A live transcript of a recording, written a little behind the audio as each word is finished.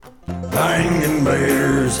Bangin'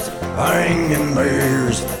 beers, bangin'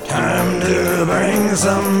 beers, time to bang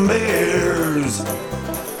some beers.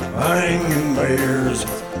 Bangin' beers,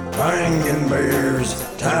 bangin'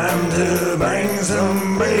 beers, time to bang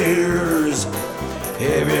some beers.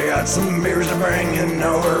 If you got some beers to bring, you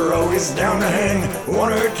know we're always down to hang.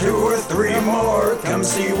 One or two or three more, come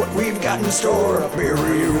see what we've got in store. A beer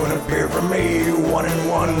for you and a beer for me, 1 and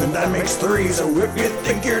 1, and that makes 3. So if you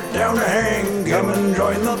think you're down to hang, come and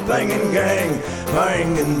join the bangin' gang.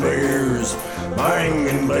 Bangin' beers,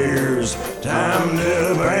 bangin' beers, time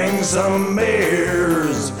to bang some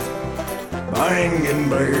beers. Bangin'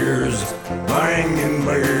 beers, bangin'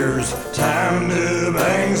 beers, time to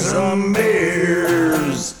bang some beers.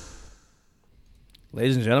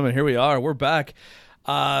 Ladies and gentlemen, here we are. We're back.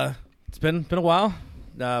 It's been a while.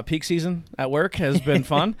 Peak season at work has been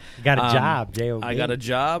fun. You got a job, J.O.B. I got a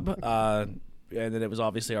job, and then it was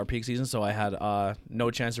obviously our peak season, so I had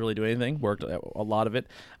no chance to really do anything. Worked a lot of it.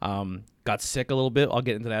 Got sick a little bit. I'll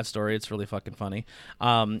get into that story. It's really fucking funny.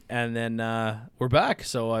 And then we're back.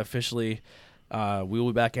 So officially, we will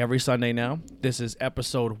be back every Sunday now. This is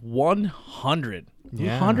episode 100.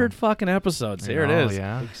 Yeah. 100 fucking episodes. Here it is.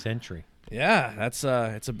 Yeah. Big century. Yeah, that's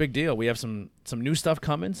it's a big deal. We have some new stuff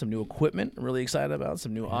coming, some new equipment. I'm really excited about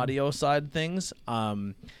some new audio side things.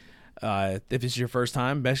 If it's your first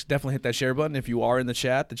time, definitely hit that share button. If you are in the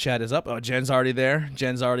chat is up. Oh, Jen's already there.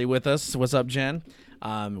 Jen's already with us. What's up, Jen?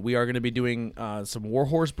 We are going to be doing some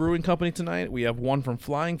Warhorse Brewing Company tonight. We have one from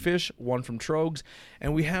Flying Fish, one from Trogs,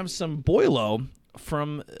 and we have some Boilo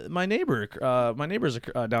from my neighbors down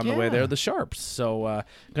the way there, the Sharps. So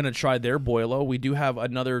going to try their Boilo. We do have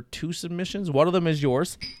another 2 submissions. One of them is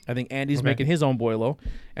yours. I think Andy's making his own Boilo.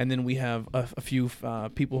 And then we have a few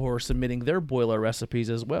people who are submitting their Boilo recipes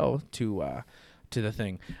as well to the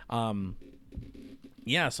thing.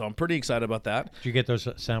 Yeah, so I'm pretty excited about that. Did you get those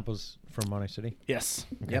samples from Monterey City? Yes.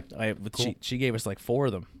 Okay. Yep. Cool. She gave us like 4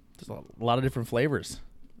 of them. There's a lot of different flavors.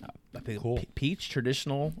 I think Cool. Peach,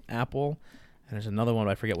 traditional, apple, and there's another one,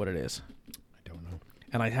 but I forget what it is. I don't know.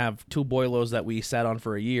 And I have 2 Boilos that we sat on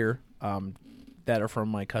for a year that are from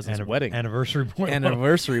my cousin's wedding. Anniversary Boilo.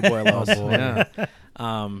 Anniversary Boilos. Oh, boy.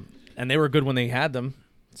 Yeah. And they were good when they had them,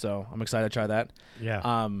 so I'm excited to try that.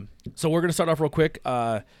 Yeah. So we're gonna start off real quick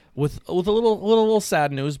with a little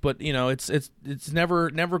sad news, but you know it's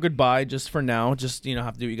never goodbye. Just for now, just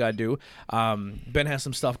have to do what you gotta do. Ben has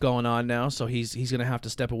some stuff going on now, so he's gonna have to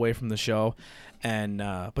step away from the show. And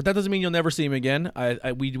but that doesn't mean you'll never see him again.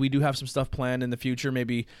 We do have some stuff planned in the future.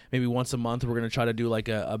 Maybe once a month we're gonna try to do like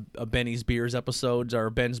a Benny's Beers episodes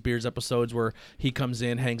or Ben's Beers episodes where he comes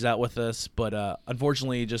in, hangs out with us. But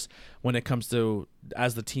unfortunately, just when it comes to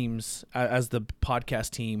as the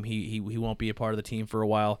podcast team, he won't be a part of the team for a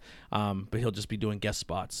while. But he'll just be doing guest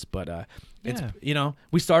spots. But it's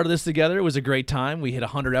we started this together. It was a great time. We hit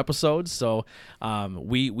 100 episodes, so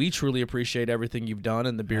we truly appreciate everything you've done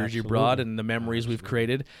and the beers you brought and the memories we've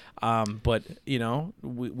created. But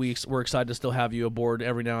we're excited to still have you aboard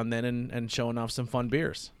every now and then and showing off some fun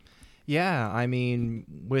beers. Yeah, I mean,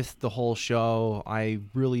 with the whole show, I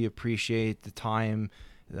really appreciate the time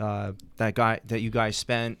that you guys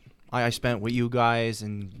spent. I spent with you guys,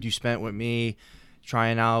 and you spent with me,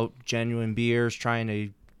 trying out genuine beers, trying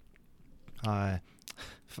to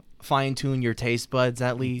fine tune your taste buds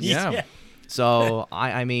at least. Yeah. So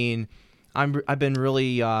I mean, I've been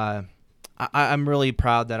really I'm really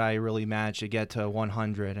proud that I really managed to get to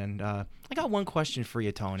 100. And I got one question for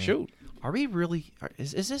you, Tony. Shoot. Are we really?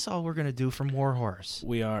 Is this all we're gonna do from Warhorse?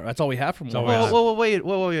 We are. That's all we have from all Warhorse. we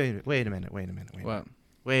have. Wait a minute. What?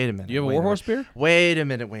 Wait a minute. Do you have a Warhorse beer? Wait a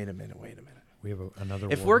minute. We have another.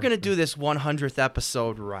 If we're gonna do this 100th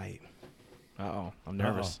episode right, I'm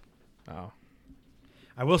nervous.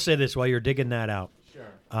 I will say this while you're digging that out.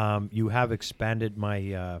 Sure. You have expanded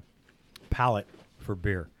my palate for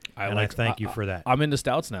beer, I thank you for that. I'm into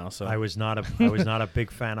stouts now, so I was not a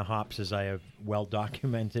big fan of hops, as I have well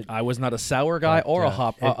documented. I was not a sour guy or a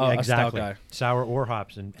exactly. stout guy. Sour or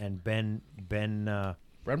hops, and Ben Brent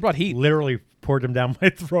brought heat. literally poured them down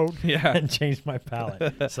my throat Yeah. and changed my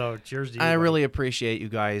palate. So cheers to you. I really appreciate you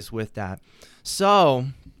guys with that. So,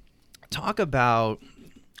 talk about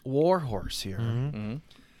Warhorse here. Mm-hmm.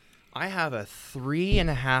 I have a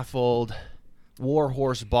 3.5-old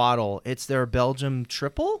Warhorse bottle. It's their Belgium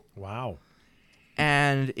triple. Wow.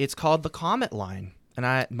 And it's called the Comet line.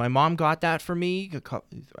 And my mom got that for me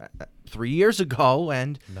 3 years ago,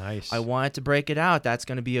 and Nice. I wanted to break it out. That's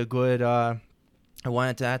going to be a good. I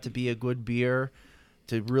wanted that to be a good beer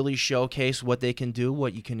to really showcase what they can do,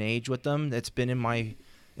 what you can age with them. It's been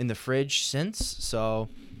in the fridge since. So,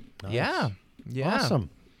 Nice. yeah.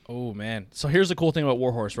 Awesome. Oh man! So here's the cool thing about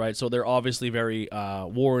Warhorse, right? So they're obviously very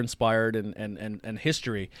war inspired and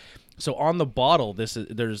history. So on the bottle, it's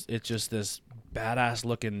just this badass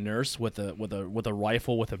looking nurse with a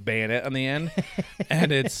rifle with a bayonet on the end,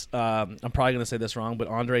 and it's I'm probably gonna say this wrong, but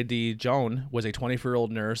Andre de Joan was a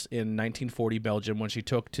 24-year-old nurse in 1940 Belgium when she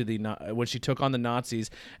took on the Nazis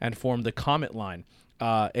and formed the Comet Line,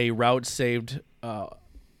 a route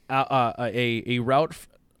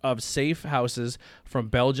of safe houses from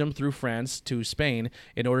Belgium through France to Spain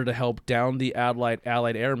in order to help down the Allied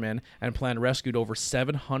airmen, and planned rescued over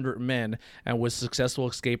 700 men, and was a successful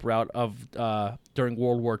escape route of during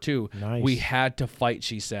World War II. Nice. We had to fight,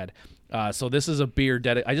 she said. So this is a beer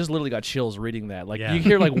I just literally got chills reading that. Like Yeah. you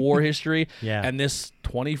hear like war history, Yeah. and this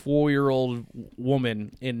 24-year-old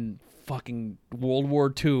woman in fucking World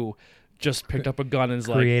War II just picked up a gun and is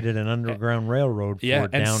Created an underground railroad for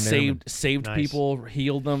and down saved Nice. people,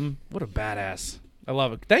 healed them. What a badass. I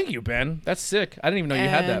love it. Thank you, Ben. That's sick. I didn't even know you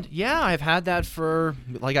had that. Yeah, I've had that for,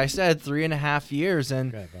 like I said, 3.5 years.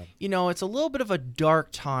 And, Okay, Bob. you know, it's a little bit of a dark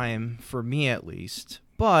time for me at least.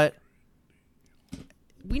 But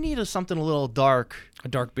we need something a little dark A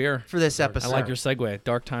dark beer. for this I episode. like your segue.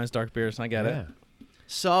 Dark times, dark beers. I get Yeah. it.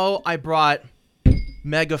 So I brought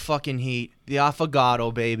mega fucking heat, the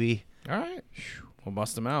Affogato, baby. All right. We'll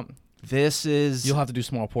bust them out. This is... You'll have to do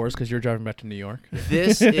small pours because you're driving back to New York.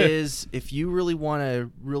 This is, if you really want to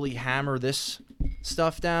really hammer this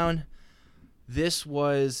stuff down, this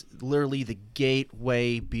was literally the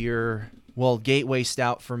gateway beer, gateway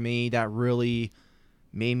stout for me that really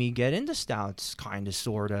made me get into stouts, kind of,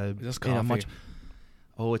 sort of. Is this coffee?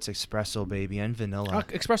 Oh, it's espresso, baby, and vanilla.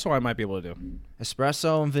 Espresso I might be able to do.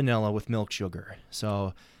 Espresso and vanilla with milk sugar.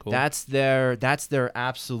 So Cool. that's their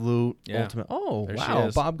absolute ultimate. Oh, There she wow.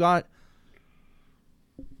 is. Bob got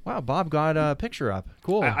a picture up.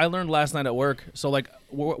 Cool. I learned last night at work. So, like,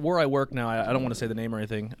 where I work now, I don't want to say the name or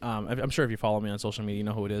anything. I'm sure if you follow me on social media, you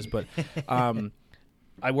know who it is. But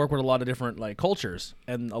I work with a lot of different, like, cultures.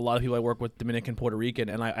 And a lot of people I work with, Dominican, Puerto Rican.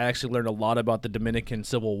 And I actually learned a lot about the Dominican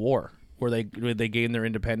Civil War, where they gained their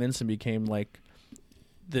independence and became, like,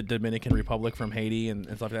 the Dominican Republic from Haiti and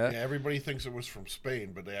stuff like that. Yeah, everybody thinks it was from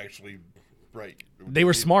Spain, but they actually, right. They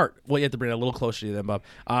were smart. Well, you have to bring it a little closer to them, Bob.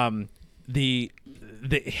 The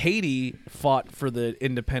Haiti fought for the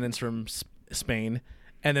independence from Spain,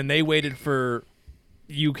 and then they waited for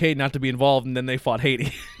UK not to be involved, and then they fought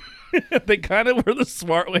Haiti. They kind of were the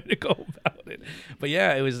smart way to go about it. But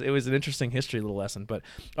yeah, it was an interesting history little lesson. But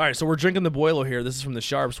all right, so we're drinking the Boilo here. This is from the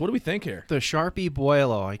Sharps. What do we think here? The Sharpie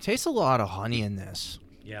Boilo. I taste a lot of honey in this.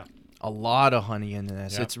 Yeah. A lot of honey in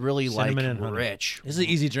this. Yeah. It's really Cinnamon and like honey. rich. This is an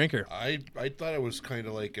easy drinker. I thought it was kind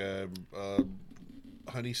of like a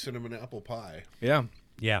honey cinnamon apple pie. Yeah,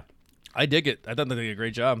 Yeah. I dig it. I thought they did a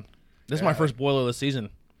great job. This is my Yeah. first Boilo of the season.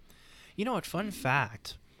 You know what? Fun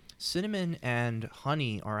fact: cinnamon and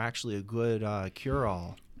honey are actually a good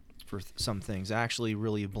cure-all for some things. It actually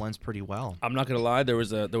really blends pretty well. I'm not gonna lie. There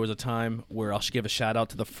was a time where I'll give a shout out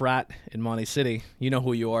to the Frat in Monty City. You know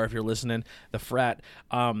who you are if you're listening. The Frat.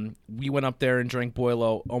 We went up there and drank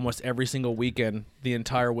Boilo almost every single weekend the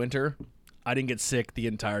entire winter. I didn't get sick the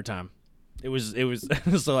entire time. It was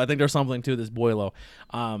so I think there's something to this Boilo.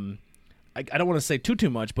 I don't want to say too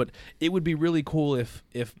much, but it would be really cool if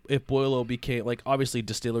Boilo became, like, obviously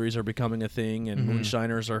distilleries are becoming a thing and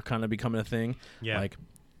moonshiners are kind of becoming a thing. Yeah. Like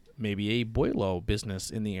maybe a Boilo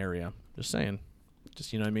business in the area. Just saying.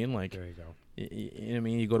 Just, you know what I mean? Like, There you go. you know what I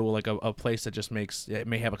mean? You go to like a place that just it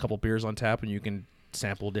may have a couple beers on tap and you can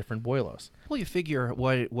sample different Boilos. Well, you figure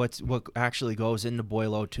what actually goes into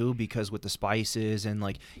Boilo too, because with the spices and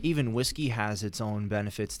like even whiskey has its own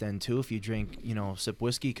benefits then too. If you drink, sip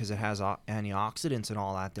whiskey because it has antioxidants and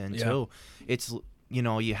all that then too. It's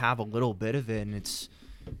you have a little bit of it and it's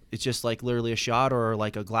just like literally a shot or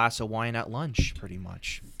like a glass of wine at lunch, pretty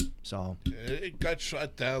much. So It got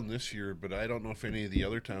shut down this year, but I don't know if any of the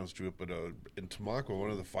other towns do it. But in Tamaqua,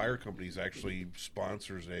 one of the fire companies actually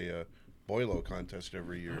sponsors a Boilo contest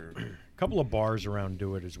every year. A couple of bars around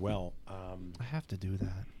do it as well. I have to do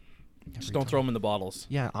that. Just don't throw them in the bottles.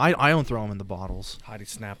 Yeah, I don't throw them in the bottles. Heidi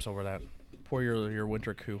snaps over that. Pour your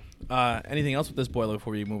winter coup. Anything else with this Boilo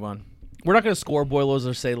before we move on? We're not going to score Boilos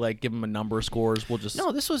or say, like, give them a number of scores. We'll just...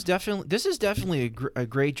 No, this is definitely a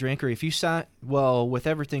great drinker. If you with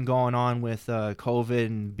everything going on with COVID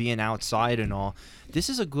and being outside and all, this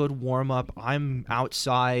is a good warm-up. I'm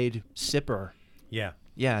outside sipper. Yeah.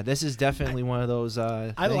 Yeah, this is definitely one of those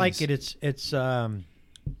I things. like it. It's Yeah,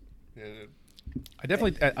 I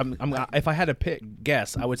definitely... if I had to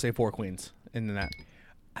guess, I would say Four Queens in that.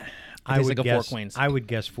 I tastes would like a guess Four Queens. I would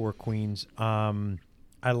guess Four Queens.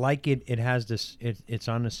 I like it. It has this. It's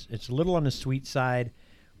on this. It's a little on the sweet side,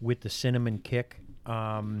 with the cinnamon kick.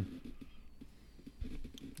 And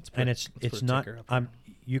it's not.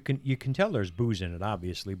 You can tell there's booze in it,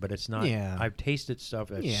 obviously, but it's not. Yeah. I've tasted stuff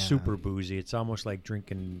that's super boozy. It's almost like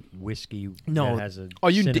drinking whiskey. No, that has a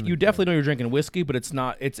you cinnamon definitely know you're drinking whiskey, but it's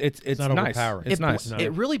not. It's not nice. overpowering. It's nice.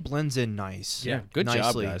 It really blends in nice. Yeah, good job,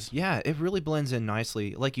 nicely. guys. Yeah, it really blends in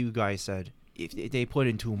nicely. Like you guys said, if they put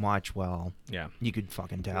in too much, well, Yeah. you could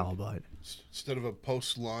fucking tell. But Instead of a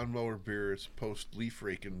post lawnmower beer, it's post leaf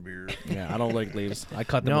raking beer. Yeah, I don't like leaves. I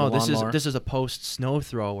cut them no, with a lawnmower. this is a post snow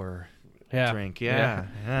thrower drink.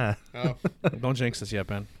 Yeah. Oh, Don't jinx this yet,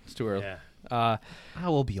 Ben. It's too early. Yeah. I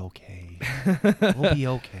will be okay. We'll be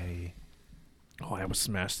okay. Oh, I almost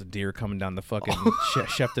smashed the deer coming down the fucking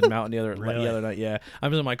Shepton Mountain the other night. Yeah, I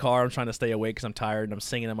was in my car. I'm trying to stay awake because I'm tired, and I'm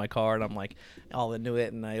singing in my car, and I'm like all into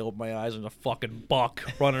it, and I open my eyes, and a fucking buck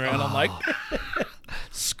running around. I'm like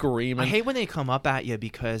screaming. I hate when they come up at you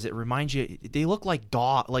because it reminds you. They look like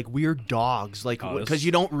weird dogs, like because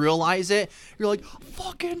you don't realize it. You're like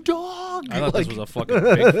fucking dog. I thought this was a fucking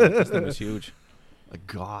Bigfoot. This thing was huge.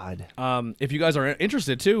 God. If you guys are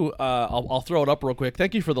interested too, I'll throw it up real quick.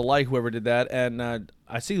 Thank you for the like, whoever did that. And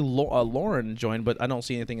I see Lauren joined, but I don't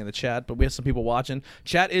see anything in the chat. But we have some people watching.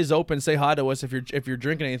 Chat is open. Say hi to us if you're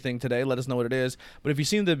drinking anything today. Let us know what it is. But if you've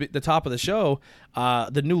seen the top of the show,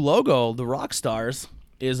 the new logo, the Rock Stars,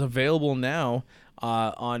 is available now.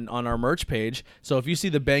 On our merch page. So if you see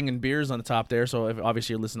the Bangin beers on the top there, so if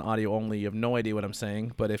obviously you're listening audio only, you have no idea what I'm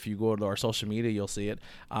saying, but if you go to our social media, you'll see it.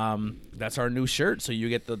 That's our new shirt. So you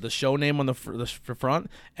get the show name on the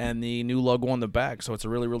front and the new logo on the back. So it's a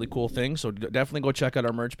really, really cool thing. So definitely go check out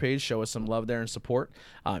our merch page. Show us some love there and support.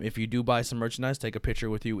 If you do buy some merchandise, take a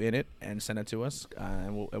picture with you in it and send it to us,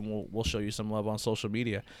 and we'll show you some love on social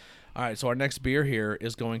media. All right, so our next beer here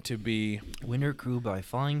is going to be Winter Crew by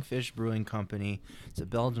Flying Fish Brewing Company. It's a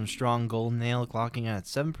Belgian strong golden ale clocking at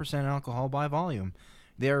 7% alcohol by volume.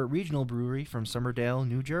 They are a regional brewery from Somerdale,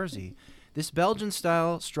 New Jersey. This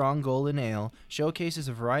Belgian-style strong golden ale showcases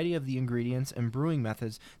a variety of the ingredients and brewing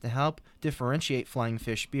methods that help differentiate Flying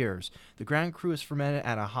Fish beers. The Grand Cru is fermented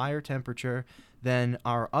at a higher temperature than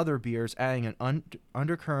our other beers, adding an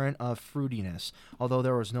undercurrent of fruitiness, although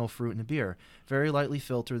there was no fruit in the beer. Very lightly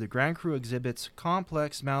filtered, the Grand Cru exhibits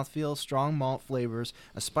complex mouthfeel, strong malt flavors,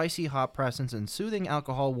 a spicy hop presence, and soothing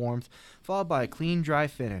alcohol warmth, followed by a clean, dry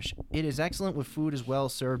finish. It is excellent with food as well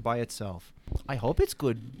as served by itself. I hope it's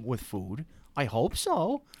good with food. I hope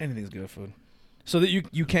so. anything's good with food. So that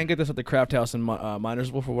you can get this at the Craft House in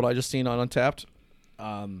Minersville for what I just seen on Untapped.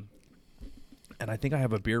 And I think I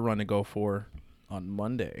have a beer run to go for on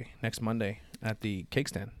next Monday at the Cake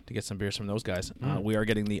Stand to get some beers from those guys. We are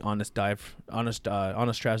getting the Honest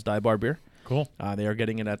Trav's Dive Bar beer. Cool. They are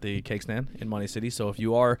getting it at the Cake Stand in Monte City. So if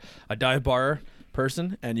you are a dive bar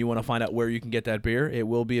person and you want to find out where you can get that beer, it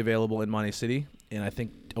will be available in Monte City in I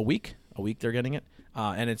think a week. They're getting it.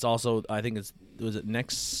 And it's also, I think was it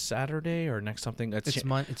next Saturday or next something? It's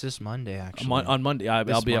this Monday, actually. On Monday,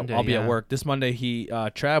 I'll be at work. This Monday,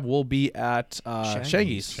 Trav will be at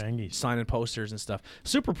Shangy's signing posters and stuff.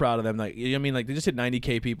 Super proud of them. Like, I mean, like they just hit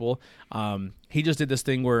 90K people. He just did this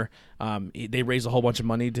thing where they raised a whole bunch of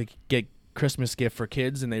money to get Christmas gift for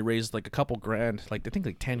kids, and they raised like a couple grand, like I think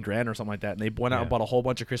like 10 grand or something like that. And they went out and bought a whole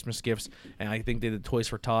bunch of Christmas gifts, and I think they did Toys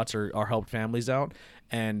for Tots or helped families out.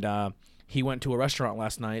 And he went to a restaurant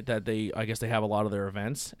last night that I guess they have a lot of their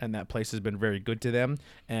events, and that place has been very good to them.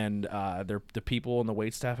 And the people and the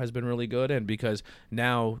wait staff has been really good. And because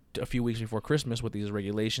now, a few weeks before Christmas, with these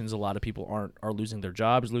regulations, a lot of people are losing their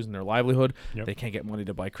jobs, losing their livelihood. Yep. They can't get money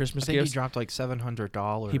to buy Christmas gifts. He dropped like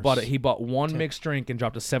 $700. He bought one mixed drink and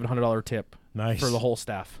dropped a $700 tip for the whole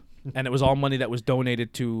staff, and it was all money that was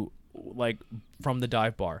donated to from the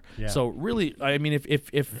dive bar. Yeah. So really, I mean,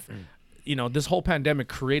 if you know, this whole pandemic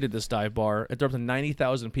created this dive bar. It up to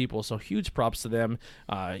 90,000 people, so huge props to them.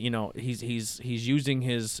 You know, he's using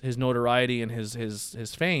his notoriety and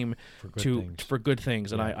his fame for good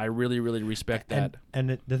things, and I really, really respect that.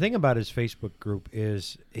 And the thing about his Facebook group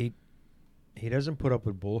is he doesn't put up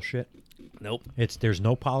with bullshit. Nope. There's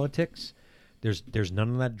no politics. There's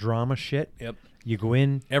none of that drama shit. Yep. You go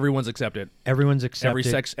in. Everyone's accepted. Every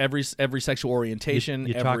sexual orientation.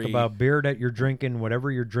 You talk about beer that you're drinking, whatever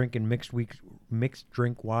you're drinking, mixed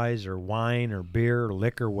drink wise, or wine or beer or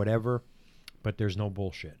liquor, whatever. But there's no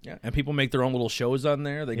bullshit. Yeah, and people make their own little shows on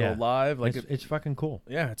there. They go live. Like it's fucking cool.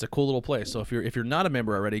 Yeah, it's a cool little place. So if you're not a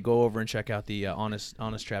member already, go over and check out the Honest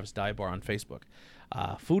Trav's Dive Bar on Facebook.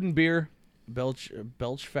 Food and beer, belch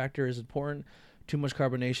factor is important. Too much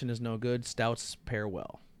carbonation is no good. Stouts pair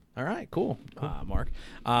well. All right, cool. Mark.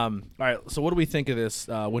 All right, so what do we think of this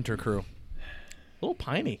Winter Crew? A little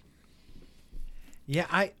piney. Yeah,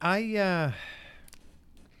 I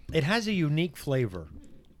it has a unique flavor.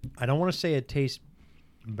 I don't want to say it tastes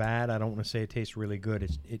bad. I don't want to say it tastes really good.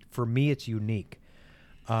 For me, it's unique.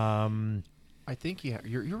 I think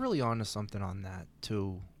you're really onto something on that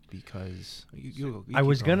too, because you I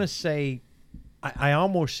was keep gonna going. say, I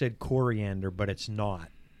almost said coriander, but it's not.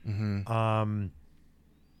 Mhm.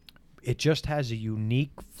 It just has a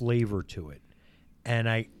unique flavor to it, and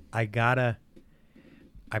I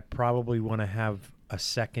probably want to have a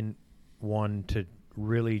second one to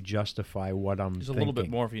really justify what I'm Just a thinking. little bit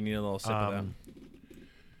more if you need a little sip of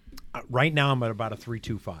that. Right now, I'm at about a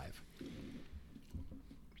 3.25.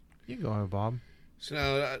 You go ahead, Bob. So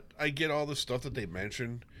now I get all the stuff that they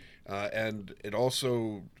mentioned, and it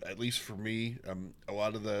also, at least for me, a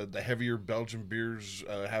lot of the heavier Belgian beers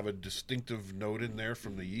have a distinctive note in there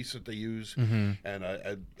from the yeast that they use, and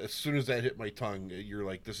as soon as that hit my tongue, you're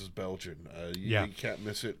like, this is Belgian. You can't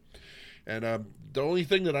miss it. And the only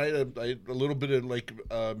thing that I a little bit of like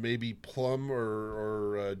maybe plum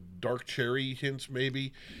or dark cherry hints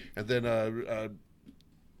maybe, and then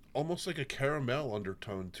almost like a caramel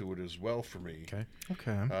undertone to it as well for me.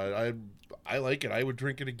 Okay. I like it. I would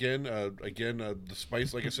drink it again. The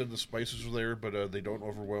spice, like I said, the spices are there, but they don't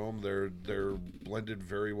overwhelm. They're blended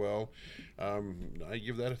very well. I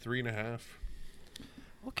give that a 3.5.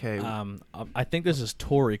 Okay. I think this is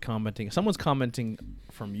Tori commenting. Someone's commenting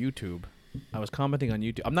from YouTube. I was commenting on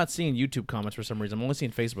YouTube. I'm not seeing YouTube comments for some reason. I'm only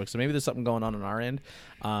seeing Facebook, so maybe there's something going on our end.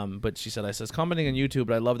 But she said, I says, commenting on YouTube,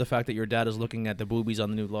 but I love the fact that your dad is looking at the boobies on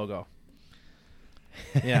the new logo.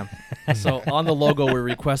 Yeah. So on the logo, we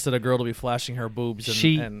requested a girl to be flashing her boobs.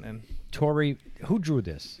 And Tori, who drew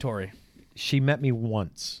this? Tori. She met me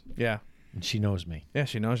once, Yeah. and she knows me. Yeah,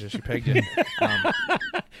 she knows you. She pegged you.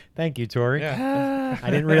 Thank you, Tori. Yeah. I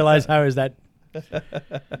didn't realize I was that.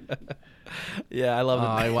 Yeah, I love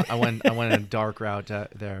it. I went a dark route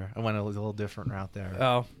there. I went a little different route there.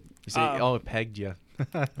 Oh. You say, it pegged you.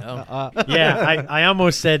 Oh. Yeah, I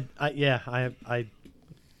almost said, I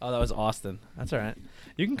Oh, that was Austin. That's all right.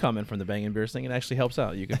 You can comment from the Bangin Beers thing. It actually helps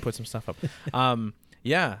out. You can put some stuff up.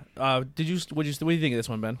 Yeah. What do you think of this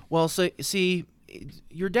one, Ben? Well, so see,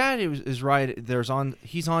 your dad is right.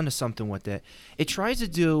 He's on to something with it. It tries to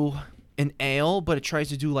do an ale, but it tries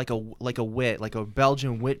to do like a wit, like a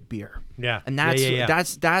Belgian wit beer. Yeah. And that's Yeah.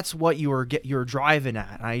 that's what you're driving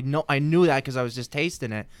at. I knew that because I was just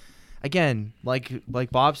tasting it. Again, like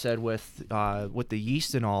Bob said with the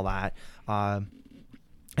yeast and all that.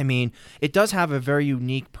 I mean, it does have a very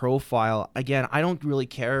unique profile. Again, I don't really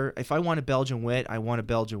care if I want a Belgian wit. I want a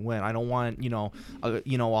Belgian wit. I don't want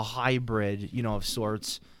a hybrid of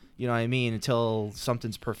sorts. You know what I mean? Until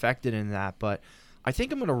something's perfected in that. But I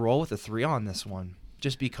think I'm gonna roll with a 3 on this one,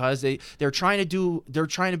 just because they're trying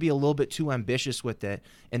to be a little bit too ambitious with it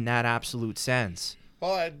in that absolute sense.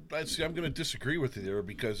 Well, I see. I'm going to disagree with you there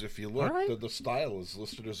because if you look, Right. the style is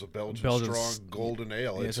listed as a Belgian Belgian strong golden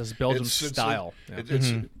ale. Yeah, it says Belgian style.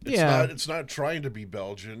 Yeah. It's not trying to be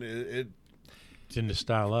Belgian. It's in the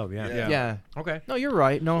style of, Yeah. Yeah. Okay. No, you're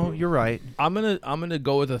right. No, you're right. I'm gonna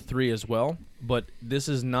go with a 3 as well, but this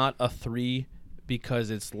is not a 3 because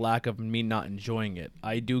it's lack of me not enjoying it.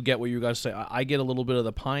 I do get what you guys say. I get a little bit of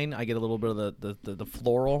the pine. I get a little bit of the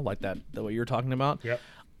floral, like that, what you're talking about. Yep.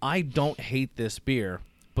 I don't hate this beer,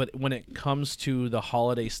 but when it comes to the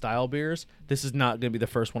holiday style beers, this is not going to be the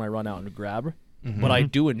first one I run out and grab. But I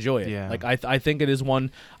do enjoy it. Yeah. Like I think it is one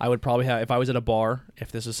I would probably have if I was at a bar.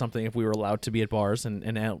 If this is something, if we were allowed to be at bars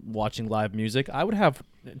and out watching live music, I would have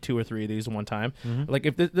 2 or 3 of these one time. Like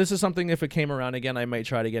if this is something, if it came around again, I might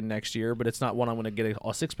try it again next year. But it's not one I'm going to get a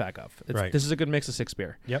 6-pack of. Right. This is a good mix of 6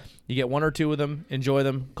 beer. Yep. You get 1 or 2 of them, enjoy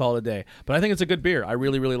them, call it a day. But I think it's a good beer. I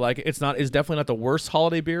really, really like it. It's definitely not the worst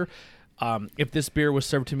holiday beer. If this beer was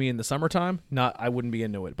served to me in the summertime, I wouldn't be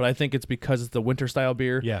into it. But I think it's because it's the winter style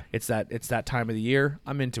beer. Yeah. It's that time of the year.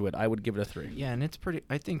 I'm into it. I would give it a 3. Yeah, and it's pretty.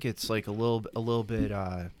 I think it's like a little bit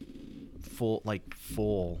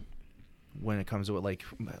full when it comes to it. Like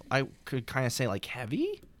I could kind of say like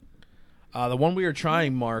heavy. The one we are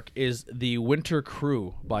trying, Mark, is the Winter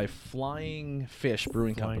Crew by Flying Fish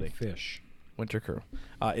Brewing Company. Fish. Winter Crew.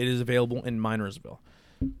 It is available in Minersville.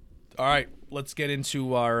 All right, let's get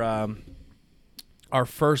into our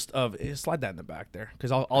first of. Slide that in the back there,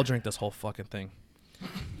 because I'll drink this whole fucking thing.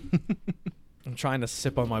 I'm trying to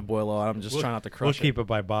sip on my Boilo. I'm just trying not to crush We'll keep it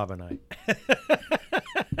by Bob and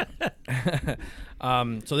it.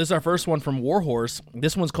 So this is our first one from Warhorse.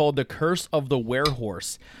 This one's called The Curse of the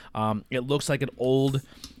Werehorse. It looks like an old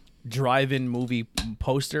drive-in movie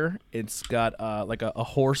poster. It's got like a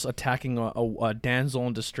horse attacking a damsel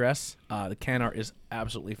in distress. The can art is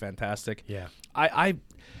absolutely fantastic. Yeah. I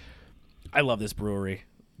love this brewery.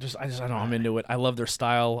 I don't know, I'm into it. I love their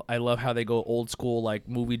style. I love how they go old school, like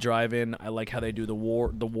movie drive-in. I like how they do the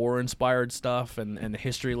war inspired stuff and the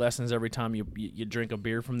history lessons every time you drink a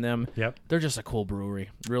beer from them. Yep. They're just a cool brewery.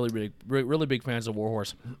 Really big fans of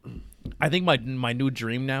Warhorse. I think my new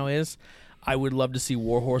dream now is I would love to see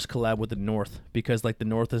Warhorse collab with the North, because like the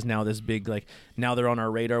North is now this big, like now they're on our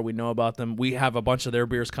radar. We know about them. We have a bunch of their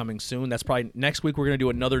beers coming soon. That's probably next week. We're going to do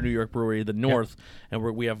another New York brewery, the North, and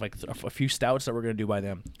we have like a few stouts that we're going to do by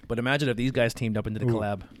them. But imagine if these guys teamed up into the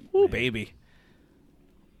collab. Ooh, baby.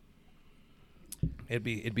 It'd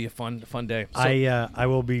be a fun day. So, I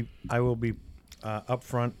will be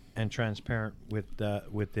upfront and transparent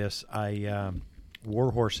with this.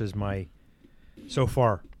 Warhorse is so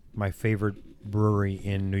far my favorite brewery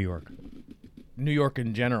in New York. New York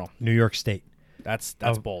in general. New York State. That's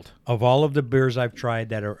bold. Of all of the beers I've tried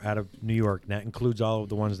that are out of New York, and that includes all of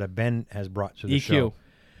the ones that Ben has brought to the show.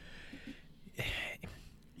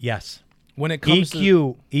 Yes. When it comes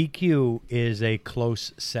EQ is a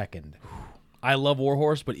close second. I love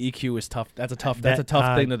Warhorse, but EQ is tough. That's a tough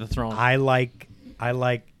thing to dethrone. I like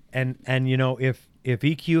and you know, if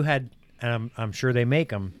EQ had, and I'm sure they make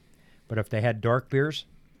them, but if they had dark beers,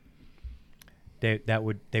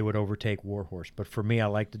 they would overtake Warhorse. But for me, I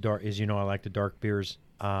like the dark. I like the dark beers,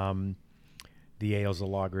 the ales, the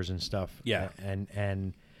lagers, and stuff. Yeah.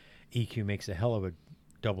 And EQ makes a hell of a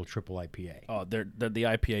double, triple IPA. Oh, they're the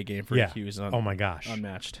IPA game for EQ is oh my gosh,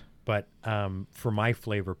 unmatched. But for my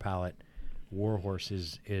flavor palette, Warhorse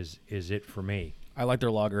is it for me. I like their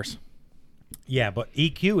lagers. Yeah, but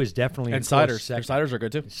EQ is definitely and a close ciders. second. Their ciders are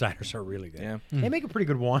good too. Ciders are really good. Yeah, they make a pretty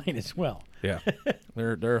good wine as well. Yeah,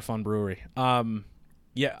 they're a fun brewery.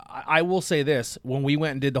 Yeah, I will say this: when we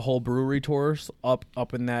went and did the whole brewery tours up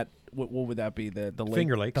in that, what would that be? The lake,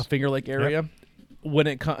 Finger Lakes, the Finger Lake area. Yep. When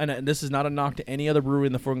it and this is not a knock to any other brewery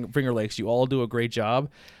in the Finger Lakes. You all do a great job,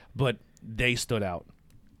 but they stood out.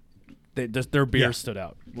 Their beers stood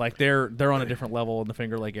out. Like they're on a different level in the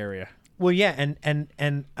Finger Lake area. Well, yeah,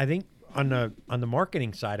 and I think on the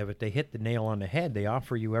marketing side of it, they hit the nail on the head. They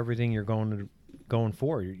offer you everything you're going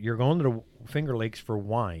for. You're going to the Finger Lakes for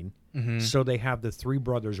wine, so they have the Three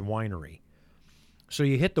Brothers Winery. So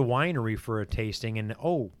you hit the winery for a tasting, and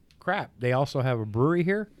oh crap, they also have a brewery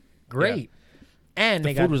here. Great. Yeah. And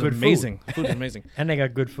they got good food. Amazing. The food was amazing. And they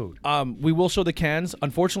got good food. We will show the cans.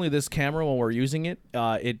 Unfortunately, this camera, when we're using it,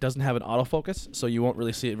 it doesn't have an autofocus, so you won't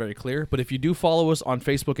really see it very clear. But if you do follow us on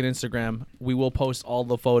Facebook and Instagram, we will post all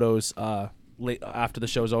the photos after the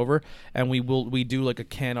show's over, and we do like a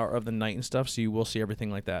can art of the night and stuff, so you will see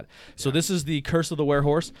everything like that. So this is the Curse of the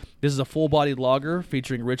Warhorse. This is a full-bodied lager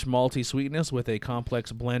featuring rich malty sweetness with a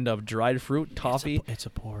complex blend of dried fruit, toffee. It's a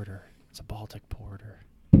porter. It's a Baltic porter.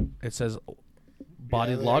 It says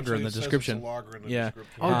bodied lager in the description. Description.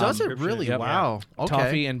 Oh, does it really? Yep. Wow. Okay.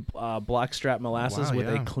 Toffee and blackstrap molasses with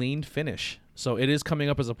a clean finish. So it is coming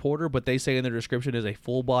up as a porter, but they say in their description it is a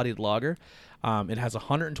full-bodied lager. It has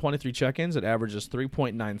 123 check-ins. It averages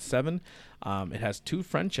 3.97. It has 2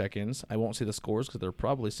 friend check-ins. I won't say the scores because they're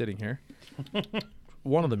probably sitting here.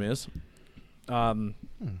 One of them is.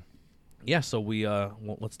 Yeah, so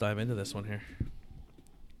let's dive into this one here.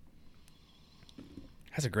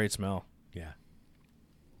 Has a great smell. Yeah.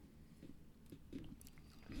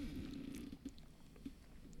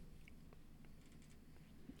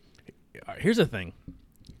 Here's the thing.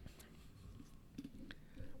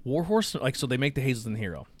 Warhorse, so they make the Hazelton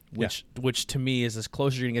Hero, which to me is as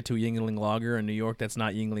close as you're gonna get to a Yuengling Lager in New York. That's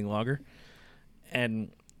not Yuengling Lager,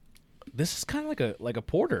 and this is kind of like a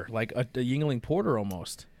porter, like a Yuengling Porter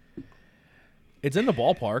almost. It's in the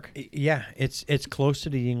ballpark. Yeah, it's close to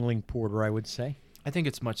the Yuengling Porter, I would say. I think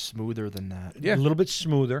it's much smoother than that. Yeah, a little bit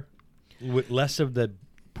smoother, with less of the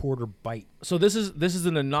porter bite. So this is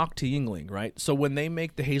in a knock to Yuengling, right? So when they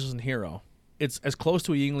make the Hazelton Hero, it's as close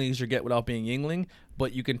to a Yuengling as you get without being Yuengling,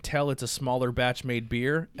 but you can tell it's a smaller batch made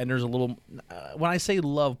beer, and there's a little when I say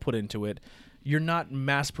love put into it, you're not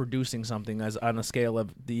mass producing something as on a scale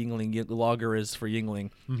of the Yuengling lager is for Yuengling.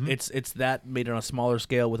 Mm-hmm. It's that made on a smaller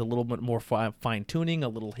scale with a little bit more fine tuning, a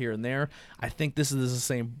little here and there. I think this is the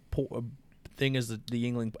same thing as the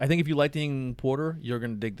Yuengling. I think if you like the Yuengling Porter, you're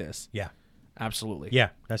gonna dig this. Yeah. Absolutely. Yeah,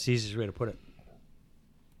 that's the easiest way to put it.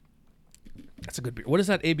 That's a good beer. What is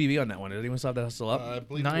that ABV on that one? Did anyone saw that still up? I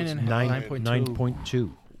believe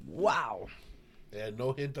 9.2. Wow. Yeah,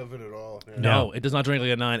 no hint of it at all. Yeah. No, it does not drink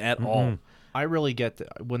like a 9 at all. I really get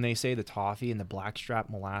when they say the toffee and the blackstrap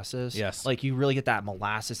molasses. Yes. Like you really get that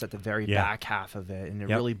molasses at the very Yeah. back half of it, and it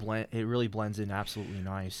Yep. really blends in absolutely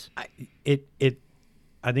nice.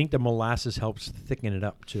 I think the molasses helps thicken it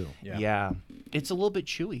up too. Yeah. It's a little bit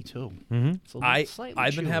chewy too. Mm-hmm. It's a little slightly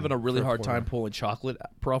I've been chewy having a really for hard porter. time pulling chocolate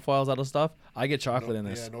profiles out of stuff. I get chocolate in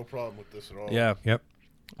this. Yeah, no problem with this at all. Yeah, Yep.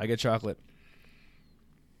 I get chocolate.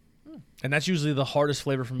 And that's usually the hardest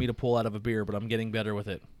flavor for me to pull out of a beer, but I'm getting better with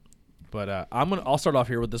it. But I'll start off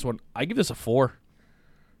here with this one. I give this a 4.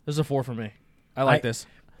 This is a 4 for me. I like this.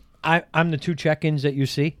 I'm the 2 check-ins that you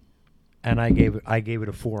see, and I gave it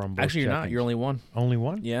a 4 on both. Actually, you're not. check-ins. You're only 1. Only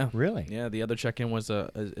 1. Yeah. Really? Yeah. The other check-in was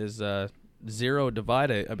is Zero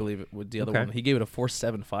Divide. I believe it with the other Okay. one. He gave it a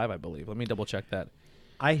 4.75. I believe. Let me double check that.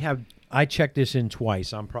 I checked this in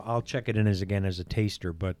twice. I'll check it in again as a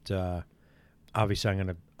taster, but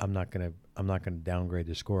obviously I'm not gonna downgrade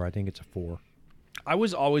the score. I think it's a 4. I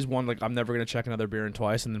was always one like I'm never gonna check another beer in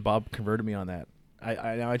twice, and then Bob converted me on that.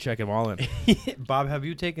 I now I check them all in. Bob, have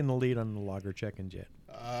you taken the lead on the lager check-ins yet?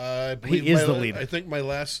 I believe is the leader. I think my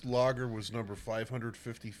last lager was number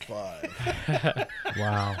 555.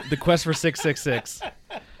 Wow. The quest for 666.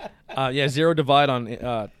 Yeah, Zero Divide on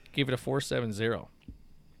gave it a 4.70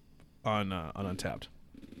 on Untapped.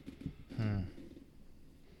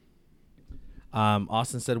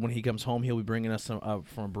 Austin said when he comes home, he'll be bringing us some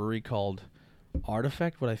from a brewery called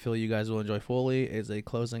Artifact. What I feel you guys will enjoy fully is a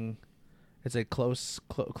closing. It's a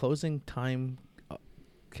closing time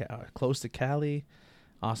close to Cali.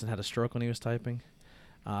 Austin had a stroke when he was typing,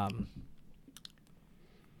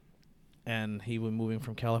 and he was moving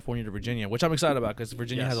from California to Virginia, which I'm excited about because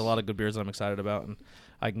Virginia has a lot of good beers that I'm excited about, and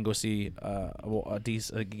I can go see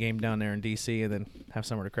a game down there in DC and then have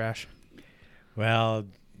somewhere to crash. Well,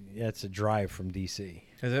 yeah, it's a drive from D.C.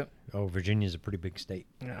 Is it? Oh, Virginia's a pretty big state.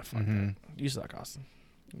 Yeah, fuck that. You suck, Austin.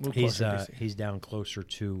 Move He's closer to DC. he's down closer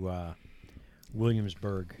to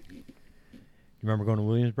Williamsburg. You remember going to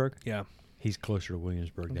Williamsburg? Yeah. He's closer to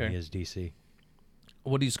Williamsburg than Okay. he is D.C.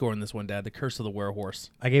 What do you score in this one, Dad? The Curse of the Werehorse.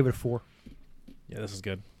 I gave it a 4. Yeah, this is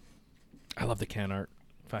good. I love the can art.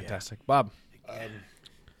 Fantastic. Bob. I'm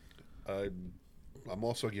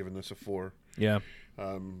also giving this a 4. Yeah.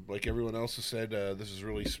 Like everyone else has said, this is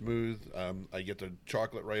really smooth. I get the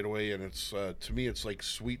chocolate right away, and it's to me, it's like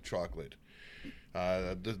sweet chocolate.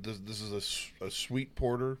 This is a sweet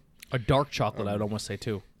porter. A dark chocolate, I'd almost say,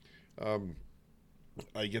 too.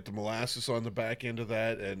 I get the molasses on the back end of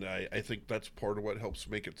that, and I think that's part of what helps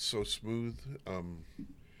make it so smooth.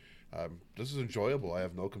 This is enjoyable. I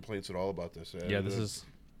have no complaints at all about this. Yeah, this is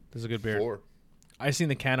a good beer. 4. I seen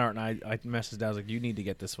the can art, and I messaged Dad. I was like, you need to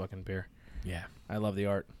get this fucking beer. Yeah. I love the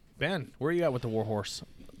art. Ben, where are you at with the Warhorse?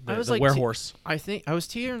 I was the like Werehorse. I think I was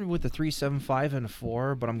teetering with the 3.75 and a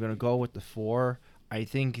 4, but I'm gonna go with the 4. I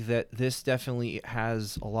think that this definitely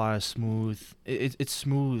has a lot of smooth. It's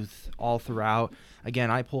smooth all throughout. Again,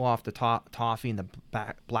 I pull off the toffee and the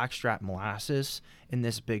blackstrap molasses in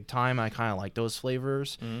this big time. I kind of like those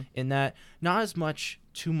flavors in that. Not as much,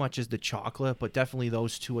 too much as the chocolate, but definitely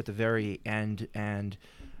those two at the very end. And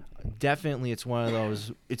definitely, it's one of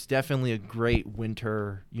those. It's definitely a great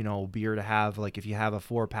winter, beer to have. Like if you have a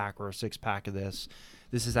 4-pack or a 6-pack of this.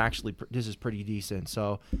 This is pretty decent.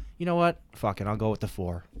 So, you know what? Fuck it. I'll go with the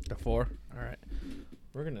 4. The 4? All right.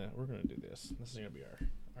 We're gonna do this. This is gonna be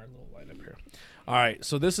our little lineup here. All right.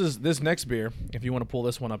 So this next beer. If you want to pull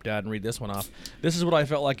this one up, Dad, and read this one off. This is what I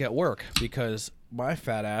felt like at work because my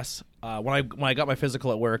fat ass. When I got my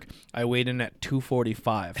physical at work, I weighed in at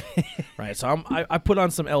 245. Right. So I put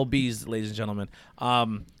on some lbs, ladies and gentlemen.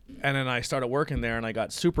 And then I started working there, and I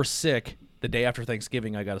got super sick. The day after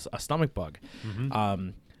Thanksgiving, I got a stomach bug.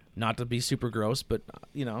 Not to be super gross, but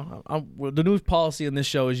the new policy in this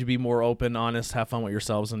show is you be more open, honest, have fun with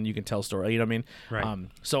yourselves, and you can tell story. You know what I mean? Right.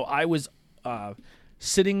 So I was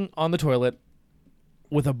sitting on the toilet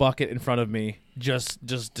with a bucket in front of me, just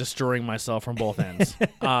destroying myself from both ends.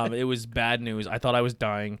 It was bad news. I thought I was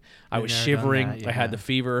dying. I was shivering. I had the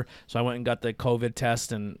fever, so I went and got the COVID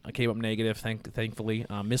test, and I came up negative. Thankfully,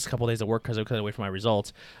 missed a couple days of work because I was away from my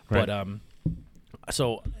results. Right. But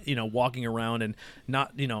so walking around and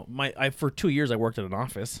not for 2 years I worked at an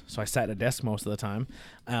office, so I sat at a desk most of the time,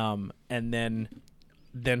 and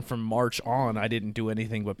then from March on, I didn't do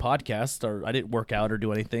anything but podcasts, or I didn't work out or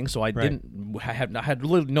do anything. So I had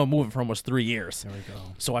literally no movement for almost 3 years. There we go.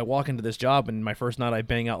 So I walk into this job, and my first night I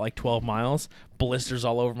bang out like 12 miles, blisters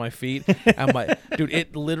all over my feet. And dude,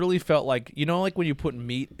 it literally felt like, like when you put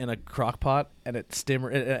meat in a crock pot and it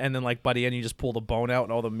and then like by the end you just pull the bone out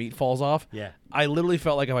and all the meat falls off. Yeah. I literally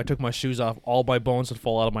felt like if I took my shoes off, all my bones would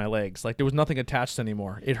fall out of my legs. Like there was nothing attached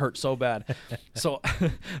anymore. It hurt so bad. So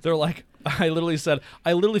they're like, I literally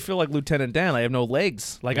feel like Lieutenant Dan. I have no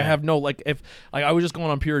legs. Like I have no, like if like I was just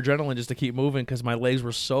going on pure adrenaline just to keep moving because my legs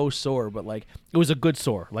were so sore. But like it was a good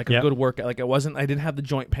sore, like a good workout. Like I didn't have the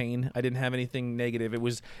joint pain. I didn't have anything negative. It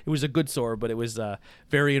was a good sore, but it was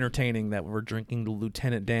very entertaining that we're drinking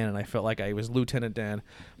Lieutenant Dan, and I felt like I was Lieutenant Dan.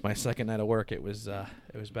 My second night of work, it was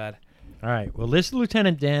bad. All right. Well, this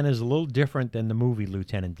Lieutenant Dan is a little different than the movie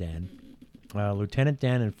Lieutenant Dan. Lieutenant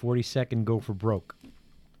Dan and 42nd Go for Broke.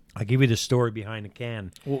 I'll give you the story behind the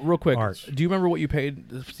can. Well, real quick, Art. do you remember what you paid?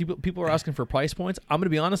 People are asking for price points. I'm going to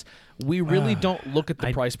be honest. We really don't look at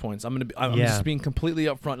the price points. I'm just being completely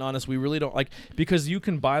upfront and honest. We really don't because you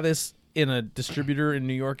can buy this in a distributor in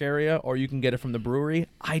New York area, or you can get it from the brewery.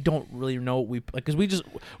 I don't really know what because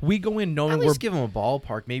we go in knowing At we're least give them a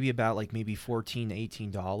ballpark, maybe about maybe $14 to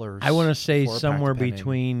 $18. I want to say for a pack, somewhere depending.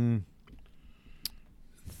 between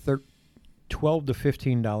 $12 to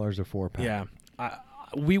 $15 a 4-pack. Yeah.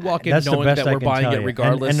 We walk in That's the knowing best that I we're can buying tell it you.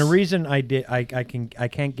 regardless. And the reason I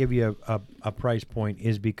can't give you a price point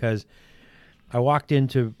is because I walked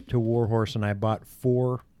into Warhorse and I bought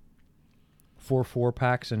four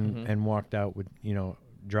 4-packs and walked out with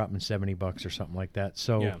dropping $70 or something like that.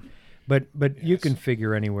 So, Yeah. but you can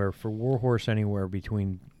figure anywhere for Warhorse anywhere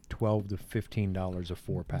between $12 to $15 a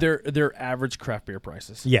 4-pack. They're average craft beer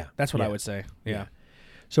prices. Yeah. That's what I Yeah. would say. Yeah.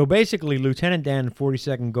 So basically, Lieutenant Dan,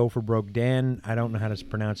 42nd Go for Broke. Dan, I don't know how to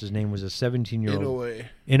pronounce his name, was a 17-year-old.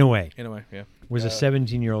 Inoue. Anyway, yeah. Was a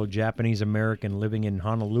 17-year-old Japanese American living in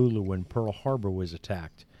Honolulu when Pearl Harbor was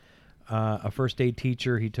attacked. A first aid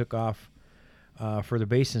teacher, he took off for the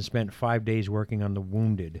base and spent 5 days working on the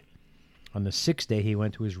wounded. On the 6th day, he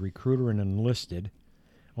went to his recruiter and enlisted,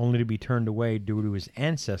 only to be turned away due to his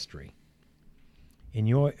ancestry.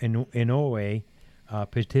 Inoue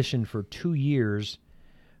petitioned for 2 years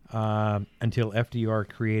until FDR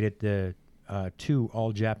created the 2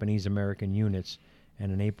 all-Japanese American units,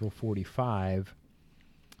 and in April 45,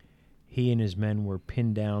 he and his men were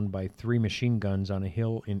pinned down by 3 machine guns on a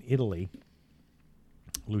hill in Italy.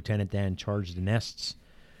 Lieutenant Dan charged the nests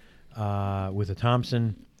with a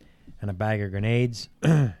Thompson and a bag of grenades.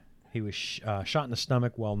 He was shot in the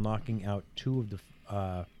stomach while knocking out 2 of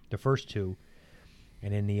the first 2,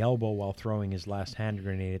 and in the elbow while throwing his last hand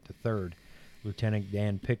grenade at the 3rd. Lieutenant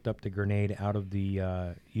Dan picked up the grenade out of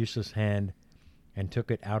the useless hand and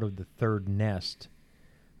took it out of the 3rd nest.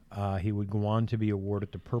 He would go on to be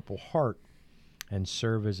awarded the Purple Heart and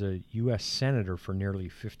serve as a U.S. Senator for nearly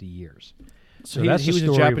 50 years. So that's he the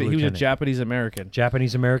was story of he was a Lieutenant. Japanese American.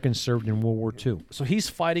 Japanese Americans served in World War II. So he's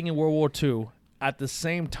fighting in World War II. At the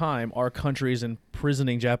same time, our country is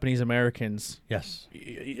imprisoning Japanese Americans. Yes.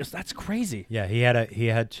 That's crazy. Yeah, he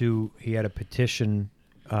had to petition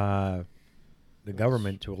the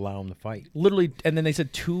government to allow him to fight. Literally, and then they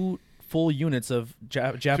said 2 full units of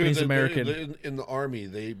Japanese American. In the Army,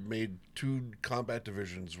 they made 2 combat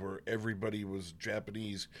divisions where everybody was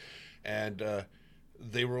Japanese, and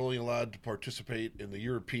they were only allowed to participate in the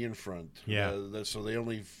European front. Yeah. So they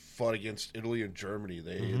only fought against Italy and Germany.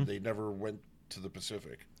 They never went to the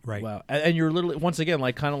Pacific. Right. Wow. And you're literally, once again,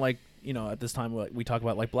 kind of at this time we talk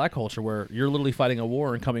about black culture, where you're literally fighting a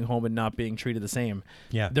war and coming home and not being treated the same.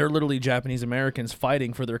 Yeah. They're literally Japanese Americans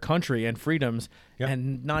fighting for their country and freedoms,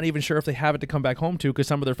 and not even sure if they have it to come back home to, because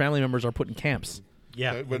some of their family members are put in camps.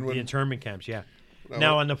 Yeah, When- the internment camps, yeah. Now,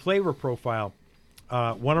 Now, on the flavor profile,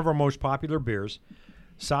 one of our most popular beers,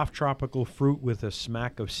 soft tropical fruit with a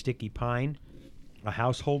smack of sticky pine, a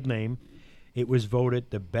household name. It was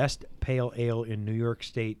voted the best pale ale in New York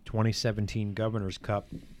State 2017 Governor's Cup,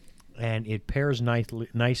 and it pairs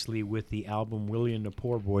nicely with the album Willie and the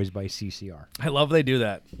Poor Boys by CCR. I love they do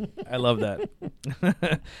that. I love that.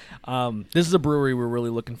 This is a brewery we're really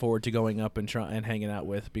looking forward to going up and hanging out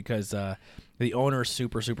with, because the owner is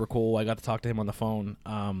super, super cool. I got to talk to him on the phone.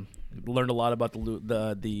 Learned a lot about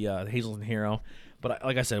the Hazelton Hero. But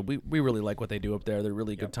like I said, we really like what they do up there. They're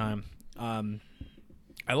really good time.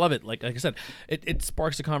 I love it. Like I said, it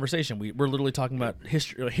sparks a conversation. We're literally talking about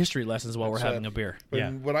history lessons while we're having a beer.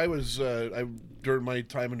 When I was during my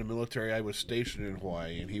time in the military, I was stationed in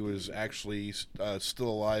Hawaii, and he was actually still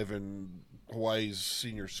alive and Hawaii's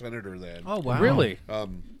senior senator then. Oh, wow. Really?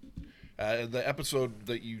 The episode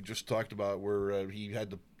that you just talked about, where he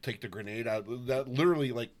had to take the grenade out, that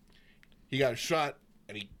literally, he got shot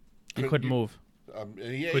and he couldn't move. And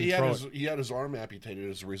he had his arm amputated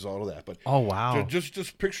as a result of that. But Oh, wow.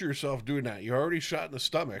 just picture yourself doing that. You're already shot in the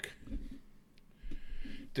stomach.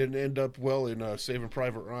 Didn't end up well in Saving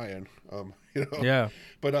Private Ryan. Yeah.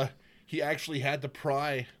 But he actually had to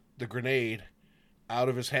pry the grenade out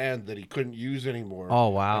of his hand that he couldn't use anymore. Oh,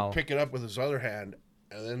 wow. And pick it up with his other hand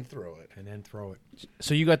and then throw it.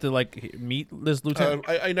 So you got to like meet this lieutenant,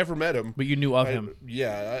 I never met him. but you knew of him.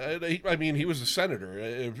 Yeah, I mean, he was a senator.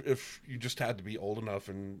 If you just had to be old enough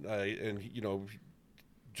and you know,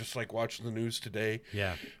 just like watching the news today.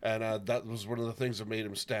 Yeah. And that was one of the things that made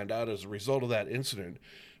him stand out. As a result of that incident,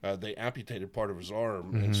 they amputated part of his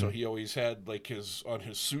arm, and so he always had like on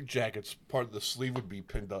his suit jackets, part of the sleeve would be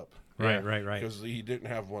pinned up. Right. Because he didn't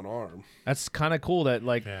have one arm. That's kind of cool that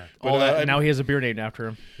like But, now he has a beer named after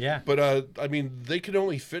him. Yeah. But I mean, they can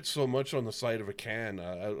only fit so much on the side of a can.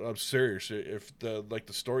 I'm serious. If the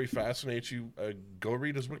story fascinates you, go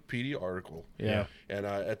read his Wikipedia article. Yeah. And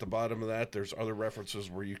at the bottom of that, there's other references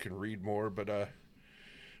where you can read more. But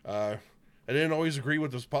I didn't always agree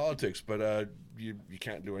with his politics, but you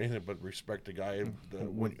can't do anything but respect a guy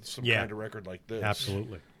with some kind of record like this.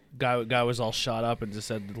 Absolutely. Guy was all shot up and just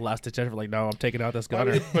said the last ditch effort, like, no, I'm taking out this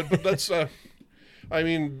gunner. But that's, I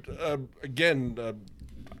mean, again,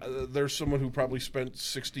 there's someone who probably spent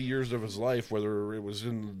 60 years of his life, whether it was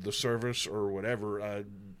in the service or whatever,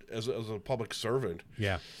 as a public servant.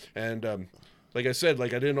 Yeah. And like I said,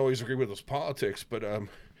 like I didn't always agree with his politics, but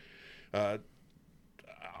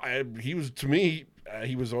he was, to me,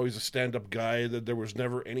 he was always a stand-up guy. That there was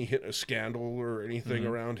never any hint of scandal or anything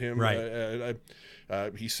around him. Right.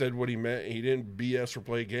 He said what he meant. He didn't BS or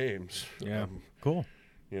play games. Yeah. Cool.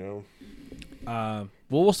 You know.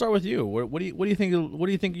 Well, we'll start with you. What do you think? What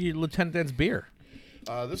do you think of your Lieutenant Dan's beer?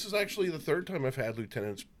 This is actually the third time I've had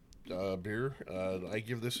Lieutenant's beer. I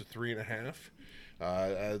give this a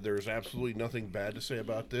 3.5. There's absolutely nothing bad to say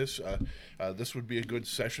about this. This would be a good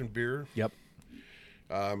session beer. Yep.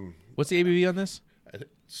 What's the ABV on this? I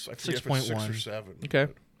forget if it's 6 or 7. Okay.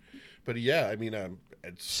 But yeah, I mean,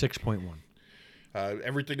 it's 6.1.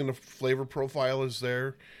 everything in the flavor profile is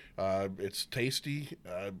there. It's tasty.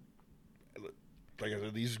 Like I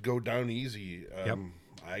said, these go down easy.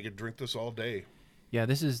 I could drink this all day. Yeah,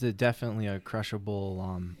 this is definitely a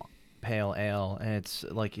crushable pale ale, and it's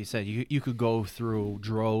like you said, you could go through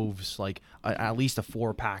droves, like at least a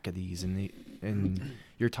 4-pack of these, and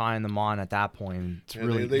you're tying them on at that point. It's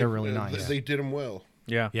really they're really nice. They did them well.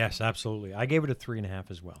 Yeah. Yes, absolutely. I gave it a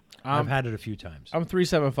 3.5 as well. I've had it a few times. I'm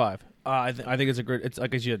 3.75. I think it's a great. It's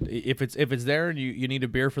like I said, if it's there and you need a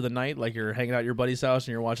beer for the night, like you're hanging out at your buddy's house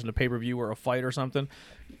and you're watching a pay-per-view or a fight or something.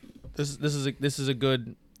 This is a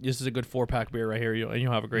good 4-pack beer right here, and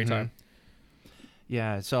you'll have a great time.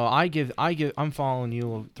 Yeah, so I'm following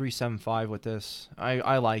you 3.75 with this.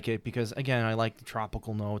 I like it because again, I like the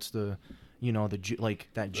tropical notes, the like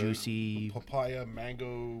that juicy papaya,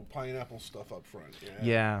 mango, pineapple stuff up front.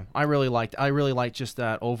 Yeah, I really like just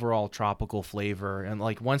that overall tropical flavor, and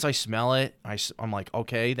like once I smell it, I'm like,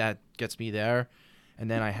 okay, that gets me there, and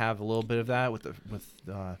then I have a little bit of that with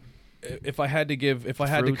the. If I had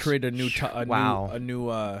to create a new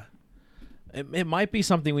it might be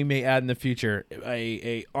something we may add in the future,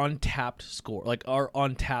 a untapped score, like our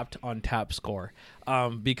untapped score,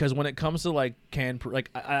 because when it comes to like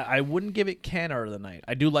I wouldn't give it can art of the night.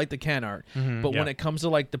 I do like the can art, but when it comes to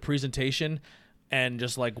like the presentation and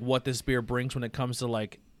just like what this beer brings when it comes to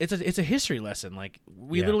like it's a history lesson. Like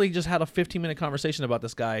we literally just had a 15-minute conversation about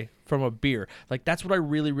this guy from a beer. Like that's what I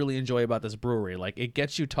really, really enjoy about this brewery. Like it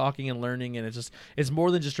gets you talking and learning, and it's more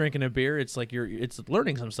than just drinking a beer. It's like it's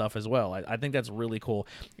learning some stuff as well. I think that's really cool.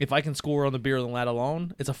 If I can score on the beer than that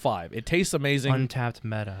alone, it's a 5. It tastes amazing. Untapped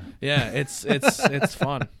meta. Yeah, it's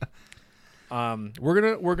fun.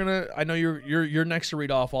 We're gonna. I know you're next to read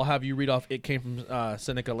off. I'll have you read off. It came from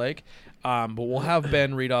Seneca Lake, but we'll have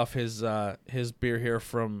Ben read off his beer here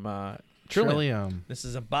from Trillium. This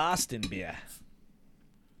is a Boston beer.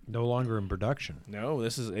 No longer in production. No,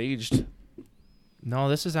 this is aged. No,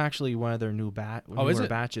 this is actually one of their newer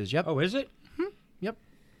batches. Yep. Oh, is it? Yep.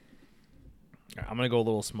 I'm gonna go a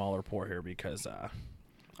little smaller pour here because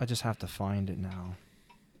I just have to find it now.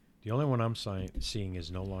 The only one I'm seeing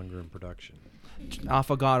is no longer in production.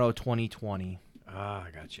 Affogato 2020. Ah,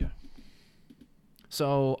 I gotcha.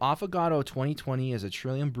 So Affogato 2020 is a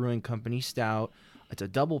Trillium Brewing Company stout. It's a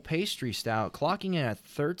double pastry stout, clocking in at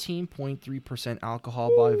 13.3%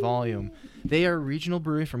 alcohol by volume. They are a regional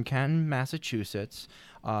brewery from Canton, Massachusetts.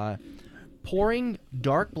 Pouring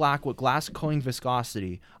dark black with glass coating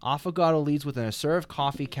viscosity. Affogato leads with an acerbic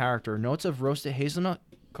coffee character. Notes of roasted hazelnut,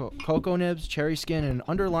 cocoa nibs, cherry skin, and an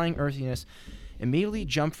underlying earthiness immediately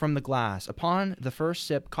jump from the glass. Upon the first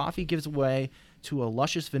sip, coffee gives way to a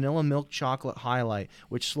luscious vanilla milk chocolate highlight,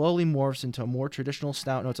 which slowly morphs into more traditional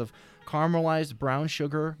stout notes of caramelized brown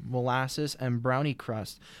sugar, molasses, and brownie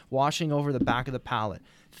crust, washing over the back of the palate.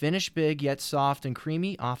 Finished big, yet soft and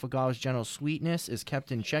creamy, Affogao's gentle sweetness is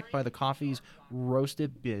kept in check by the coffee's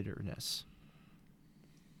roasted bitterness.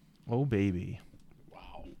 Oh, baby.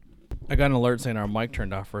 I got an alert saying our mic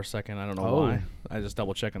turned off for a second. I don't know Oh. why. I just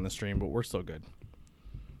double checked on the stream, but we're still good.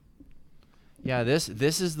 Yeah, this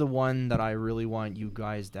is the one that I really want you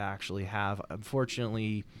guys to actually have.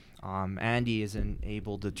 Unfortunately, Andy isn't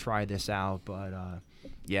able to try this out, but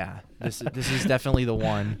yeah, this is definitely the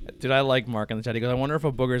one. Dude, I like Mark in the chat. He goes, I wonder if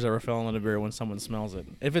a booger's ever fell in a beer when someone smells it.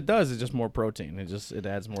 If it does, it's just more protein. It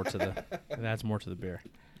adds more to the beer.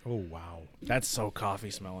 Oh, wow. That's so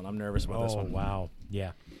coffee smelling. I'm nervous about this Oh, one. wow.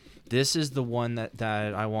 Yeah. This is the one that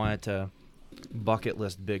I wanted to bucket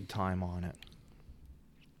list big time on it.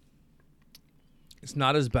 It's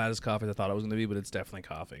not as bad as coffee as I thought it was going to be, but it's definitely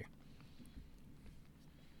coffee.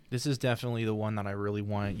 This is definitely the one that I really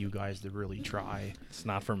wanted you guys to really try. It's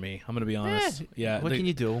not for me. I'm going to be honest. Yeah. What can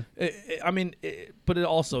you do? But it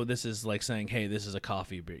also, this is like saying, hey, this is a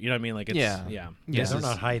coffee beer. You know what I mean? Like, it's, Yeah. yeah. Yeah, This they're is-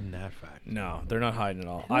 not hiding that fact. No, they're not hiding at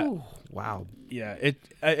all. Wow. Yeah.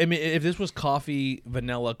 I mean, if this was coffee,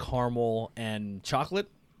 vanilla, caramel, and chocolate,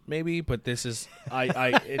 maybe, but this is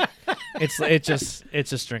it's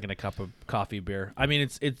just drinking a cup of coffee beer. I mean,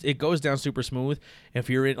 it goes down super smooth. If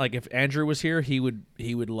you're in, like, if Andrew was here, he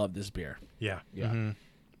would love this beer. Yeah. Yeah. Mm-hmm.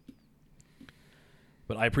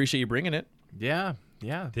 But I appreciate you bringing it. Yeah.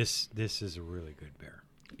 Yeah. This is a really good beer.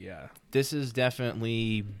 Yeah. This is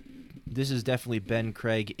definitely Ben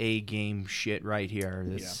Craig A game shit right here.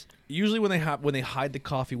 This Usually when they hide the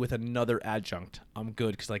coffee with another adjunct, I'm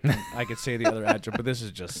good because like I could say the other adjunct, but this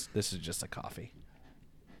is just a coffee.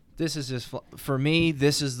 This is just for me.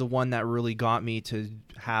 This is the one that really got me to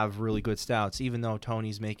have really good stouts, even though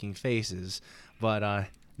Tony's making faces. But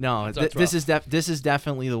no, That's this is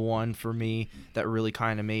definitely the one for me that really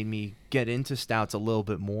kind of made me get into stouts a little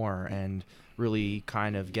bit more and really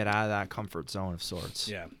kind of get out of that comfort zone of sorts.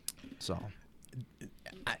 Yeah. So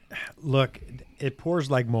Look, it pours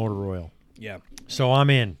like motor oil. Yeah. So I'm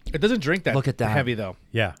in. It doesn't drink that Look at that. heavy though.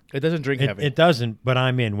 Yeah. It doesn't drink heavy. It doesn't, but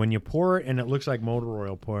I'm in. When you pour it and it looks like motor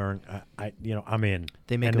oil pouring, I'm in.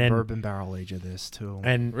 they make And a then- bourbon barrel age of this too. Oh,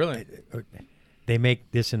 And Really? they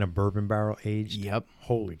make this in a bourbon barrel aged. Yep.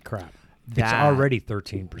 Holy crap! It's That- already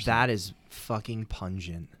 13%. That is fucking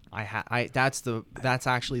pungent. That's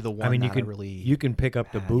actually the one. I mean, you can pick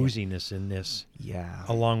up the had it. booziness in this yeah.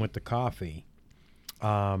 along with the coffee.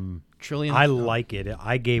 Trillium. I like it.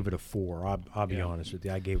 I gave it a 4. I'll be honest with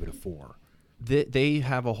you. I gave it a 4. They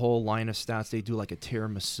have a whole line of stouts. They do like a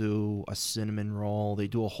tiramisu, a cinnamon roll. They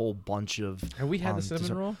do a whole bunch of. Have we had the cinnamon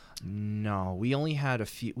dessert- roll? No, we only had a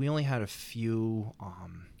few.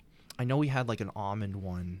 I know we had like an almond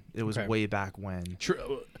one. It was Okay. way back when.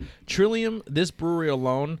 Trillium, this brewery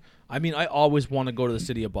alone, I mean, I always want to go to the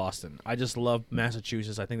city of Boston. I just love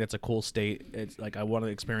Massachusetts. I think that's a cool state. It's like I want to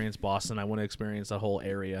experience Boston. I want to experience the whole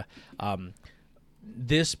area.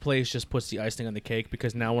 This place just puts the icing on the cake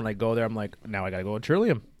because now when I go there, I'm like, now I got to go to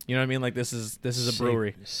Trillium. You know what I mean? Like this is a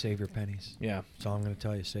brewery. Save your pennies. Yeah. That's all I'm going to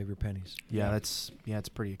tell you. Save your pennies. Yeah, it's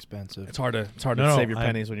pretty expensive. It's hard to No, save your I-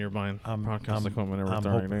 pennies when you're buying podcast equipment every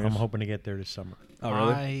 30 days. I'm hoping to get there this summer. Oh,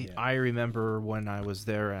 really? I remember when I was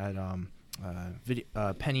there at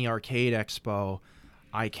Penny Arcade Expo,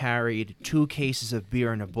 I carried 2 cases of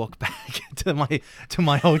beer in a book bag to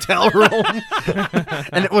my hotel room,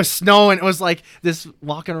 and it was snowing. It was like this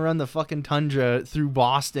walking around the fucking tundra through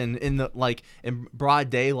Boston in broad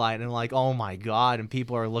daylight, and like, oh my god! And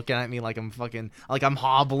people are looking at me like I'm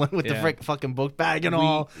hobbling with Yeah. the fucking book bag and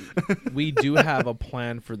all. We do have a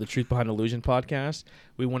plan for the Truth Behind Illusion podcast.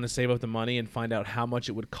 We want to save up the money and find out how much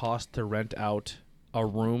it would cost to rent out a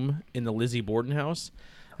room in the Lizzie Borden house.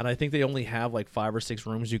 And I think they only have like 5 or 6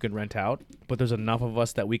 rooms you can rent out, but there's enough of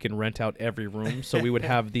us that we can rent out every room, so we would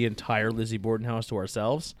have the entire Lizzie Borden house to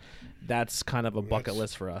ourselves. That's kind of a bucket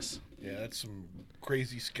list for us. Yeah, that's some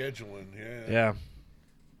crazy scheduling. Yeah. Yeah,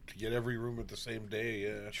 To get every room at the same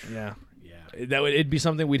day. Yeah. yeah. It'd be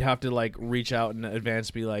something we'd have to like reach out in advance,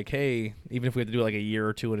 be like, hey, even if we had to do it like a year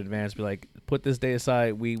or 2 in advance, be like, put this day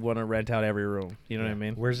aside. We want to rent out every room. You know what I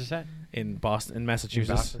mean? Where's this at? In Boston, in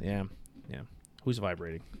Massachusetts. Boston? Yeah, yeah. Who's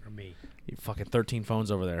vibrating? For me. You fucking 13 phones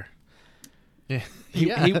over there. Yeah.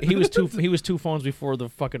 He was two phones before the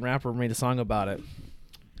fucking rapper made a song about it.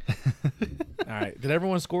 All right, did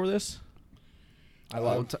everyone score this?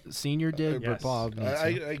 Senior did, but Bob. needs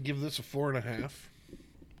to- I give this a 4.5.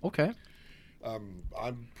 Okay.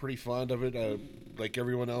 I'm pretty fond of it. Like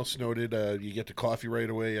everyone else noted, you get the coffee right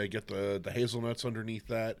away. I get the hazelnuts underneath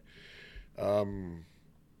that.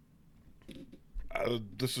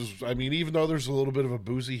 This is, I mean, even though there's a little bit of a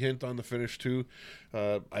boozy hint on the finish too,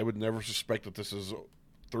 I would never suspect that this is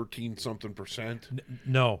 13-something%.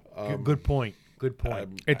 No, good point. Good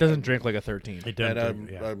point. It doesn't drink like a 13. It doesn't.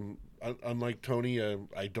 And Yeah. unlike Tony,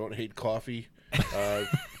 I don't hate coffee.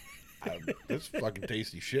 It's fucking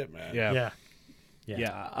tasty shit, man. Yeah. Yeah.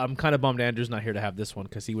 Yeah, I'm kind of bummed Andrew's not here to have this one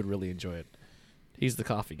because he would really enjoy it. He's the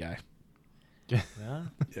coffee guy. Yeah.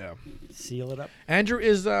 Yeah. Seal it up. Andrew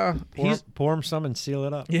is Pour him some and seal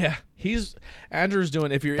it up. Andrew's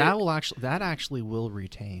doing, if you're That actually will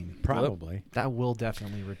retain. Probably. That will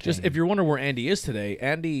definitely retain. just, if you're wondering where Andy is today,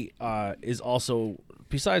 Andy is also,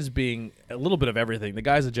 besides being a little bit of everything, the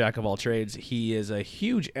guy's a jack of all trades. He is a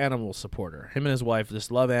huge animal supporter. Him and his wife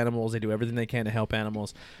just love animals. They do everything they can to help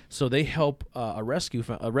animals. So they help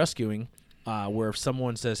rescuing where if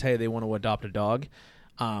someone says, hey, they want to adopt a dog,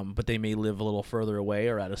 but they may live a little further away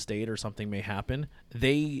or out of state or something may happen,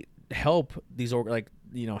 they help these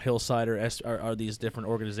Hillside or these different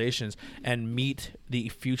organizations and meet the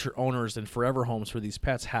future owners and forever homes for these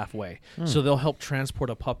pets halfway. So they'll help transport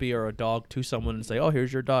a puppy or a dog to someone and say, oh,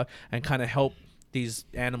 here's your dog, and kind of help these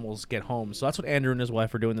animals get home. So that's what Andrew and his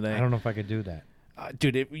wife are doing today. I don't know if I could do that.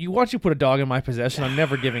 Dude, once you put a dog in my possession, I'm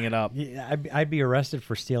never giving it up. Yeah, I'd be arrested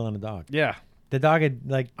for stealing a dog. Yeah. The dog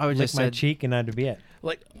would I would lick just my said- cheek, and that'd be it.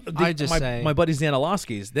 Like I just say- my buddies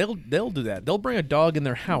Zanilowskis, they'll do that. They'll bring a dog in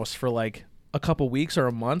their house for like a couple weeks or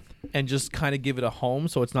a month and just kind of give it a home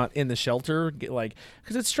so it's not in the shelter, because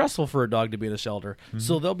it's stressful for a dog to be in a shelter.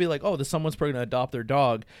 So they'll be like, oh, someone's probably going to adopt their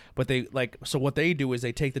dog, but so what they do is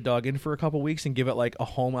they take the dog in for a couple weeks and give it like a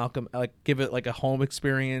home give it like a home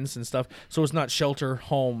experience and stuff, so it's not shelter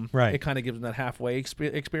home. Right. It kind of gives them that halfway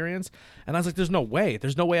experience. And I was like, there's no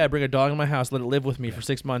way I bring a dog in my house, let it live with me for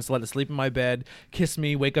 6 months, let it sleep in my bed, kiss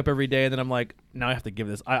me, wake up every day, and then I'm like, now I have to give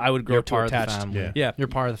this. I would grow You're too part of the attached. family. Yeah. You're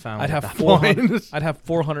part of the family. I'd at have that point. 400. I'd have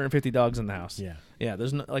 450 dogs in the house. Yeah.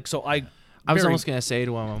 There's no so I. I was very- almost gonna say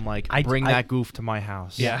to him, I'm like, I- bring I- that goof to my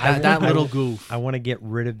house. Yeah. that little goof. I want to get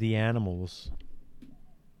rid of the animals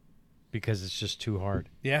because it's just too hard.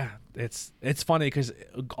 Yeah, it's funny because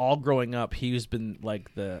all growing up, he's been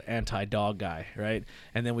like the anti-dog guy, right?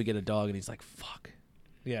 And then we get a dog, and he's like, "Fuck."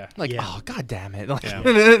 Yeah. Like, Yeah. oh god damn it! Like,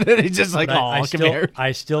 Yeah. he's just like, But oh, come here.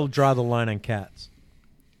 I still draw the line on cats.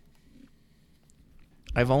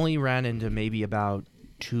 I've only ran into maybe about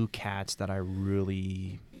 2 cats that I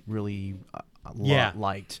really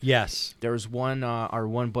liked. Yes. There was one, our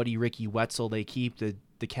one buddy Ricky Wetzel. They keep the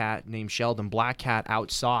cat named Sheldon, black cat,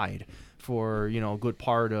 outside for a good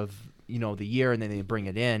part of the year, and then they bring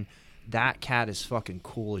it in. That cat is fucking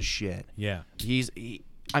cool as shit. Yeah.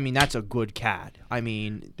 I mean, that's a good cat. I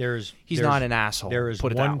mean, He's not an asshole. There is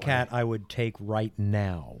put it one that way. cat I would take right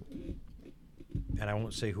now, and I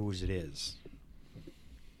won't say whose it is.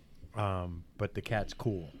 But the cat's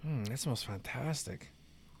cool, That smells fantastic.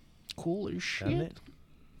 Cool as shit. doesn't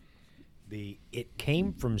it? It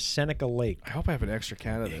came from Seneca Lake. I hope I have an extra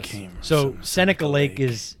can of this. So Seneca Lake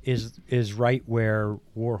is right where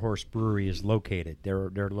Warhorse Brewery is located.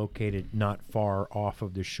 They're located not far off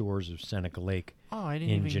of the shores of Seneca Lake Oh, I didn't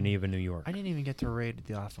in even Geneva, New York. I didn't even get to rate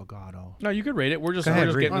the affogato. No, you could rate it. We're just Go ahead,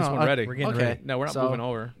 getting this no, one ready. we're getting Okay. ready. No, we're not So- moving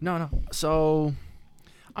over. No. So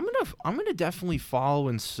I'm gonna definitely follow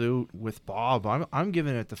in suit with Bob. I'm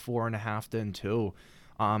giving it the 4.5 then too.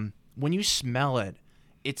 When you smell it,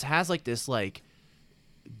 it has like this like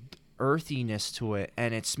earthiness to it,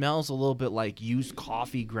 and it smells a little bit like used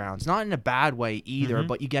coffee grounds. Not in a bad way either,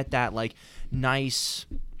 but you get that like nice,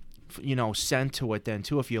 scent to it then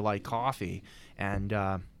too if you like coffee. And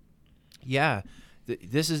yeah,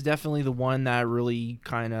 this is definitely the one that really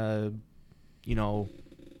kind of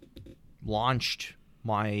launched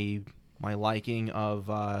my liking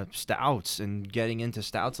of stouts and getting into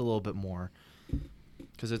stouts a little bit more,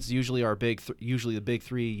 because it's usually usually the big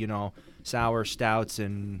three, sour stouts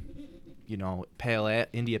and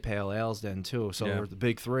India pale ales then too. So Yeah. they're the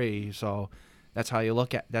big three. So that's how you're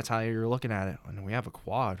looking at it. And we have a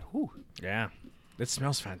quad. Whew. Yeah, it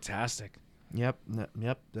smells fantastic. Yep.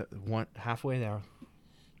 That one halfway there.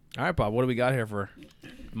 All right, Bob. What do we got here for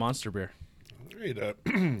monster beer? All right,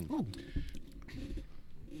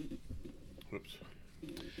 whoops.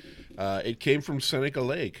 It came from Seneca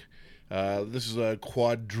Lake. This is a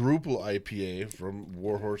quadruple IPA from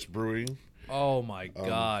Warhorse Brewing. Oh my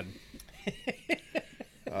God!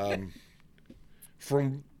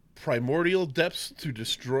 From primordial depths to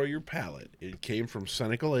destroy your palate. It came from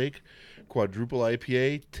Seneca Lake, quadruple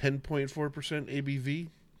IPA, 10.4% ABV.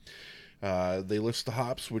 They list the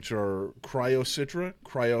hops, which are Cryo Citra,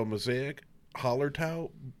 Cryo Mosaic,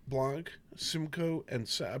 Hallertau, Blanc, Simcoe, and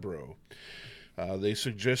Sabro. They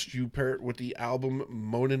suggest you pair it with the album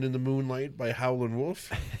Moanin' in the Moonlight by Howlin'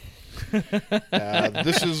 Wolf.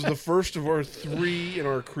 This is the first of our 3 in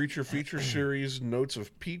our Creature Feature series. Notes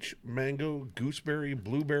of peach, mango, gooseberry,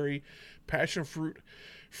 blueberry, passion fruit,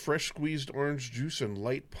 fresh squeezed orange juice, and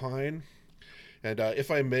light pine. And if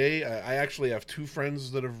I may, I actually have 2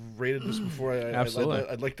 friends that have rated this before. Absolutely.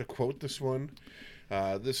 I'd like to quote this one.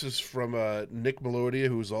 This is from Nick Melodia,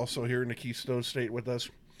 who's also here in the Keystone State with us.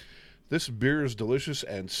 This beer is delicious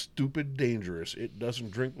and stupid dangerous. It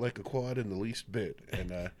doesn't drink like a quad in the least bit.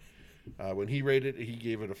 And when he rated it, he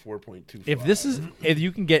gave it a 4.25. If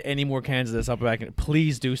you can get any more cans of this up back,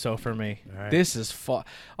 please do so for me. All right. This is fun.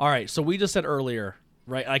 All right, so we just said earlier,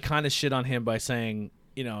 right? I kind of shit on him by saying,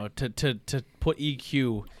 you know, to put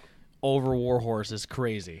EQ over Warhorse is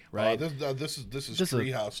crazy, right? This is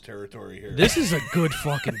treehouse territory here. This is a good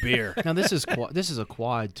fucking beer. Now this is a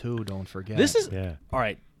quad too. Don't forget. This is Yeah. all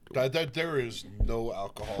right. That there is no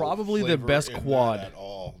alcohol. Probably the flavor best in quad. that at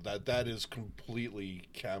all. That is completely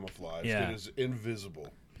camouflaged. Yeah. It is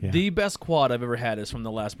invisible. Yeah. The best quad I've ever had is from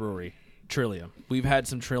the last brewery, Trillium. We've had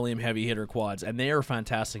some Trillium heavy hitter quads, and they are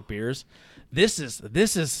fantastic beers. This is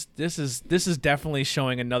definitely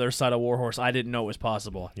showing another side of Warhorse I didn't know was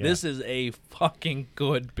possible. Yeah. This is a fucking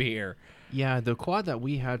good beer. Yeah, the quad that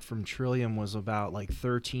we had from Trillium was about like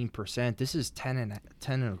 13%. This is 10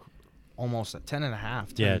 almost at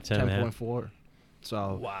 10.5. Yeah, 10.5. 10.4.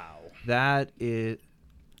 So Wow. that is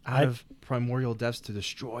out of Primordial Depths to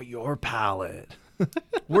destroy your palate.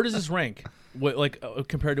 Where does this rank? What, like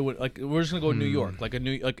compared to what? Like we're just gonna go New York, like an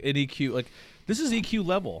EQ. Like this is EQ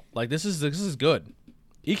level. Like this is good.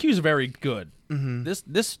 EQ is very good. Mm-hmm.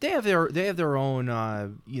 This They have their own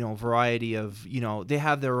variety of they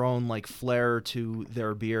have their own like flair to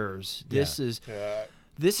their beers. This is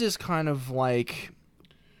kind of like,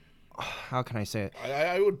 how can I say it?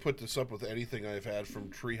 I would put this up with anything I've had from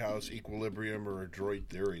Treehouse, Equilibrium, or Adroit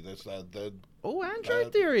Theory. That's that. Oh,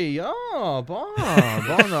 Android Theory. Oh, Bob.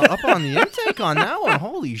 Up on the intake on that one.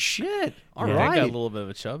 Holy shit. All I right. got a little bit of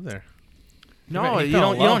a chub there. No, He you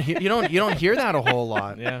fell don't you don't hear that a whole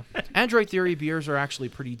lot. Yeah. Android Theory beers are actually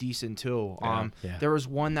pretty decent too. Yeah. Yeah. There was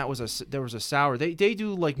one that was a sour. They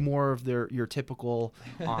do like more of your typical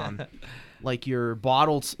like your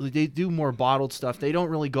bottled. They do more bottled stuff. They don't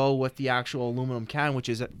really go with the actual aluminum can, which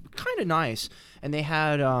is kind of nice. And they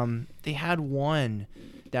had one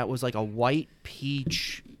that was like a white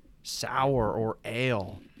peach sour or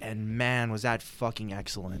ale, and man, was that fucking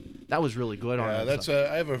excellent. That was really good. Yeah, on that's.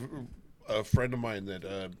 I have a friend of mine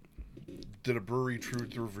that did a brewery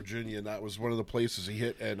through Virginia, and that was one of the places he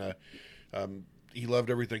hit, and he loved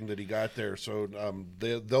everything that he got there. So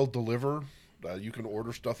they'll deliver. You can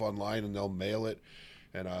order stuff online, and they'll mail it.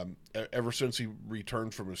 And ever since he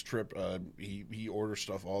returned from his trip, he orders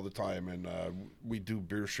stuff all the time, and we do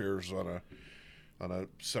beer shares on a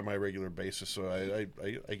semi-regular basis. So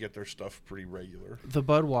I get their stuff pretty regular. The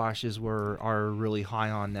Bud Washes are really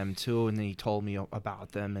high on them too, and he told me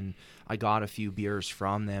about them, and I got a few beers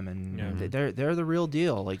from them, and they're the real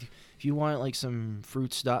deal. Like if you want like some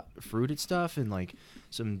fruited stuff, and like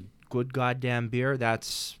some good goddamn beer,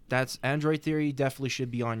 that's Android Theory definitely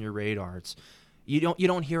should be on your radar. It's you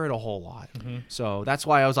don't hear it a whole lot, so that's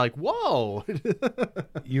why I was like, whoa.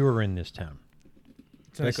 You were in this town.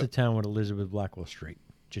 That's the town with Elizabeth Blackwell Street,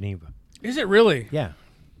 Geneva. Is it really? Yeah.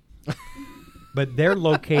 But they're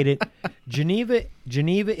located Geneva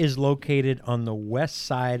is located on the west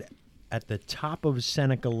side at the top of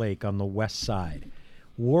Seneca Lake on the west side.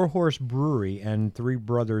 Warhorse Brewery and Three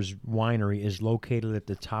Brothers Winery is located at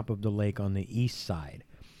the top of the lake on the east side.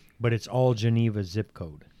 But it's all Geneva zip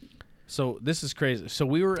code. So this is crazy. So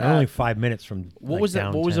we were Only 5 minutes from what was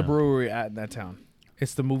that? What was the downtown. brewery at in that town?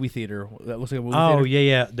 It's the movie theater. That looks like a movie Oh, theater.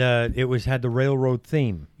 yeah. It had the railroad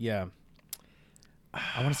theme. Yeah.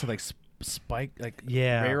 I want to say like Spike, like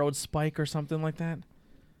Yeah. Railroad Spike or something like that.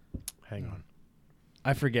 Hang on.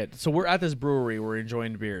 I forget. So we're at this brewery. We're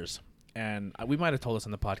enjoying beers. And we might have told this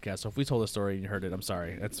on the podcast. So if we told the story and you heard it, I'm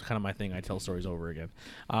sorry. That's kind of my thing. I tell stories over again.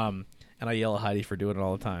 And I yell at Heidi for doing it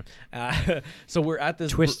all the time. So we're at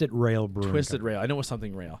this Twisted Rail Brewing Twisted Company. Rail. I know it was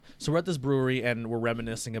something rail. So we're at this brewery and we're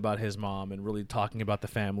reminiscing about his mom and really talking about the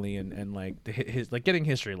family and like his like getting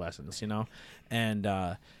history lessons, you know, and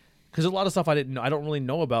because a lot of stuff I don't really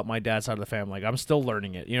know about my dad's side of the family. Like I'm still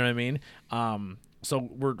learning it. You know what I mean? So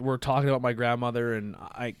we're talking about my grandmother and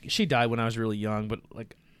she died when I was really young, but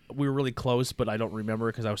like we were really close, but I don't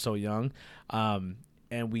remember because I was so young.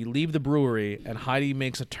 And we leave the brewery and Heidi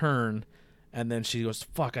makes a turn And then she goes,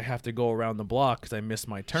 fuck, I have to go around the block because I missed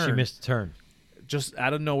my turn. She missed a turn. Just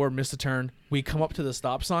out of nowhere, missed a turn. We come up to the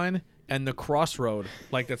stop sign, and the crossroad,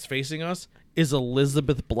 like that's facing us, is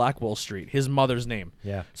Elizabeth Blackwell Street, his mother's name.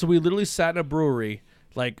 Yeah. So we literally sat in a brewery,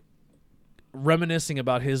 like reminiscing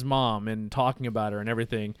about his mom and talking about her and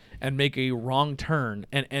everything, and make a wrong turn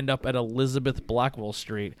and end up at Elizabeth Blackwell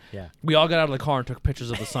Street. Yeah. We all got out of the car and took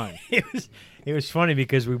pictures of the sign. It was funny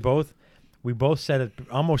because we both said it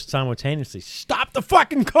almost simultaneously. Stop the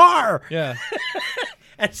fucking car! Yeah.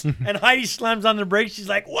 And Heidi slams on the brakes. She's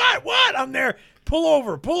like, "What? I'm there. Pull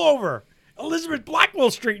over. Elizabeth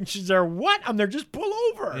Blackwell Street." And she's there. "What? I'm there. Just pull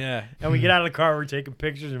over." Yeah. And we get out of the car. We're taking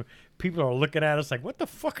pictures, and people are looking at us like, "What the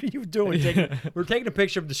fuck are you doing?" We're taking a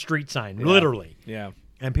picture of the street sign, literally. Yeah.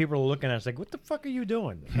 And people are looking at us like, "What the fuck are you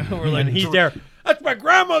doing?" We're like, And he's there. "That's my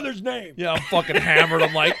grandmother's name." Yeah, I'm fucking hammered.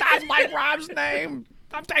 I'm like, that's my mom's name.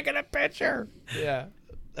 I'm taking a picture. Yeah.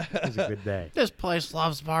 It was a good day. This place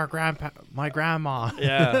loves my grandma.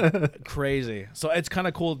 Yeah. Crazy. So it's kind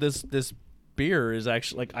of cool. This beer is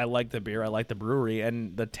actually, like, I like the beer. I like the brewery.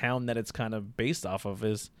 And the town that it's kind of based off of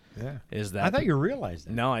is that. I thought you realized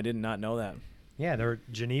that. No, I did not know that. Yeah,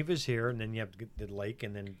 Geneva's here, and then you have the lake,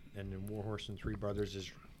 and then Warhorse and Three Brothers is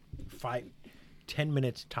 10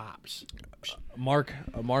 minutes tops. Mark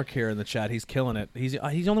here in the chat, he's killing it. He's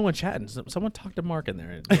the only one chatting. Someone talk to Mark in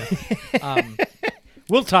there. Yeah.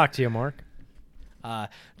 We'll talk to you, Mark.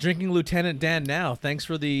 Drinking Lieutenant Dan now. Thanks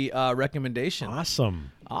for the recommendation.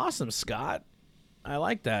 Awesome, Scott. I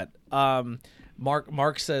like that.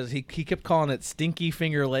 Mark says he kept calling it Stinky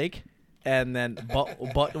Finger Lake, and then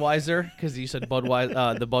Budweiser, because you said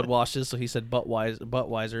Budweiser, the Budwashers, so he said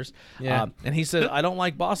Budweisers. Yeah. And he said, I don't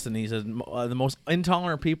like Boston. He said, the most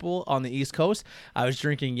intolerant people on the East Coast. I was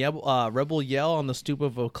drinking Rebel Yell on the stoop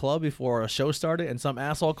of a club before a show started, and some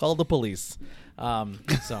asshole called the police.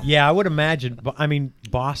 So Yeah, I would imagine. I mean,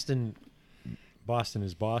 Boston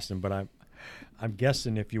is Boston, but I'm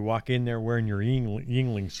guessing if you walk in there wearing your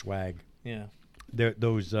Yingling swag, yeah.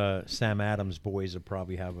 those Sam Adams boys will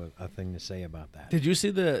probably have a thing to say about that. Did you see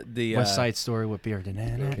the West Side Story with beer?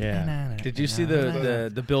 Yeah. Did you see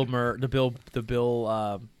the Bill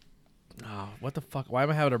what the fuck? Why am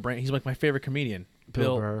I having a brain? He's like my favorite comedian.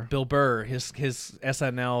 Bill Burr, his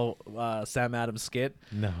SNL Sam Adams skit.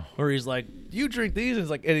 No. Where he's like, you drink these,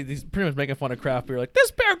 and he's pretty much making fun of craft beer. Like, this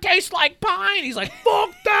beer tastes like pine. He's like,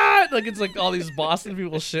 fuck that. Like, it's like all these Boston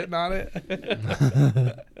people shitting on it.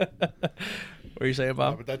 What are you saying,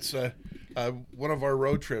 Bob? But that's one of our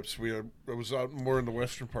road trips. It was out more in the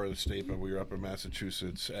western part of the state, but we were up in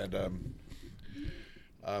Massachusetts, and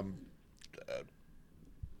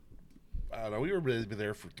I don't know, we were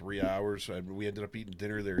there for 3 hours, and we ended up eating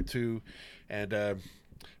dinner there too. And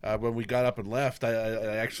when we got up and left,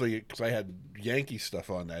 I actually, because I had Yankee stuff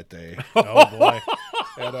on that day. Oh boy!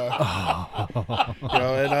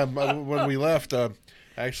 And when we left,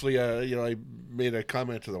 actually, I made a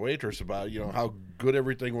comment to the waitress about how good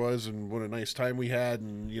everything was and what a nice time we had,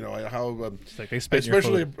 and how It's like they spit in your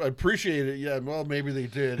especially food. appreciate it. Yeah, well, maybe they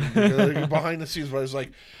did. And, behind the scenes, but I was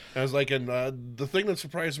like, and the thing that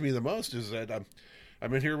surprised me the most is that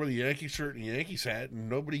I'm in here with a Yankee shirt and Yankees hat, and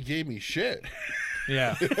nobody gave me shit.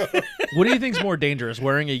 Yeah. What do you think's more dangerous,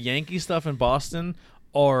 wearing a Yankee stuff in Boston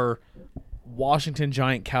or Washington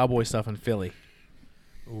Giant Cowboy stuff in Philly?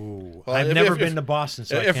 Ooh, Well, I've never been to Boston,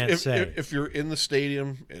 so I can't say. If you're in the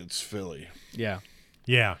stadium, it's Philly. Yeah.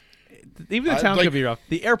 Yeah. Even the town could be rough.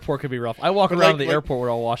 The airport could be rough. I walk around the airport with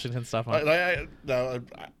all Washington stuff on.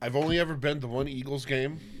 I've only ever been to one Eagles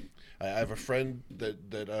game. I have a friend that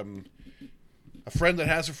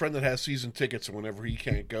has a friend that has season tickets, and whenever he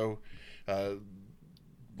can't go,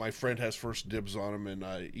 my friend has first dibs on him, and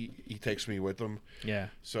he takes me with him. Yeah.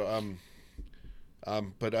 So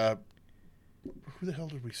but who the hell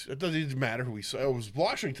did we? It doesn't even matter who we saw. It was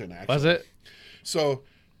Washington, actually. Was it?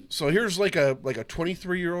 So here's like a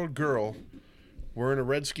 23-year-old girl wearing a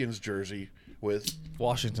Redskins jersey with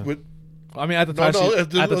Washington. with. I mean, at the time, she was.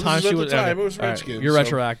 It was all right, Redskins. you're so-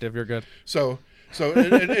 retroactive. You're good. So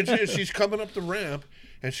and she's coming up the ramp,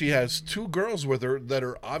 and she has two girls with her that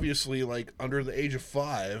are obviously like under the age of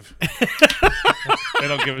 5. They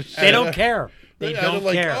don't give a shit. They don't care. They And I'm don't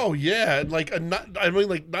like, care. oh yeah, and not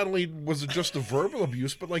only was it just the verbal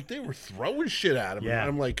abuse, but like they were throwing shit at him. Yeah. And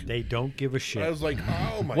I'm like, they don't give a I shit. was like,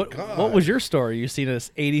 oh my god. What was your story? You seen this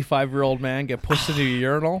 85-year-old man get pushed into a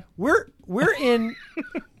urinal? We're in.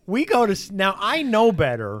 We go to now. I know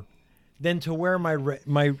better than to wear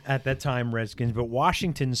my at that time Redskins, but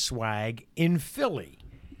Washington swag in Philly,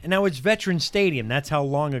 and now it's Veteran Stadium. That's how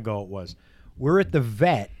long ago it was. We're at the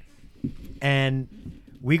Vet, and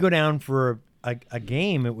we go down for a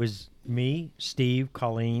game. It was me, Steve,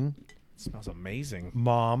 Colleen, smells amazing.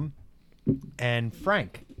 Mom, and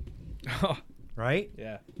Frank. Right?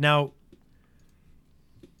 Yeah. Now,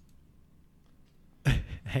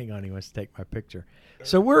 hang on, he wants to take my picture.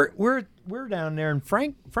 So we're down there, and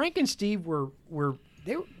Frank and Steve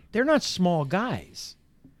they're not small guys,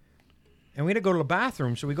 and we had to go to the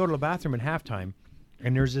bathroom. So we go to the bathroom at halftime,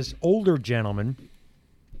 and there's this older gentleman,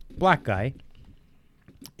 black guy,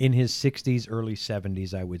 in his 60s, early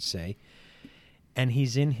 70s, I would say. And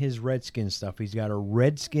he's in his Redskins stuff. He's got a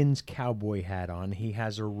Redskins cowboy hat on. He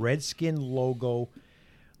has a Redskin logo,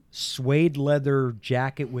 suede leather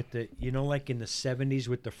jacket with the, like in the 70s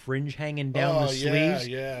with the fringe hanging down the sleeves.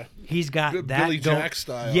 Yeah. He's got that Billy Jack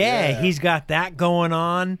style. Yeah, he's got that going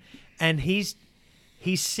on. And he's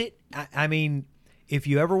I mean, if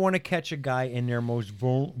you ever want to catch a guy in their most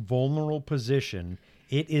vulnerable position,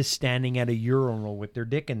 it is standing at a urinal with their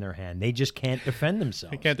dick in their hand. They just can't defend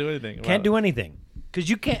themselves. They can't do anything. Can't do anything. Because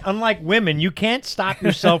you can't, unlike women, you can't stop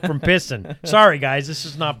yourself from pissing. Sorry, guys, this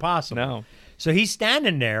is not possible. No. So he's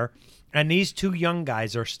standing there, and these two young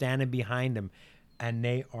guys are standing behind him, and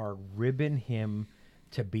they are ribbing him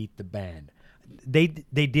to beat the band. They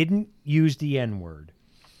didn't use the N-word,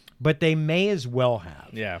 but they may as well have.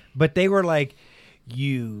 Yeah. But they were like,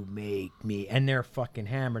 you make me, and they're fucking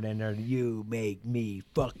hammered, and they're, you make me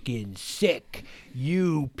fucking sick,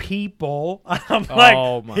 you people. I'm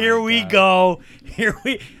like, here we go,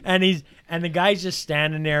 and the guy's just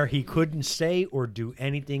standing there. He couldn't say or do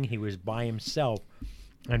anything. He was by himself,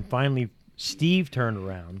 and finally Steve turned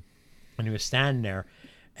around, and he was standing there,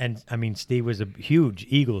 and I mean, Steve was a huge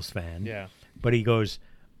Eagles fan. Yeah. But he goes,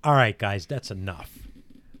 all right, guys, that's enough,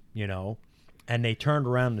 And they turned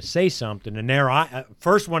around to say something, and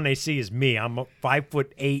first one they see is me. I'm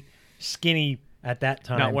 5'8", skinny at that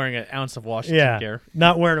time, Not wearing an ounce of Washington gear.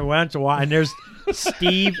 not wearing an ounce of and there's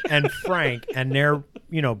Steve and Frank, and they're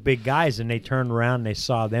big guys, and they turned around and they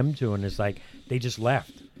saw them two, and it's like they just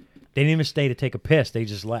left. They didn't even stay to take a piss. They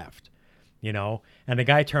just left, And the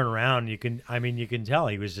guy turned around. You can tell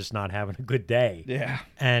he was just not having a good day. Yeah.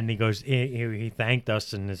 And he goes, he thanked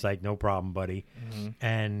us, and it's like, no problem, buddy. Mm-hmm.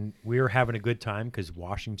 And we were having a good time because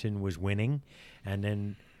Washington was winning. And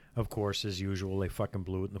then, of course, as usual, they fucking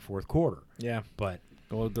blew it in the fourth quarter. Yeah. But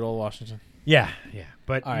Good old Washington. yeah.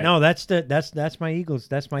 But All right. no, that's my Eagles.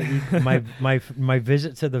 That's my my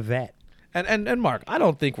visit to the vet. And Mark, I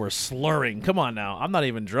don't think we're slurring. Come on now. I'm not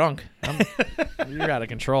even drunk. You're out of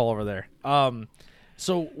control over there.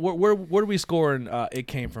 So where do we score in It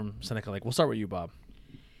Came from Seneca Lake? We'll start with you, Bob.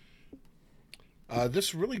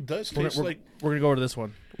 This really does taste We're like... going to go over to this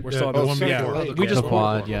one. We're still on oh, this one. Seneca Yeah. Lake. We just The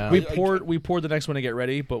quad, yeah. We poured the next one to get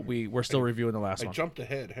ready, but we're still reviewing the last I one. jumped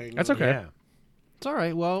ahead. Hang That's on. okay. Yeah. It's all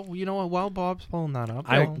right. Well, you know what? While Bob's pulling that up,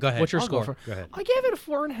 Go ahead. What's your I'll go score? Go ahead. I gave it a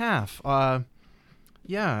 4.5.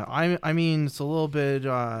 Yeah, I mean it's a little bit.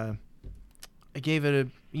 I gave it a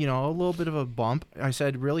little bit of a bump. I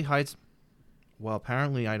said really hides. Well,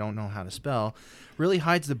 apparently I don't know how to spell. Really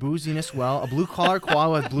hides the booziness well. A blue collar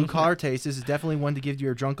quad with blue collar taste. This is definitely one to give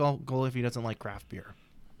your drunk uncle if he doesn't like craft beer.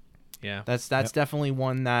 Yeah. That's definitely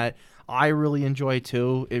one that I really enjoy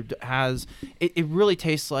too. It really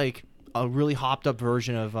tastes like a really hopped up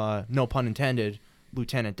version of no pun intended,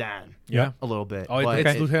 Lieutenant Dan. Yeah. A little bit. Oh, But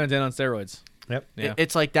it's Lieutenant Dan on steroids. Yep. Yeah.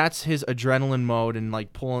 It's like that's his adrenaline mode and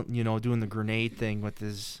like pulling, doing the grenade thing with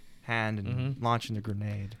his hand and launching the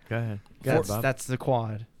grenade. Go ahead. That's the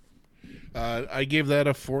quad. I gave that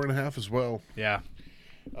a 4.5 as well. Yeah.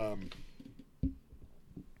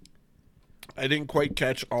 I didn't quite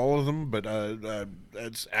catch all of them, but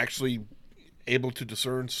it's actually able to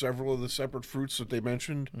discern several of the separate fruits that they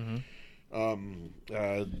mentioned.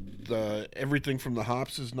 The everything from the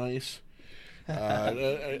hops is nice.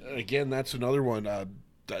 Again, that's another one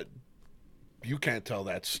that you can't tell.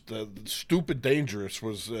 That's the Stupid Dangerous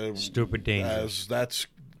was Stupid Dangerous. That's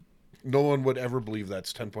no one would ever believe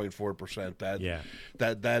that's 10.4%.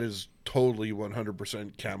 That is totally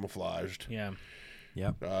 100% camouflaged. Yeah.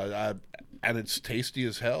 Yep. And it's tasty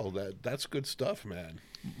as hell. That's good stuff, man.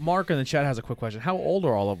 Mark in the chat has a quick question. How old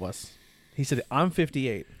are all of us? He said, I'm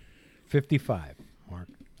 58. 55, Mark.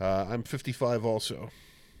 I'm 55 also.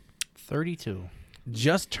 32.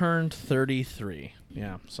 Just turned 33.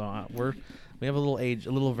 Yeah. So we have a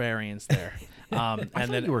little variance there. I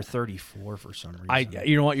thought you were 34 for some reason.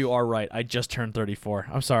 You know what? You are right. I just turned 34.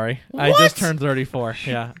 I'm sorry. I just turned 34.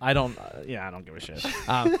 Yeah. I don't give a shit.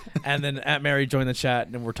 And then Aunt Mary joined the chat,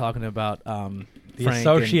 and we're talking about The Frank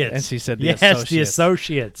associates. and she said the yes, associates. the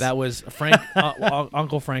associates. That was Frank.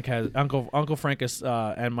 Uncle Frank is,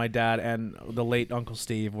 and my dad and the late Uncle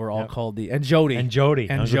Steve were all called and Jody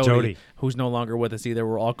Uncle Jody, who's no longer with us either.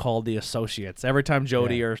 Were all called the associates. Every time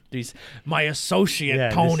Jody or these my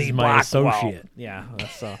associate Tony this is my Blackwell. associate. Yeah,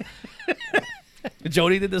 that's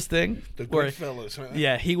Jody did this thing The where good fellas, huh?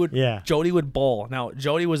 yeah he would Jody would bowl. Now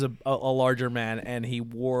Jody was a larger man and he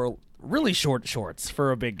wore really short shorts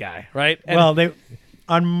for a big guy, right? And well, they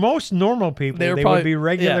on most normal people They were they probably- would be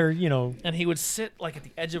regular, you know. and he would sit like at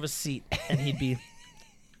the edge of a seat and he'd be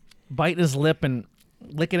biting his lip and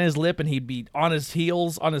licking his lip and he'd be on his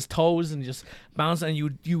heels, on his toes and just bouncing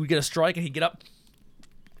and you would get a strike and he'd get up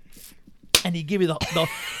and he'd give you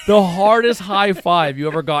the hardest high five you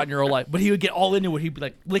ever got in your whole life. But he would get all into it. He'd be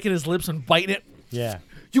like licking his lips and biting it. Yeah.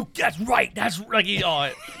 That's right. That's like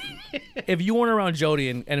if you went around Jody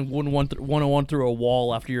and wouldn't want through a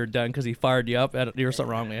wall after you're done because he fired you up, there's something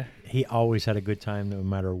wrong with you. He always had a good time no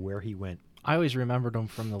matter where he went. I always remembered him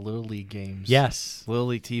from the Little League games. Yes. Little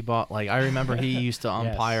League T-ball. Like, I remember he used to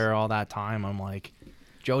umpire all that time. I'm like,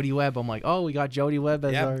 Jody Webb. I'm like, oh, we got Jody Webb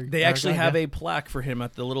as our... They actually have a plaque for him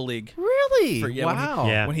at the Little League. Really? Wow.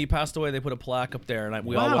 Yeah. When he passed away, they put a plaque up there, and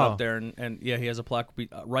we all went up there, and he has a plaque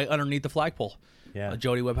right underneath the flagpole. Yeah.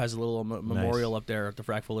 Jody Webb has a little memorial up there at the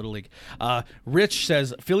Frackville Little League. Rich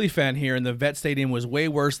says, Philly fan here, and the Vet Stadium was way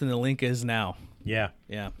worse than the Link is now. Yeah.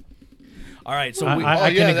 Yeah. All right, so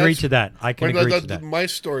I can agree to that. I can agree to that. My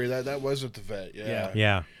story, that was at the Vet. Yeah.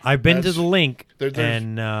 Yeah. I've been to the Link, there's-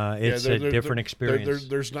 and it's a different experience.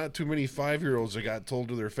 There's not too many 5-year-olds that got told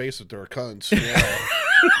to their face that they're cunts.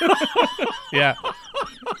 Yeah. yeah.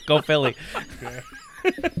 Go Philly.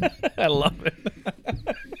 I love it.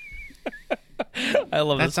 I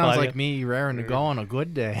love That this sounds podcast. like me raring to go on a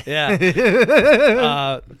good day.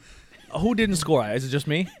 Yeah. Who didn't score? Is it just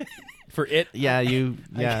me? For it? Yeah, you.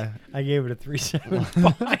 Yeah. I gave it a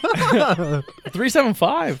 3.75.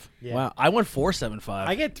 3.75. Yeah. Wow. I went 4.75.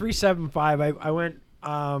 I get 3.75. I went.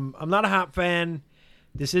 I'm not a hop fan.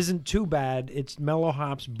 This isn't too bad. It's mellow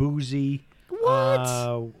hops, boozy.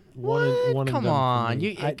 What? One Come and done for on. me.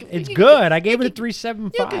 You- It's you- good. I gave it a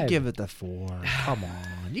 3.75. You could give it the 4. Come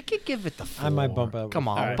on. You could give it the 4. I might bump it up. Come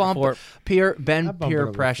on. All right, Bump 4. peer I'll Ben bump it peer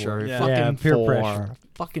up to pressure. 4. Fucking Yeah, peer 4. pressure.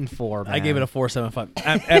 Fucking 4, man. I gave it a 4.75.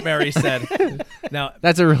 Aunt Mary said. Now,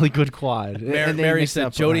 That's a really good quad. Mary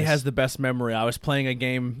said Jody has the best memory. I was playing a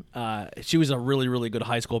game. She was a really, really good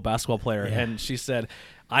high school basketball player, and she said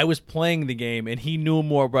I was playing the game, and he knew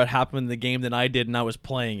more about what happened in the game than I did, and I was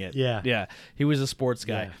playing it. Yeah. He was a sports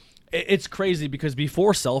guy. Yeah. It's crazy because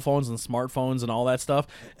before cell phones and smartphones and all that stuff,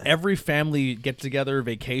 every family get-together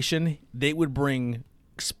vacation, they would bring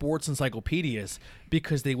sports encyclopedias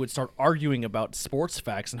because they would start arguing about sports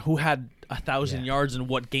facts and who had 1,000 yards in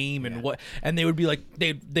what game and what, and they would be like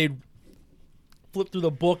they'd flip through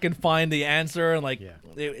the book and find the answer and like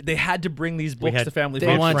they had to bring these books to family They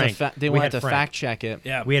functions. wanted to Frank. fact check it.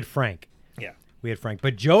 Yeah, We had Frank. yeah. We had Frank.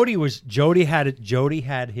 But Jody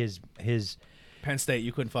had his Penn State,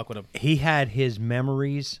 you couldn't fuck with him. he had his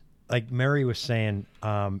memories. Like Mary was saying,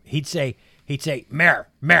 he'd say, Mayor,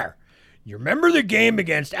 you remember the game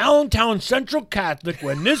against Allentown Central Catholic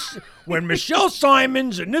when Michelle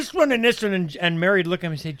Simons and this one and Mary'd look at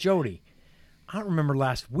him and say, Jody, I don't remember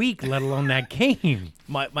last week, let alone that game.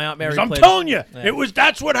 My Aunt Mary. I'm played, telling you,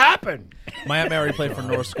 that's what happened. My Aunt Mary played for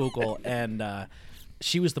North Schuylkill, and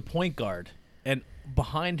she was the point guard. And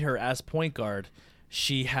behind her as point guard,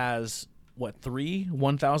 she has, 3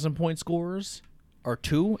 1,000-point scorers? Or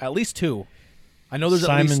 2? At least 2. I know there's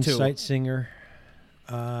Simon at least 2. Sightsinger.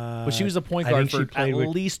 But she was a point I guard think for she played at with-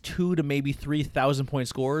 least 2 to maybe 3,000-point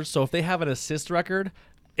scorers. So if they have an assist record,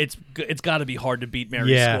 it's got to be hard to beat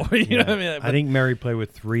Mary's score. You know what I mean? I think Mary played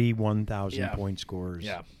with 3 1,000 Yeah. point scorers.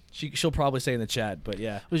 Yeah. She'll probably say in the chat, but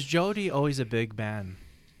yeah. Was Jody always a big man?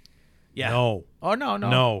 Yeah. No. Oh, no.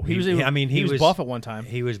 No. He was buff at one time.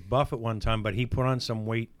 He was buff at one time, but he put on some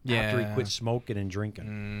weight after he Yeah. quit smoking and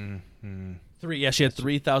drinking. She had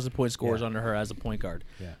 3,000-point scores under her as a point guard.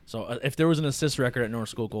 Yeah. So if there was an assist record at North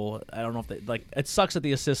Schuylkill, I don't know if it sucks that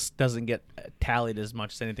the assist doesn't get tallied as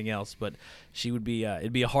much as anything else, but she would be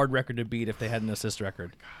it'd be a hard record to beat if they had an assist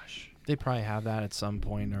record. They probably have that at some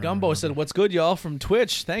point. Or Gumbo said, "What's good, y'all?" From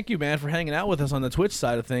Twitch. Thank you, man, for hanging out with us on the Twitch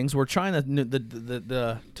side of things. We're trying to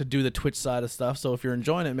do the Twitch side of stuff. So if you're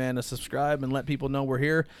enjoying it, man, to subscribe and let people know we're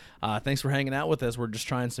here. Thanks for hanging out with us. We're just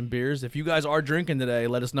trying some beers. If you guys are drinking today,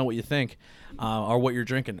 let us know what you think or what you're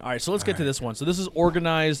drinking. All right, so let's get to this one. So this is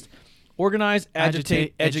organize,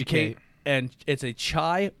 agitate, educate. and it's a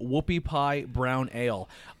chai whoopie pie brown ale.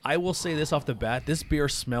 I will say this off the bat: this beer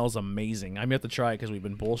smells amazing. I'm gonna have to try it because we've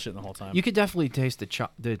been bullshitting the whole time. You could definitely taste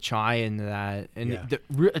the chai in that, and Yeah.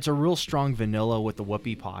 it's a real strong vanilla with the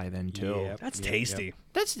whoopie pie then too. Yep, That's yep, tasty.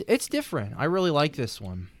 It's different. I really like this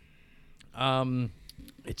one.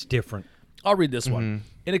 It's different. I'll read this one.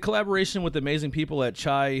 In a collaboration with amazing people at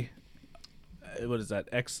Chai, what is that?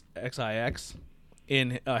 XIX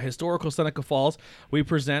in historical Seneca Falls, we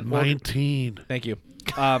present 19. Thank you.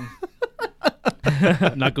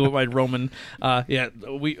 Not good with my Roman.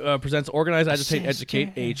 We presents Organize, Agitate,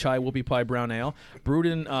 Educate, a chai whoopie pie brown ale, brewed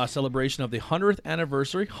in celebration of the 100th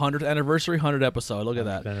anniversary, 100 episode. Look at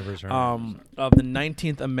that. Anniversary. Of the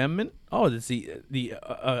 19th Amendment. Oh, it's the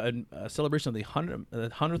celebration of the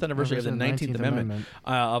 100th anniversary of the 19th Amendment.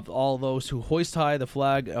 Of all those who hoist high the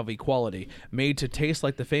flag of equality, made to taste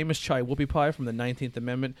like the famous chai whoopie pie from the 19th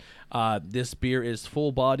Amendment. This beer is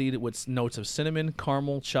full-bodied with notes of cinnamon,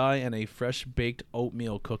 caramel, chai, and a fresh-baked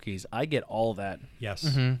oatmeal cookies. I get all that. Yes.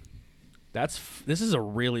 This is a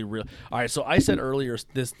really real. All right, so I said earlier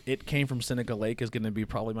it came from Seneca Lake is going to be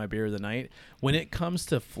probably my beer of the night. When it comes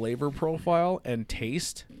to flavor profile and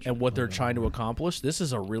taste and what they're trying to accomplish, this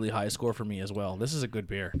is a really high score for me as well. This is a good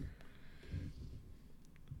beer.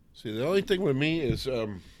 See, the only thing with me is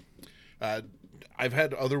I've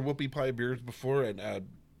had other whoopie pie beers before, and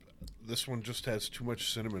this one just has too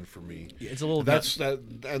much cinnamon for me. It's a little. That's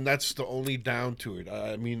the only down to it.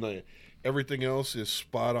 I mean, everything else is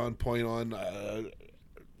spot on, point on.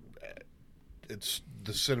 It's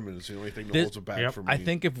the cinnamon is the only thing that holds it back for me. I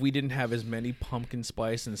think if we didn't have as many pumpkin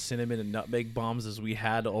spice and cinnamon and nutmeg bombs as we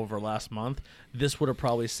had over last month, this would have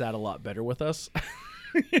probably sat a lot better with us.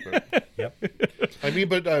 Yep. I mean,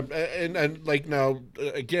 but and like now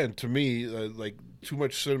again, to me, like too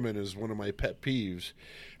much cinnamon is one of my pet peeves,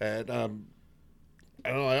 and I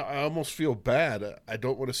don't know. I almost feel bad. I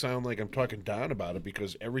don't want to sound like I'm talking down about it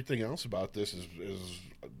because everything else about this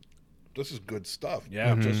is good stuff.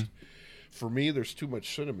 Yeah. Just for me, there's too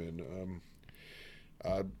much cinnamon.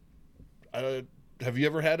 Have you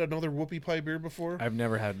ever had another whoopie pie beer before? I've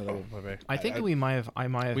never had another whoopie pie beer. I think I might have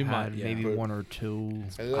had maybe but- one or two.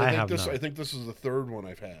 I think this is the third one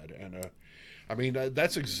I've had, and I mean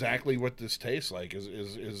that's exactly what this tastes like. Is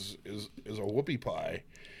a whoopie pie.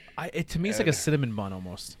 To me, it's like a cinnamon bun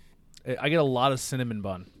almost. I get a lot of cinnamon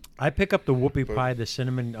bun. I pick up the whoopie pie, the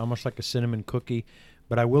cinnamon, almost like a cinnamon cookie.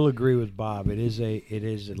 But I will agree with Bob. It's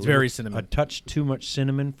very cinnamon. A touch too much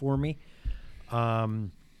cinnamon for me.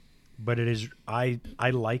 But it is. I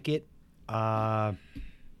like it. And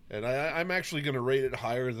I'm actually going to rate it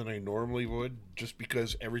higher than I normally would, just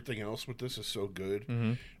because everything else with this is so good.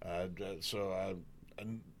 And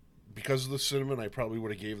because of the cinnamon, I probably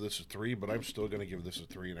would have gave this a 3, but I'm still going to give this a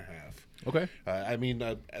 3.5. Okay. I mean,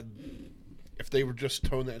 if they would just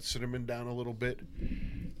tone that cinnamon down a little bit,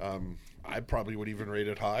 I probably would even rate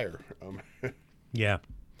it higher. Yeah.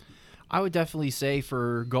 I would definitely say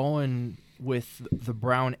for going with the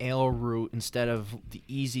brown ale route instead of the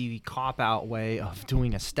easy cop-out way of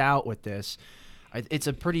doing a stout with this, it's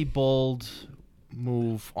a pretty bold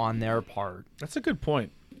move on their part. That's a good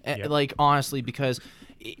point. Yep. Like, honestly, because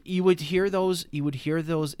you would hear those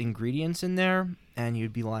ingredients in there, and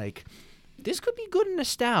you'd be like, this could be good in a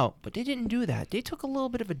stout, but they didn't do that. They took a little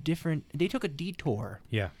bit of they took a detour.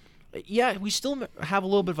 Yeah. Yeah, we still have a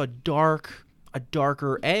little bit of a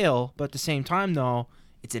darker ale, but at the same time, though,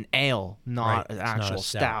 it's an ale, not an actual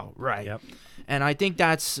stout. Right. Yep. And I think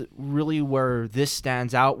that's really where this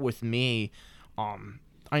stands out with me.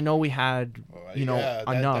 I know we had, enough.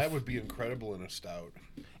 That would be incredible in a stout.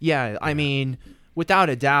 Yeah, I mean, without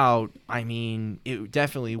a doubt, I mean, it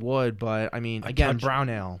definitely would. But I mean, again, brown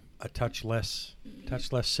ale. A touch less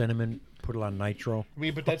cinnamon. Put a lot of nitro. I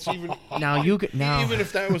mean, but that's even even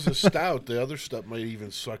if that was a stout, the other stuff might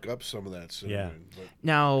even suck up some of that cinnamon. Yeah.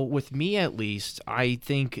 Now, with me at least, I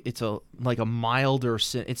think it's a milder.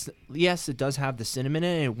 Yes, it does have the cinnamon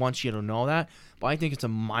in it. It wants you to know that, but I think it's a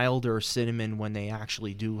milder cinnamon when they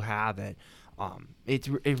actually do have it. It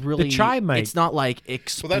really the chai might. It's not like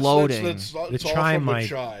exploding. Well, that's the it's chai all from might. the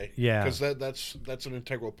chai. Yeah. Because that's an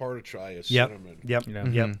integral part of chai is Yep. cinnamon. Yep. Yeah.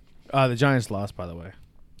 Yep. The Giants lost, by the way.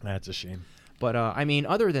 That's a shame. But I mean,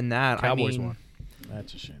 other than that, Cowboys won.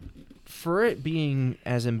 That's a shame. For it being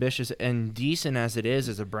as ambitious and decent as it is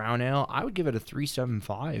as a brown ale, I would give it a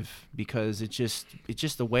 3.75 because it's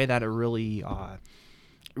just the way that it really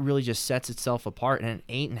really just sets itself apart. And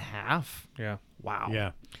an 8.5. Yeah. Wow.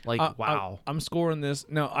 Yeah. Like wow. I'm scoring this.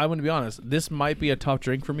 No, I'm going to be honest. This might be a tough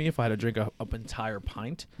drink for me if I had to drink a entire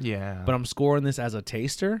pint. Yeah. But I'm scoring this as a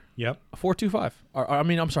taster. Yep. 4.25. I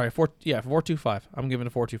mean, I'm sorry, 4.25. I'm giving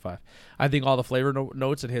it a 4.25. I think all the flavor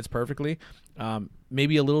notes it hits perfectly.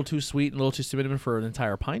 Maybe a little too sweet and a little too cinnamon for an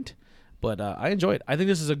entire pint, but I enjoy it. I think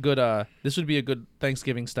this is a good. This would be a good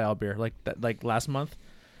Thanksgiving style beer, like that, like last month.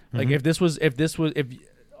 Like if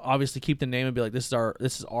obviously keep the name and be like, this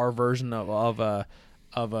is our version of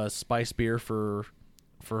a spice beer for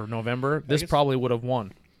November. This probably would have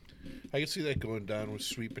won. I can see that going down with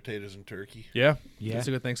sweet potatoes and turkey. Yeah. Yeah. It's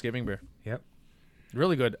a good Thanksgiving beer. Yep.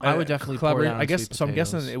 Really good. I would definitely pour collaborate. down I guess sweet so. I'm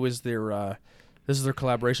guessing potatoes. it was their. This is their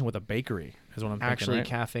collaboration with a bakery. Is what I'm thinking. Actually, right?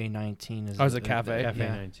 Cafe 19 is. Oh, is it Cafe? Cafe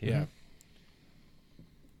Yeah. 19. Yeah.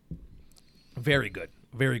 Very good.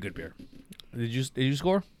 Very good beer. Did you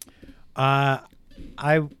score? I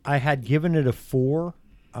had given it a 4.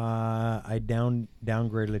 I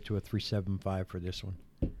downgraded it to a 3.75 for this one.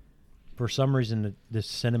 For some reason, the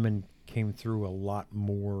cinnamon came through a lot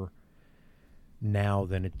more now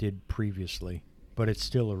than it did previously, but it's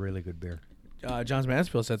still a really good beer. John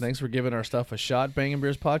Mansfield said, "Thanks for giving our stuff a shot, Bangin'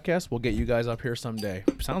 Beers podcast. We'll get you guys up here someday."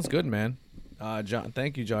 Sounds good, man. John,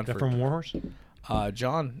 thank you, John. Is that from Warhorse?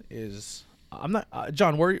 John is. I'm not.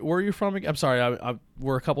 John, where are you from? I'm sorry.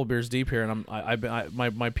 We're a couple beers deep here, and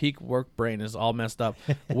my peak work brain is all messed up.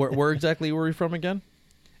 where exactly were you from again?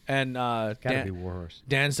 And Gotta be Warhorse.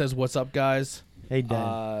 Dan says, "What's up, guys?" Hey,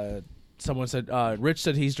 Dan. Someone said, Rich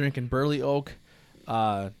said he's drinking Burley Oak,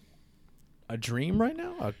 a Dream right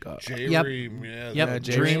now. J-Ream, yeah. Yep.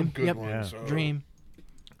 there's Dream. some good Yep. ones. Dream.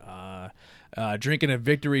 Drinking a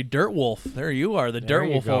Victory Dirt Wolf. There you are, the There Dirt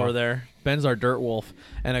you Wolf go. over there. Ben's our Dirt Wolf,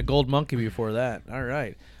 and a Gold Monkey before that. All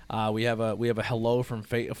right, we have a hello from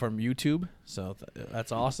YouTube, so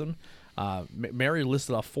that's awesome. Mary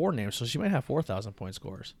listed off 4 names, so she might have 4,000 point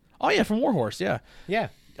scores. Oh yeah, from Warhorse, yeah. Yeah.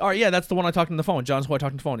 All right, yeah, that's the one I talked on the phone. John's who I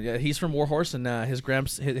talked on the phone. Yeah, he's from Warhorse, and his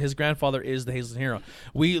grandfather is the Hazelton Hero.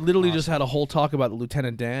 We literally just had a whole talk about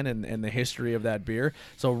Lieutenant Dan and the history of that beer.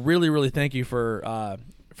 So really, really thank you for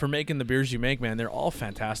making the beers you make, man. They're all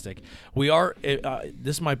fantastic. We are.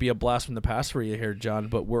 This might be a blast from the past for you here, John,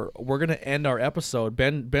 but we're gonna end our episode.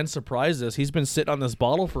 Ben surprised us. He's been sitting on this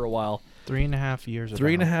bottle for a while. 3.5 years.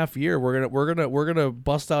 3.5 year. We're gonna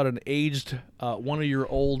bust out an aged, one of your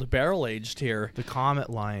old barrel aged here. The Comet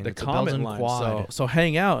line. The It's a Comet Belgian line. quad. So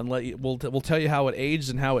hang out and we'll tell you how it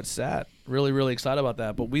aged and how it sat. Really, really excited about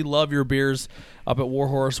that. But we love your beers up at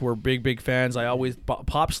Warhorse. We're big fans.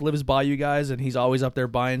 Pops lives by you guys, and he's always up there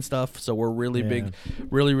buying stuff. So we're really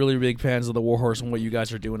really big fans of the Warhorse and what you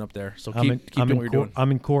guys are doing up there. So keep doing what you're doing.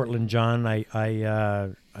 I'm in Cortland, John.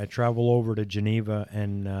 I travel over to Geneva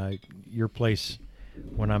and your place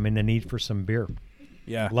when I'm in the need for some beer.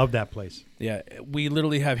 Yeah. Love that place. Yeah, we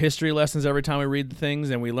literally have history lessons every time we read the things,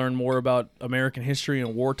 and we learn more about American history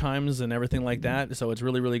and war times and everything like that. So it's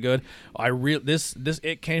really, really good.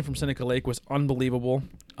 It came from Seneca Lake was unbelievable,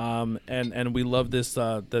 and we love this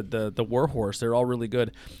the Warhorse. They're all really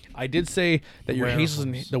good. I did say that your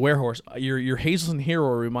Hazelton your Hazelton Hero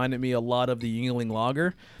reminded me a lot of the Yuengling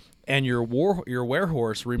Lager, and your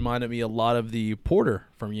Warhorse reminded me a lot of the Porter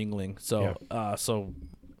from Yuengling. So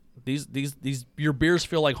These your beers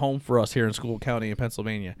feel like home for us here in Schuylkill County in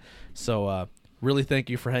Pennsylvania. So really thank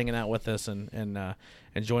you for hanging out with us and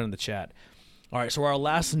joining the chat. All right, so our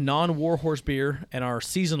last non-Warhorse beer and our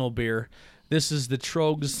seasonal beer. This is the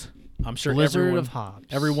Trogs. I'm sure Blizzard of hops.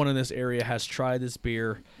 Everyone in this area has tried this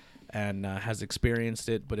beer and has experienced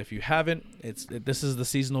it. But if you haven't, this is the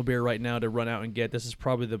seasonal beer right now to run out and get. This is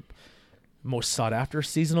probably the most sought after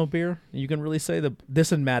seasonal beer. You can really say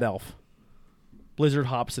this and Mad Elf. Blizzard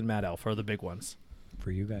hops and Mad Elf are the big ones.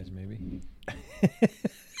 For you guys, maybe.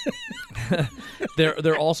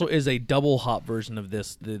 There also is a double hop version of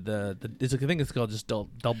this. I think it's called just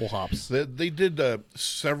double hops. They did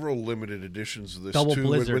several limited editions of this Double too,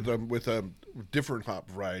 Blizzard. with different hop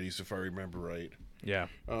varieties, if I remember right. Yeah.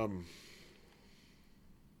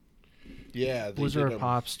 Yeah, they Blizzard did, of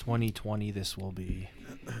Hops 2020. This will be.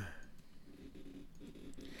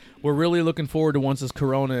 We're really looking forward to once this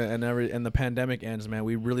Corona and the pandemic ends, man.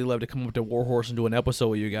 We'd really love to come up to Warhorse and do an episode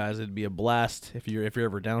with you guys. It'd be a blast if you're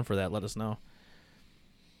ever down for that. Let us know.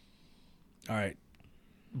 All right,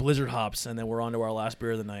 Blizzard hops, and then we're on to our last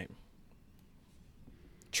beer of the night.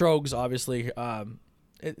 Trogs, obviously,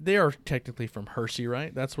 they are technically from Hershey,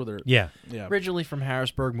 right? That's where they're. Yeah. Originally from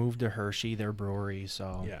Harrisburg, moved to Hershey, their brewery.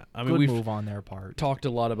 So Yeah, I mean, good we've move on their part. talked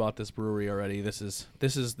a lot about this brewery already. This is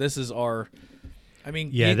our. I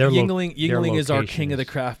mean, Yeah, Yuengling their is our location king of the is-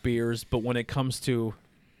 craft beers, but when it comes to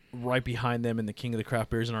right behind them and the king of the craft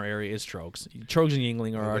beers in our area is Trogs. Trogs and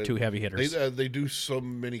Yingling are our two heavy hitters. They do so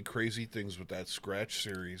many crazy things with that scratch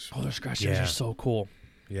series. Oh, their scratch beers are so cool.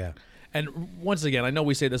 Yeah. And once again, I know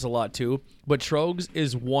we say this a lot too, but Trogs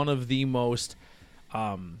is one of the most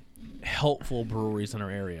helpful breweries in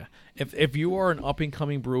our area. If you are an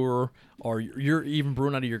up-and-coming brewer, or you're even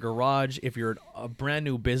brewing out of your garage, if you're a brand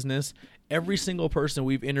new business, every single person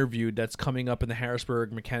we've interviewed that's coming up in the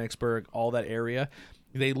Harrisburg, Mechanicsburg, all that area,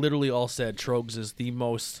 they literally all said Trogs is the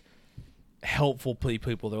most helpful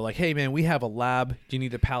people. They're like, hey man, we have a lab. Do you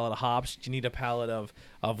need a pallet of hops? Do you need a pallet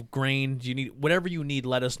of grain? Do you need whatever you need?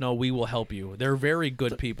 Let us know. We will help you. They're very